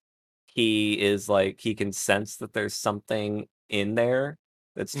like he can sense that there's something in there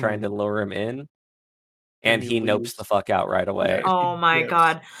that's trying to lure him in, and he nopes the fuck out right away. Oh my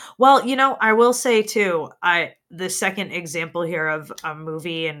God. Well, I will say too, the second example here of a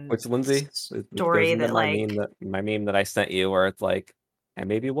movie and which Lindsay story that my meme that I sent you, where it's like, I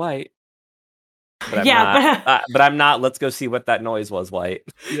may be white, but I'm yeah, not. But I'm not. Let's go see what that noise was. White.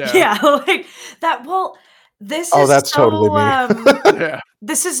 Yeah, like that. Well, this is that's totally me.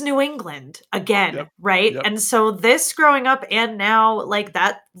 This is New England again, right? Yep. And so this growing up and now, like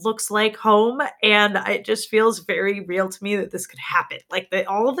that looks like home, and it just feels very real to me that this could happen. Like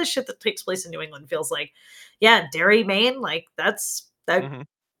all of the shit that takes place in New England feels like, Derry, Maine, like that.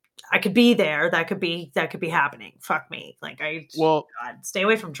 I could be there. That could be happening. Fuck me. Like God, stay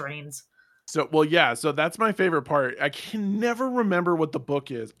away from drains. So that's my favorite part. I can never remember what the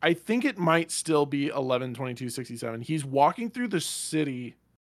book is. I think it might still be 11/22/67. He's walking through the city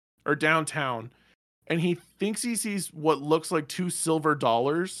or downtown, and he thinks he sees what looks like $2 silver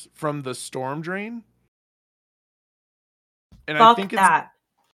from the storm drain. And I think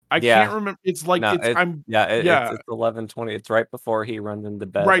I Yeah. can't remember. It's like No, it's it's 11:20. It's right before he runs into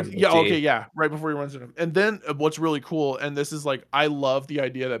bed. right. and Yeah. she- Okay. Yeah. Right before he runs into him. And then what's really cool, and this is like, I love the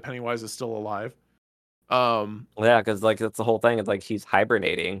idea that Pennywise is still alive. Yeah, because like that's the whole thing. It's like he's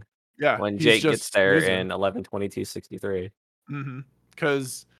hibernating Yeah. when he's Jake gets just there risen. in 11:22:63.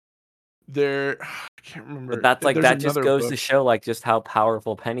 Because there, I can't remember. But that's like There's that just another goes book. to show like just how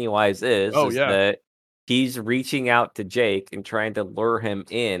powerful Pennywise is. Oh, is yeah. that he's reaching out to Jake and trying to lure him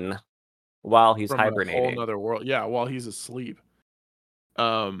in while he's from a whole hibernating. nother world. Yeah, while he's asleep.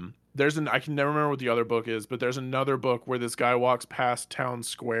 I can never remember what the other book is, but there's another book where this guy walks past town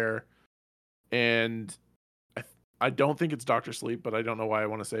square, and I don't think it's Dr. Sleep, but I don't know why I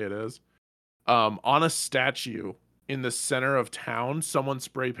want to say it is. On a statue in the center of town, someone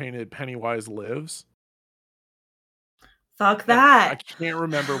spray painted Pennywise lives. Fuck And that. I can't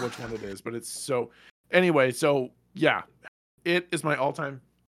remember which one it is, but it's so. Anyway, so yeah, it is my all-time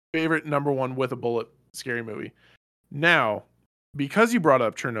favorite number one with a bullet scary movie. Now, because you brought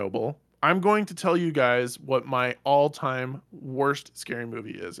up Chernobyl, I'm going to tell you guys what my all-time worst scary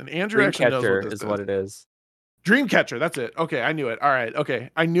movie is. And Andrew actually knows what Dreamcatcher this is what it is. Dreamcatcher, that's it. Okay, I knew it. All right, okay.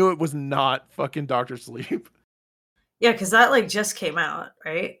 I knew it was not fucking Dr. Sleep. Yeah, because that like just came out,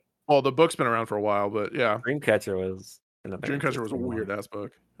 right? Well, the book's been around for a while, but yeah. Dreamcatcher was Dreamcatcher was a weird-ass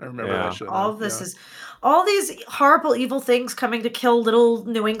book. I remember Yeah. that shit. All now. of this Yeah. is all these horrible, evil things coming to kill little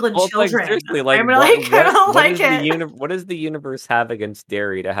New England Well, it's like children. seriously, like I'm like, I don't what like does it. what does the universe have against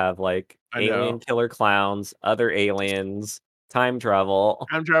Derry to have like I alien know. killer clowns, other aliens, time travel?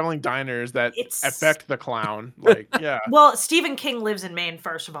 Time traveling diners that It's affect the clown. Like, yeah. well, Stephen King lives in Maine,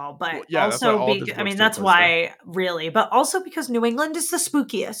 first of all, but Well, yeah, that's why also all of his I books mean take that's place there. why really, but also because New England is the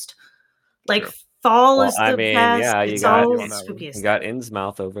spookiest. Like True. fall Well, is I the mean, best. yeah, you It's got all you on that one. spookiest. You got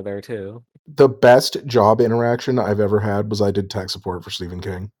Innsmouth over there too. The best job interaction I've ever had was I did tech support for Stephen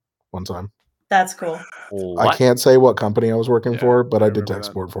King one time. That's cool. I can't say what company I was working Yeah, for, but I I did remember tech that.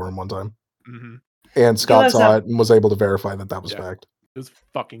 support for him one time. Mm-hmm. And Scott lives saw up- it and was able to verify that that was Yeah. fact. It was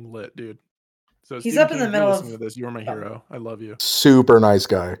fucking lit, dude. So He's Stephen up in King, the if you're middle listening of- to this, you are my hero. I love you. Super nice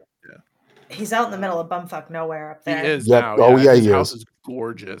guy. He's out in the middle of bumfuck nowhere up He there. is Yep. now. Oh, yeah, his he house is. is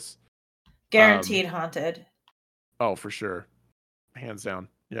gorgeous. Guaranteed haunted. Oh, for sure. Hands down.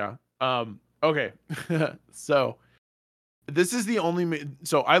 Yeah. Okay. So this is the only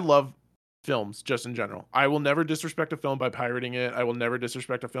so I love films just in general. I will never disrespect a film by pirating it. I will never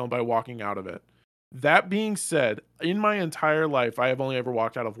disrespect a film by walking out of it. That being said, in my entire life, I have only ever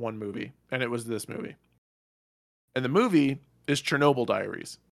walked out of one movie, and it was this movie. And the movie is Chernobyl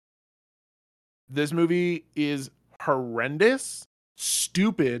Diaries. This movie is horrendous,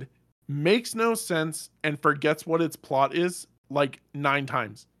 stupid, makes no sense, and forgets what its plot is like 9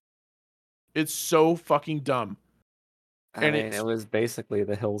 times. It's so fucking dumb. I And mean, it's- it was basically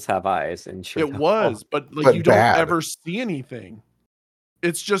The Hills Have Eyes and shit. It was, but like But you don't bad. ever see anything.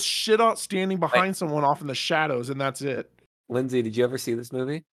 It's just shit out standing behind someone off in the shadows, and that's it. Lindsay, did you ever see this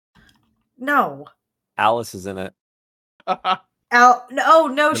movie? No. Alice is in it. No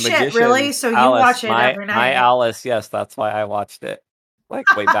The shit, Magicians, really? So you Alice, watch it my, every My night. Alice, yes, that's why I watched it. Like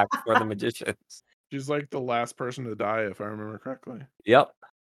way back before The Magicians. She's like the last person to die, if I remember correctly. Yep.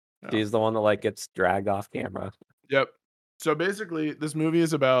 Yeah. She's the one that like gets dragged off camera. Yep. So basically, this movie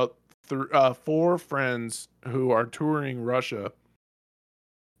is about 4 friends who are touring Russia,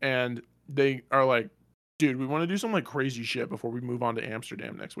 and they are like, "Dude, we want to do some like crazy shit before we move on to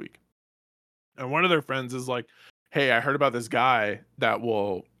Amsterdam next week." And one of their friends is like, "Hey, I heard about this guy that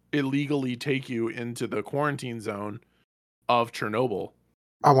will illegally take you into the quarantine zone of Chernobyl."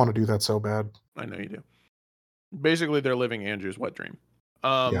 I want to do that so bad. I know you do. Basically, they're living Andrew's wet dream.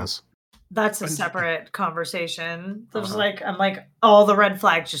 Yes. That's a And- separate conversation. There's Uh-huh. I'm like, all the red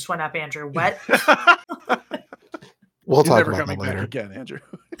flags just went up, Andrew. What? We'll You're talk never about that coming back later. again, Andrew.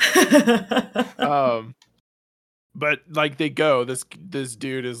 But like they go, this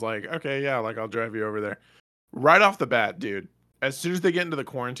dude is like, okay, yeah, like I'll drive you over there. Right off the bat, dude, as soon as they get into the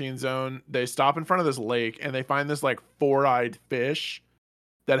quarantine zone, they stop in front of this lake and they find this like 4-eyed fish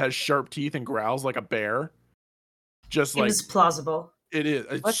that has sharp teeth and growls like a bear. Just like Seems plausible. it is.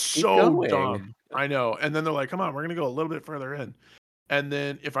 It's Let's keep so going. dumb. I know. And then they're like, come on, we're gonna go a little bit further in. And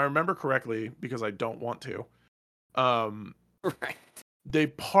then if I remember correctly, because I don't want to, Right. they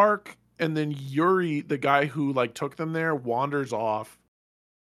park, and then Yuri, the guy who like took them there, wanders off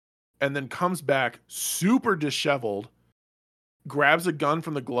and then comes back super disheveled, grabs a gun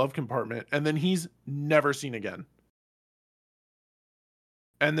from the glove compartment, and then he's never seen again.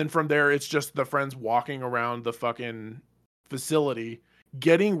 And then from there, it's just the friends walking around the fucking facility,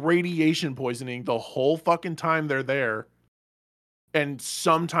 getting radiation poisoning the whole fucking time they're there, and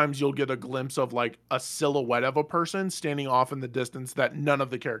sometimes you'll get a glimpse of like a silhouette of a person standing off in the distance that none of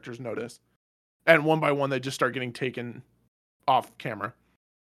the characters notice. And one by one, they just start getting taken off camera.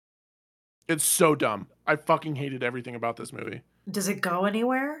 It's so dumb. I fucking hated everything about this movie. Does it go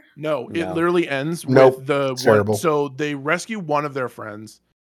anywhere? No, it No. literally ends Nope, with the it's one. terrible. So they rescue one of their friends,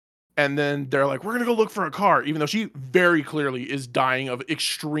 and then they're like, "We're gonna go look for a car," even though she very clearly is dying of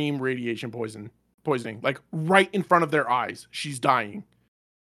extreme radiation poisoning, like right in front of their eyes. She's dying.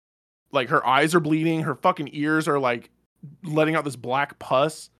 Like her eyes are bleeding, her fucking ears are like letting out this black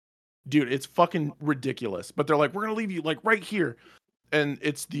pus. Dude, it's fucking ridiculous. But they're like, "We're gonna leave you like right here," and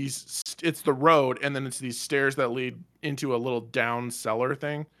it's the road, and then it's these stairs that lead into a little down cellar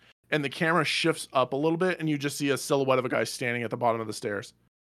thing, and the camera shifts up a little bit, and you just see a silhouette of a guy standing at the bottom of the stairs,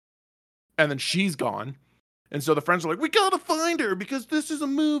 and then she's gone, and so the friends are like, "We gotta find her because this is a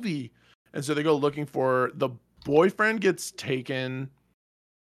movie," and so they go looking for her. The boyfriend gets taken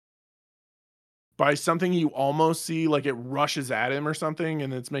by something you almost see, like it rushes at him or something,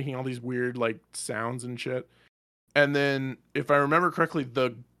 and it's making all these weird like sounds and shit. And then, if I remember correctly,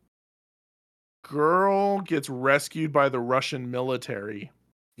 the girl gets rescued by the Russian military,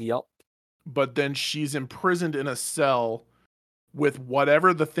 Yep. but then she's imprisoned in a cell with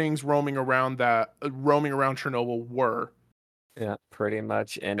whatever the things roaming around Chernobyl were. Yeah, pretty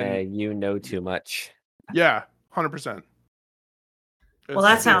much in And- a you know too much. Yeah, 100%. Well,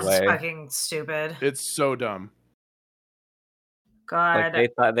 that It's sounds way. fucking stupid. It's so dumb. God. Like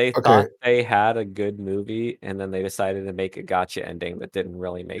they Okay. thought they had a good movie, and then they decided to make a gotcha ending that didn't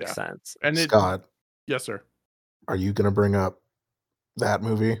really make Yeah. sense. And it, Scott, yes, sir. are you going to bring up that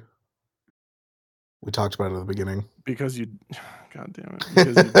movie? We talked about it at the beginning. Because you, God damn it,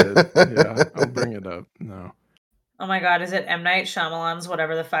 because you did. Yeah, I'll bring it up. No. Oh my God, is it M. Night Shyamalan's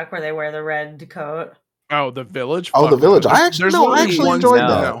whatever the fuck where they wear the red coat? Oh, The Village. Oh, The Fuck no. Village. I There's actually, no, I literally actually one enjoyed scene in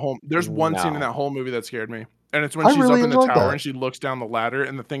that. that whole. There's one scene in No. that whole movie that scared me, and it's when I she's really up in the enjoyed tower that. and she looks down the ladder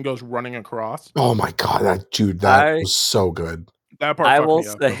and the thing goes running across. Oh my god, that I- was so good. That part I fucked will me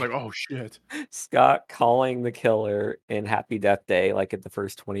up. I was say- like, oh shit. Scott calling the killer in Happy Death Day, like at the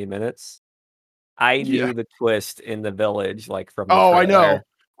first 20 minutes. I Yeah. knew the twist in The Village, like from the Oh, I trailer. know.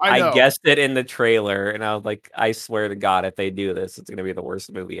 I know. guessed it in the trailer, and I was like, I swear to God, if they do this, it's gonna be the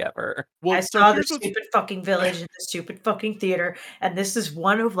worst movie ever. Well, I so saw the here's what's- stupid fucking village in the stupid fucking theater, and this is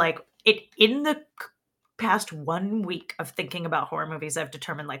one of like it in the past 1 week of thinking about horror movies. I've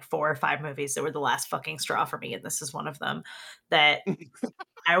determined like 4 or 5 movies that were the last fucking straw for me, and this is one of them that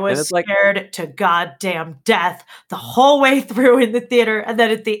I was it's like- scared to goddamn death the whole way through in the theater, and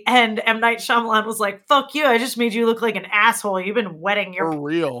then at the end, M. Night Shyamalan was like, "Fuck you! I just made you look like an asshole. You've been wetting your for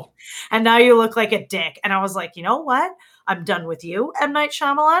real. and now you look like a dick." And I was like, you know what? I'm done with you, M. Night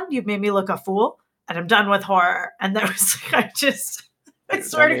Shyamalan. You've made me look a fool, and I'm done with horror. And that was like, I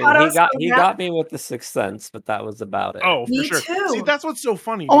swear to God, I was he so mad. got me with The Sixth Sense, but that was about it. Oh, for Me sure. too. See, that's what's so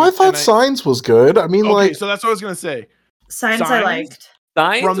funny. Oh, I dude. thought And Signs was good. I mean, Okay, like, so that's what I was gonna say. Signs I Signs? liked.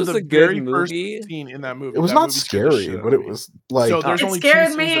 Signs From was the a good very first movie. scene in that movie, it was that not movie scared the shit scary, out but of it me. was like, So there's It only scared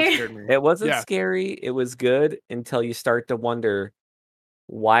 2 scenes me. that scared me. It wasn't Yeah. scary. It was good until you start to wonder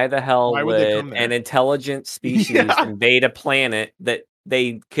why the hell Why would they would come there? an intelligent species Yeah. invade a planet that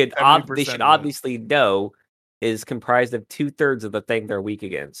they could 70% they should of it. obviously know is comprised of 2/3 of the thing they're weak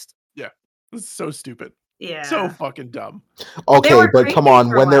against. It's so stupid. Yeah. So fucking dumb. okay, were but come creepy on,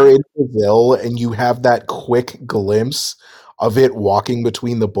 for a when they're while. in Brazil and you have that quick glimpse of it walking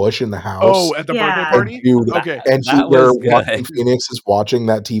between the bush and the house. Oh, at the Yeah. birthday and party? dude, Okay. and That where was good. Joaquin Phoenix is watching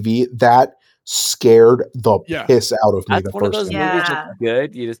that TV, that scared the Yeah. piss out of me That's the one of first those time. movies Yeah. that's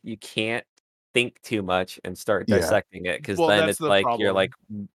good. You can't think too much and start Yeah. dissecting it because Well, then that's it's the like you're problem. like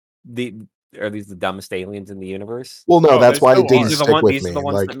are these the dumbest aliens in the universe? Well, no, Oh, that's they why so it didn't are. These are stick with these me. are the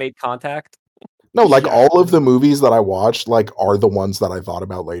ones Like, that made contact. no, like Yeah. all of the movies that I watched, like, are the ones that I thought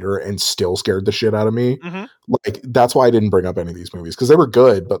about later and still scared the shit out of me. Mhm. Like, that's why I didn't bring up any of these movies because they were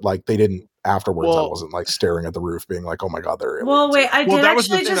good, but like they didn't. Afterwards, I Well- wasn't like staring at the roof, being like, "Oh my god, they're aliens." Well, wait, I Well, did that was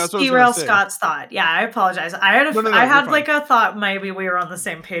the actually thing, just that's what I was gonna derail say. Scott's thought. Yeah, I apologize. I had No, I you're had fine. like a thought maybe we were on the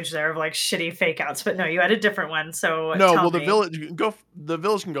same page there of like shitty fake outs, but no, you had a different one. So No, tell well, me. the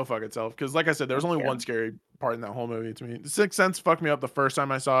village can go fuck itself because, like I said, there was only Thank one you. scary part in that whole movie to me. The Sixth Sense fucked me up the first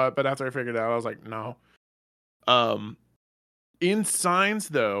time I saw it, but after I figured it out, I was like, no. In Signs,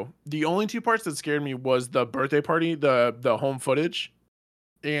 though, the only 2 parts that scared me was the birthday party, the home footage,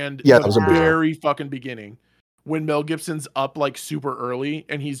 and Yeah, the that was in Brazil. very fucking beginning when Mel Gibson's up like super early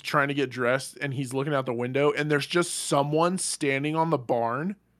and he's trying to get dressed and he's looking out the window and there's just someone standing on the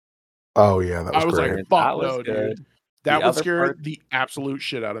barn. Oh yeah, that was I was great. like, fuck That was no, good. dude. That The would other scare part- the absolute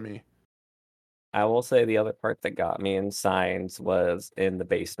shit out of me. I will say the other part that got me in Signs was in the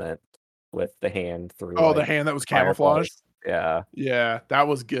basement with the hand through. Oh, the like, hand that was fireplace. camouflaged. Yeah. Yeah, that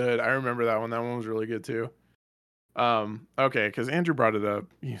was good. I remember that one. That one was really good too. Okay, because Andrew brought it up.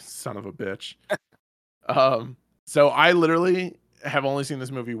 You son of a bitch. So I literally have only seen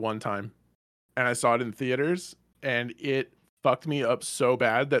this movie one time, and I saw it in theaters, and it fucked me up so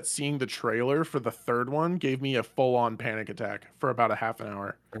bad that seeing the trailer for the third one gave me a full-on panic attack for about a half an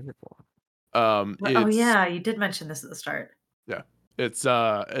hour. Oh It's yeah, you did mention this at the start. it's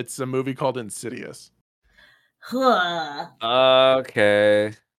a movie called Insidious. Huh.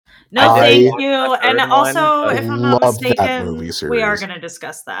 Okay. No, I thank watched you. the And third one, also, but- if I'm not Love that mistaken, movie we are series. going to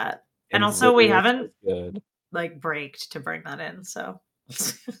discuss that. And also, we Insidious haven't was good. like braked to bring that in. So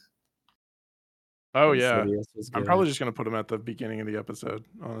Oh yeah, Insidious was I'm good. probably just gonna put him at the beginning of the episode,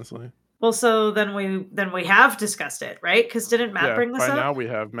 honestly. well, so then we have discussed it, right? Because didn't Matt Yeah, bring this by up? now we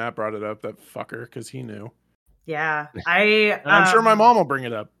have Matt brought it up, that fucker, because he knew. Yeah, And I'm sure my mom will bring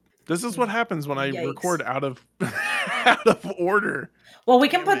it up. This is what happens when I Yikes. record out of out of order. Well, we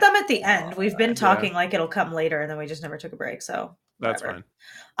can Damn put it. them at the end. We've been Yeah. talking like it'll come later, and then we just never took a break. So That's whatever.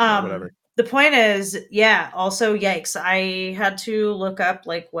 fine. Yeah, whatever. The point is, yeah. Also, yikes! I had to look up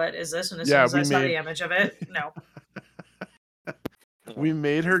like what is this, and as Yeah, soon as we I saw made- the image of it, no. We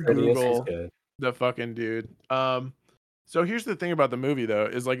made her Insidious was Google good. the fucking dude. So here's the thing about the movie though,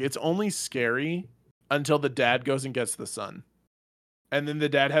 is like it's only scary until the dad goes and gets the son. And then the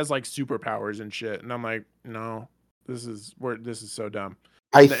dad has like superpowers and shit. And I'm like, no, this is so dumb.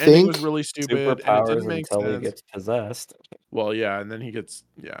 I The ending was think really stupid and it Superpowers didn't make until he sense. gets possessed. Well, yeah, and then he gets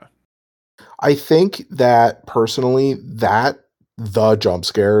I think that personally, that the jump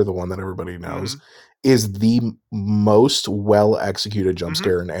scare, the one that everybody knows, is the most well executed jump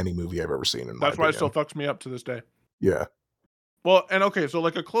scare in any movie I've ever seen. In That's my why it opinion. still fucks me up to this day. Yeah, Well, and okay, so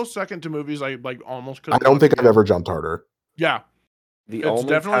like a close second to movies I like almost I couldn't don't watch think I've again. ever jumped harder. Yeah. The It's only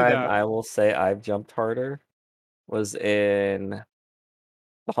definitely time that. I will say I've jumped harder was in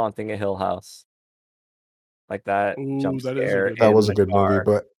The Haunting of Hill House. Like that Ooh, jump that is a scare. good That in was a the good movie, car.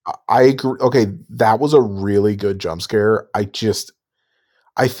 but I agree. Okay, that was a really good jump scare. I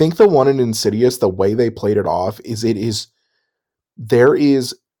think the one in Insidious, the way they played it off there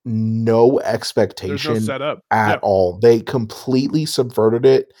is no There's expectation no setup. at all. They completely subverted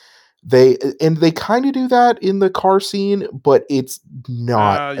it. They kind of do that in the car scene, but it's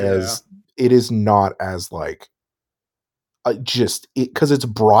not it is not as like just because it's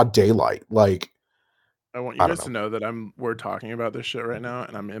broad daylight. Like, I want you I guys don't to know that we're talking about this shit right now,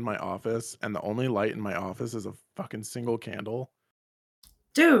 and I'm in my office, and the only light in my office is a fucking single candle,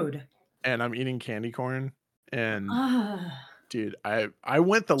 Dude. and I'm eating candy corn, and Ah. dude, I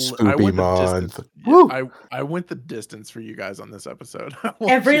went the Spoopy distance. month. Yeah, Woo! I went the distance for you guys on this episode. I want you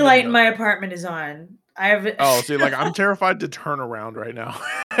Every to light in know. my apartment is on. Oh, see, like I'm terrified to turn around right now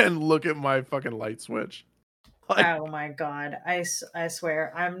and look at my fucking light switch. Like, Oh my god. I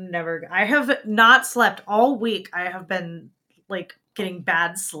swear I have not slept all week. I have been like getting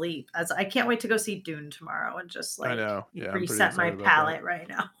bad sleep as I can't wait to go see Dune tomorrow and just I like know. Yeah, I'm pretty reset my excited about palate right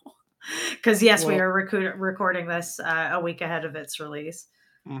now. Because yes, we Well- are recording this a week ahead of its release.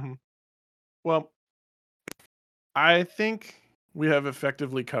 Mm-hmm. Well, I think we have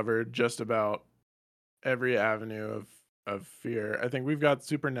effectively covered just about every avenue of fear. I think we've got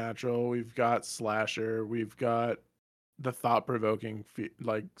supernatural, we've got slasher, we've got the thought-provoking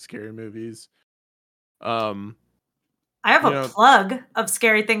like scary movies. I have You a know- plug of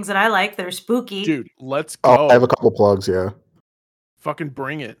scary things that I like. They're spooky. Dude, let's go. Oh, I have a couple plugs. Yeah. Fucking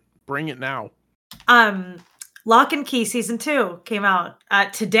bring it now. Lock and Key season 2 came out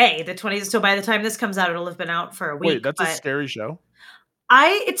today, the 20th. So by the time this comes out, it'll have been out for a week. Wait, that's a but scary show.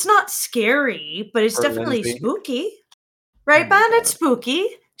 it's not scary, but it's For definitely Lindsay. spooky. Right, Oh my Ben? It's God. spooky.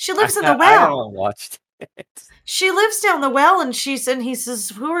 She lives in the I well. haven't watched it. She lives down the well, and he says,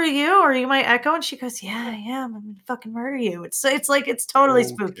 "Who are you? Are you my echo?" And she goes, "Yeah, I am. I'm gonna fucking murder you." It's totally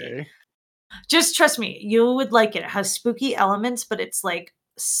spooky. Okay. Just trust me, you would like it. It has spooky elements, but it's like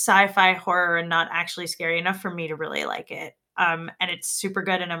sci-fi horror and not actually scary enough for me to really like it. And it's super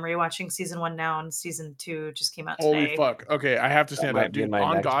good. And I'm rewatching season 1 now, and season 2 just came out Holy today. fuck. Okay, I have to That stand might up, be dude. my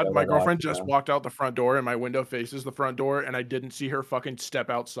On next God, show my to girlfriend watch just now. walked out the front door, and my window faces the front door, and I didn't see her fucking step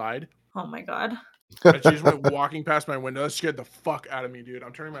outside. Oh my god! And she just went walking past my window. That scared the fuck out of me, dude.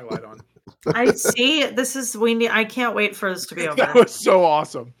 I'm turning my light on. I see. I can't wait for this to be That over. was so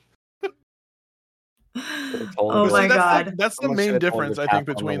awesome. Oh But my see, god! that's the Someone main should've told her difference to I tap think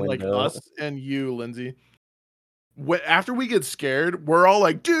on the between like window. us and you, Lindsay. After we get scared, we're all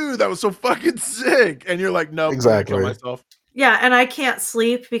like, "Dude, that was so fucking sick," and you're like, "Nope, I'm gonna Exactly. kill myself." Yeah, and I can't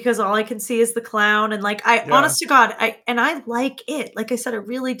sleep because all I can see is the clown, and, like, honest to God, I like it. Like I said, I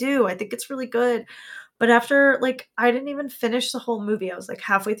really do. I think it's really good. But after, like, I didn't even finish the whole movie. I was, like,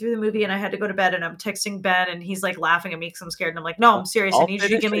 halfway through the movie, and I had to go to bed, and I'm texting Ben, and he's, like, laughing at me because 'cause I'm scared, and I'm like, "No, I'm serious. I I'll need you to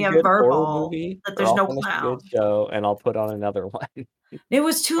finish give a me a good horror verbal movie, that or there's I'll no finish a good clown." show, and I'll put on another one. It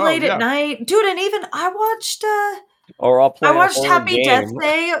was too Oh, late yeah. at night. Dude, and even Or I'll I play a watched horror Happy Death game.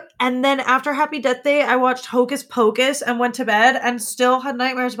 Day, and then after Happy Death Day, I watched Hocus Pocus and went to bed and still had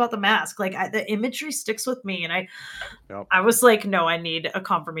nightmares about the mask. Like, the imagery sticks with me, and Yep. I was like, "No, I need a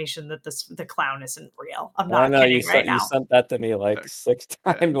confirmation that the clown isn't real." I'm I not know you kidding right you now. sent that to me like 6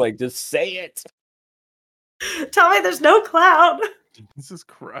 times. Like, just say it. Tell me there's no clown. Jesus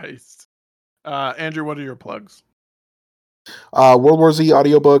Christ. Andrew, what are your plugs? World War Z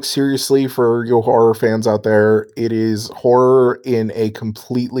audiobook, seriously, for your horror fans out there, it is horror in a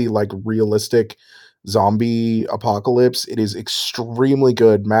completely like realistic zombie apocalypse. It is extremely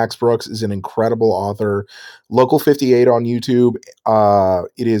good. Max Brooks is an incredible author. Local 58 on YouTube.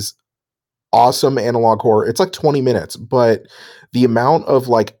 It is awesome analog horror. It's like 20 minutes, but the amount of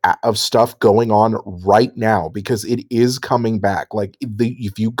like of stuff going on right now, because it is coming back. Like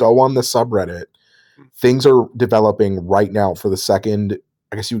if you go on the subreddit, things are developing right now for the second,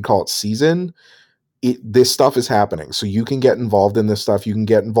 I guess you would call it, season. This stuff is happening, so you can get involved in this stuff. You can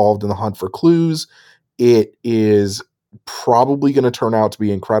get involved in the hunt for clues. It is probably going to turn out to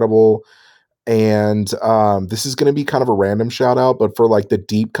be incredible. And this is going to be kind of a random shout out, but for like the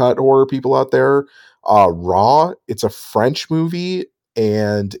deep cut horror people out there, Raw, it's a French movie,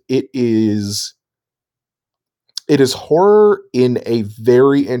 and it is horror in a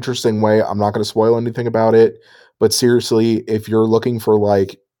very interesting way. I'm not going to spoil anything about it, but seriously, if you're looking for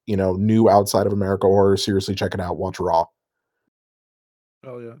like, new outside of America horror, seriously check it out. Watch Raw.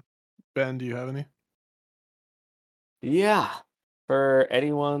 Oh yeah. Ben, do you have any? Yeah. For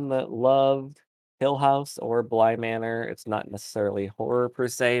anyone that loved Hill House or Bly Manor, it's not necessarily horror per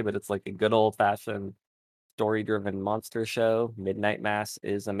se, but it's like a good old fashioned story driven monster show. Midnight Mass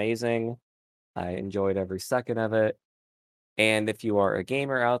is amazing. I enjoyed every second of it. And if you are a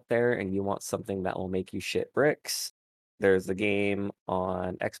gamer out there and you want something that will make you shit bricks, there's a game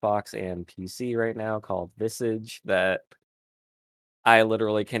on Xbox and PC right now called Visage that I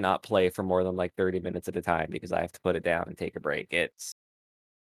literally cannot play for more than like 30 minutes at a time because I have to put it down and take a break. It's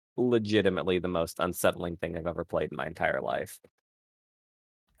legitimately the most unsettling thing I've ever played in my entire life.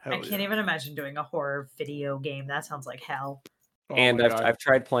 Hell I can't even imagine doing a horror video game. That sounds like hell. Oh And my God. I've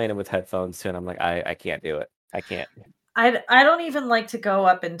tried playing it with headphones too, and I'm like, I can't do it. I can't. I don't even like to go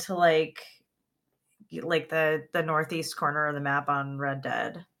up into like the northeast corner of the map on Red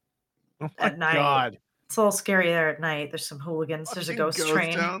Dead Oh my at night. God. It's a little scary there at night. There's some hooligans. There's a Fucking ghost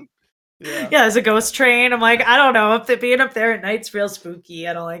train. town? Yeah. Yeah, there's a ghost train. I'm like, I don't know. Being up there at night's real spooky.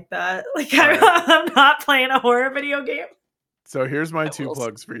 I don't like that. Like, I'm not playing a horror video game. So here's my two will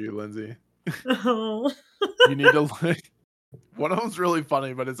plugs for you, Lindsay. Oh. You need to like, one of them's really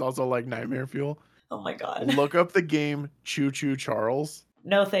funny, but it's also like nightmare fuel. Oh my God. Look up the game Choo Choo Charles.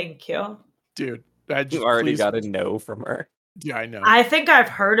 No, thank you. Dude, You already got a no from her. Yeah, I know. I think I've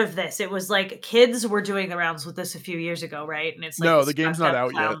heard of this. It was like kids were doing the rounds with this a few years ago, right? And it's like No, this the game's fucked not up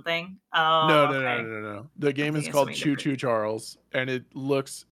out clown yet. thing. Oh, No. okay. The game is thinking called something Choo different. Choo Charles, and it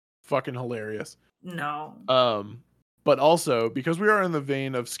looks fucking hilarious. No. But also because we are in the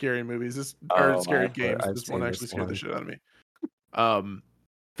vein of scary movies, scary games, this one actually scared the shit out of me.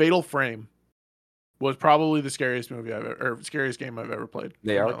 Fatal Frame was probably the scariest movie scariest game I've ever played.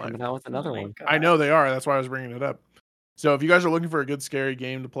 They in are my life. coming out with another one. I know they are. That's why I was bringing it up. So if you guys are looking for a good scary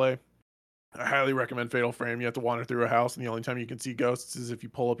game to play, I highly recommend Fatal Frame. You have to wander through a house, and the only time you can see ghosts is if you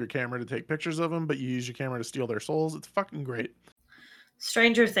pull up your camera to take pictures of them, but you use your camera to steal their souls. It's fucking great.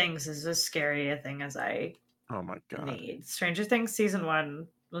 Stranger Things is as scary a thing as I Oh my God. need. Stranger Things season 1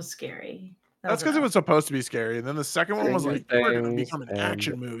 was scary. That's because it was supposed to be scary, and then the second one was Stranger like, we're going to Things become an and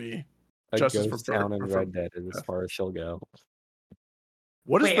action movie. A Justice ghost for town in for- Red Dead is as far as she'll go.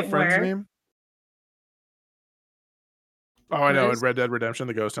 What is Wait, the friend's where? name? Oh, I know. What In is- Red Dead Redemption,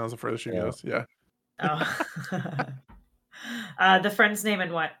 the ghost town's the furthest she Yeah. goes. Yeah. Oh. The friend's name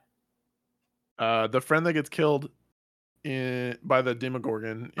and what? The friend that gets killed by the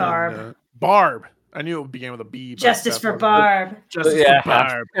Demogorgon. Barb. Barb. I knew it began with a B. But Justice that for wasn't it.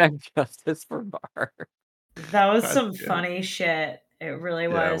 Barb. Justice for Barb. Justice for Barb. That was God some damn. funny shit. It really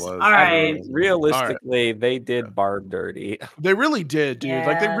Yeah, it was. was. All I right. mean, realistically, they did Barb dirty. They really did, dude.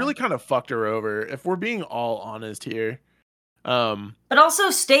 Like they Yeah. really kind of fucked her over. If we're being all honest here, But also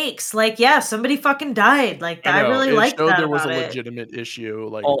stakes. Like, yeah, somebody fucking died. Like, I know, really it liked showed that there was a about it. legitimate issue.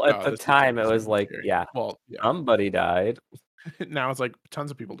 Like, Well, at oh, the this is time, it obviously was like, scary. yeah, Well, yeah. somebody died. Now it's like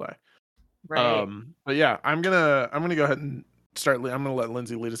tons of people die. Right. But yeah, I'm gonna go ahead and start. I'm gonna let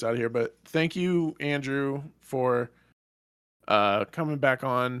Lindsay lead us out of here. But thank you, Andrew, for coming back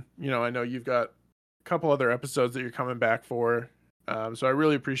on. You know, I know you've got a couple other episodes that you're coming back for. So I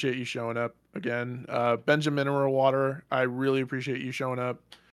really appreciate you showing up again. Benjamin Mineral Water, I really appreciate you showing up.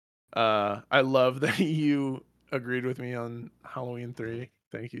 I love that you agreed with me on Halloween 3.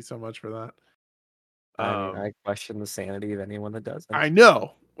 Thank you so much for that. I mean, I question the sanity of anyone that doesn't. I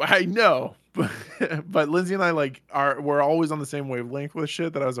know, but Lindsay and I we're always on the same wavelength with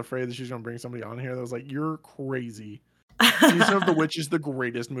shit. That I was afraid that she's gonna bring somebody on here that was like, "You're crazy." Season of the Witch is the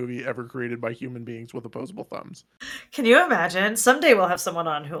greatest movie ever created by human beings with opposable thumbs. Can you imagine? Someday we'll have someone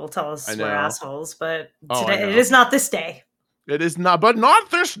on who will tell us I we're know. assholes, but Oh, I today it know. is not this day. It is not, but not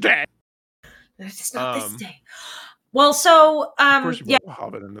this day. It's not this day. Well, so Of course, you yeah, brought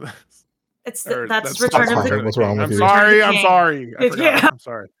Hobbit into this. it's Or that's that's Return of fine. the What's wrong with I'm you? sorry. I'm King. sorry. I forgot. Yeah. I'm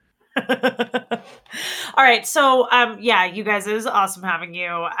sorry. All right, so yeah, you guys, it was awesome having you.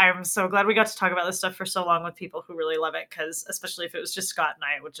 I'm so glad we got to talk about this stuff for so long with people who really love it, because especially if it was just Scott and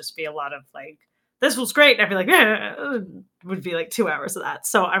I, it would just be a lot of like, this was great, and I'd be like, it would be like 2 hours of that.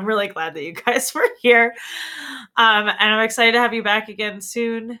 So I'm really glad that you guys were here, and I'm excited to have you back again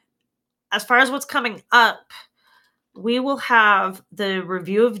soon. As far as what's coming up, we will have the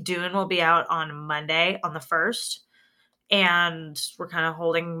review of Dune will be out on Monday on the 1st. And we're kind of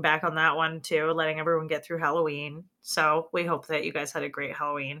holding back on that one too, letting everyone get through Halloween. So we hope that you guys had a great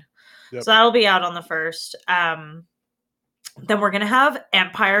Halloween. Yep. So that'll be out on the 1st. Then we're going to have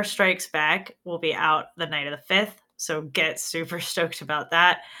Empire Strikes Back will be out the night of the 5th. So get super stoked about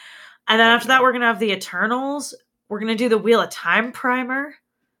that. And then after that, we're going to have the Eternals. We're going to do the Wheel of Time primer.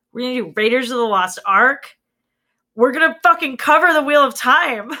 We're going to do Raiders of the Lost Ark. We're going to fucking cover the Wheel of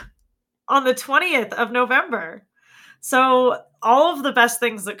Time on the 20th of November. So all of the best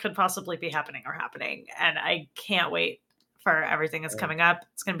things that could possibly be happening are happening. And I can't wait for everything that's coming up.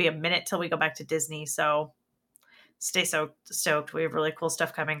 It's going to be a minute till we go back to Disney. So stay stoked. We have really cool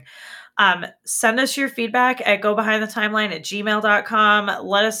stuff coming. Send us your feedback at gobehindthetimeline@gmail.com.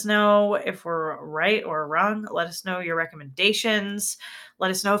 Let us know if we're right or wrong. Let us know your recommendations. Let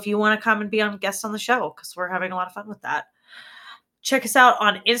us know if you want to come and be on guest on the show, because we're having a lot of fun with that. Check us out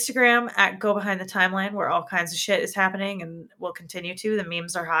on Instagram at Go Behind the Timeline, where all kinds of shit is happening and will continue to. The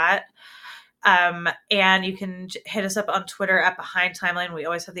memes are hot. And you can hit us up on Twitter at Behind Timeline. We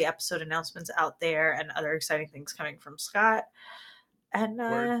always have the episode announcements out there and other exciting things coming from Scott. And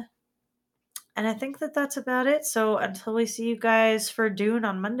I think that that's about it. So until we see you guys for Dune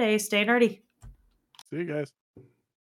on Monday, stay nerdy. See you guys.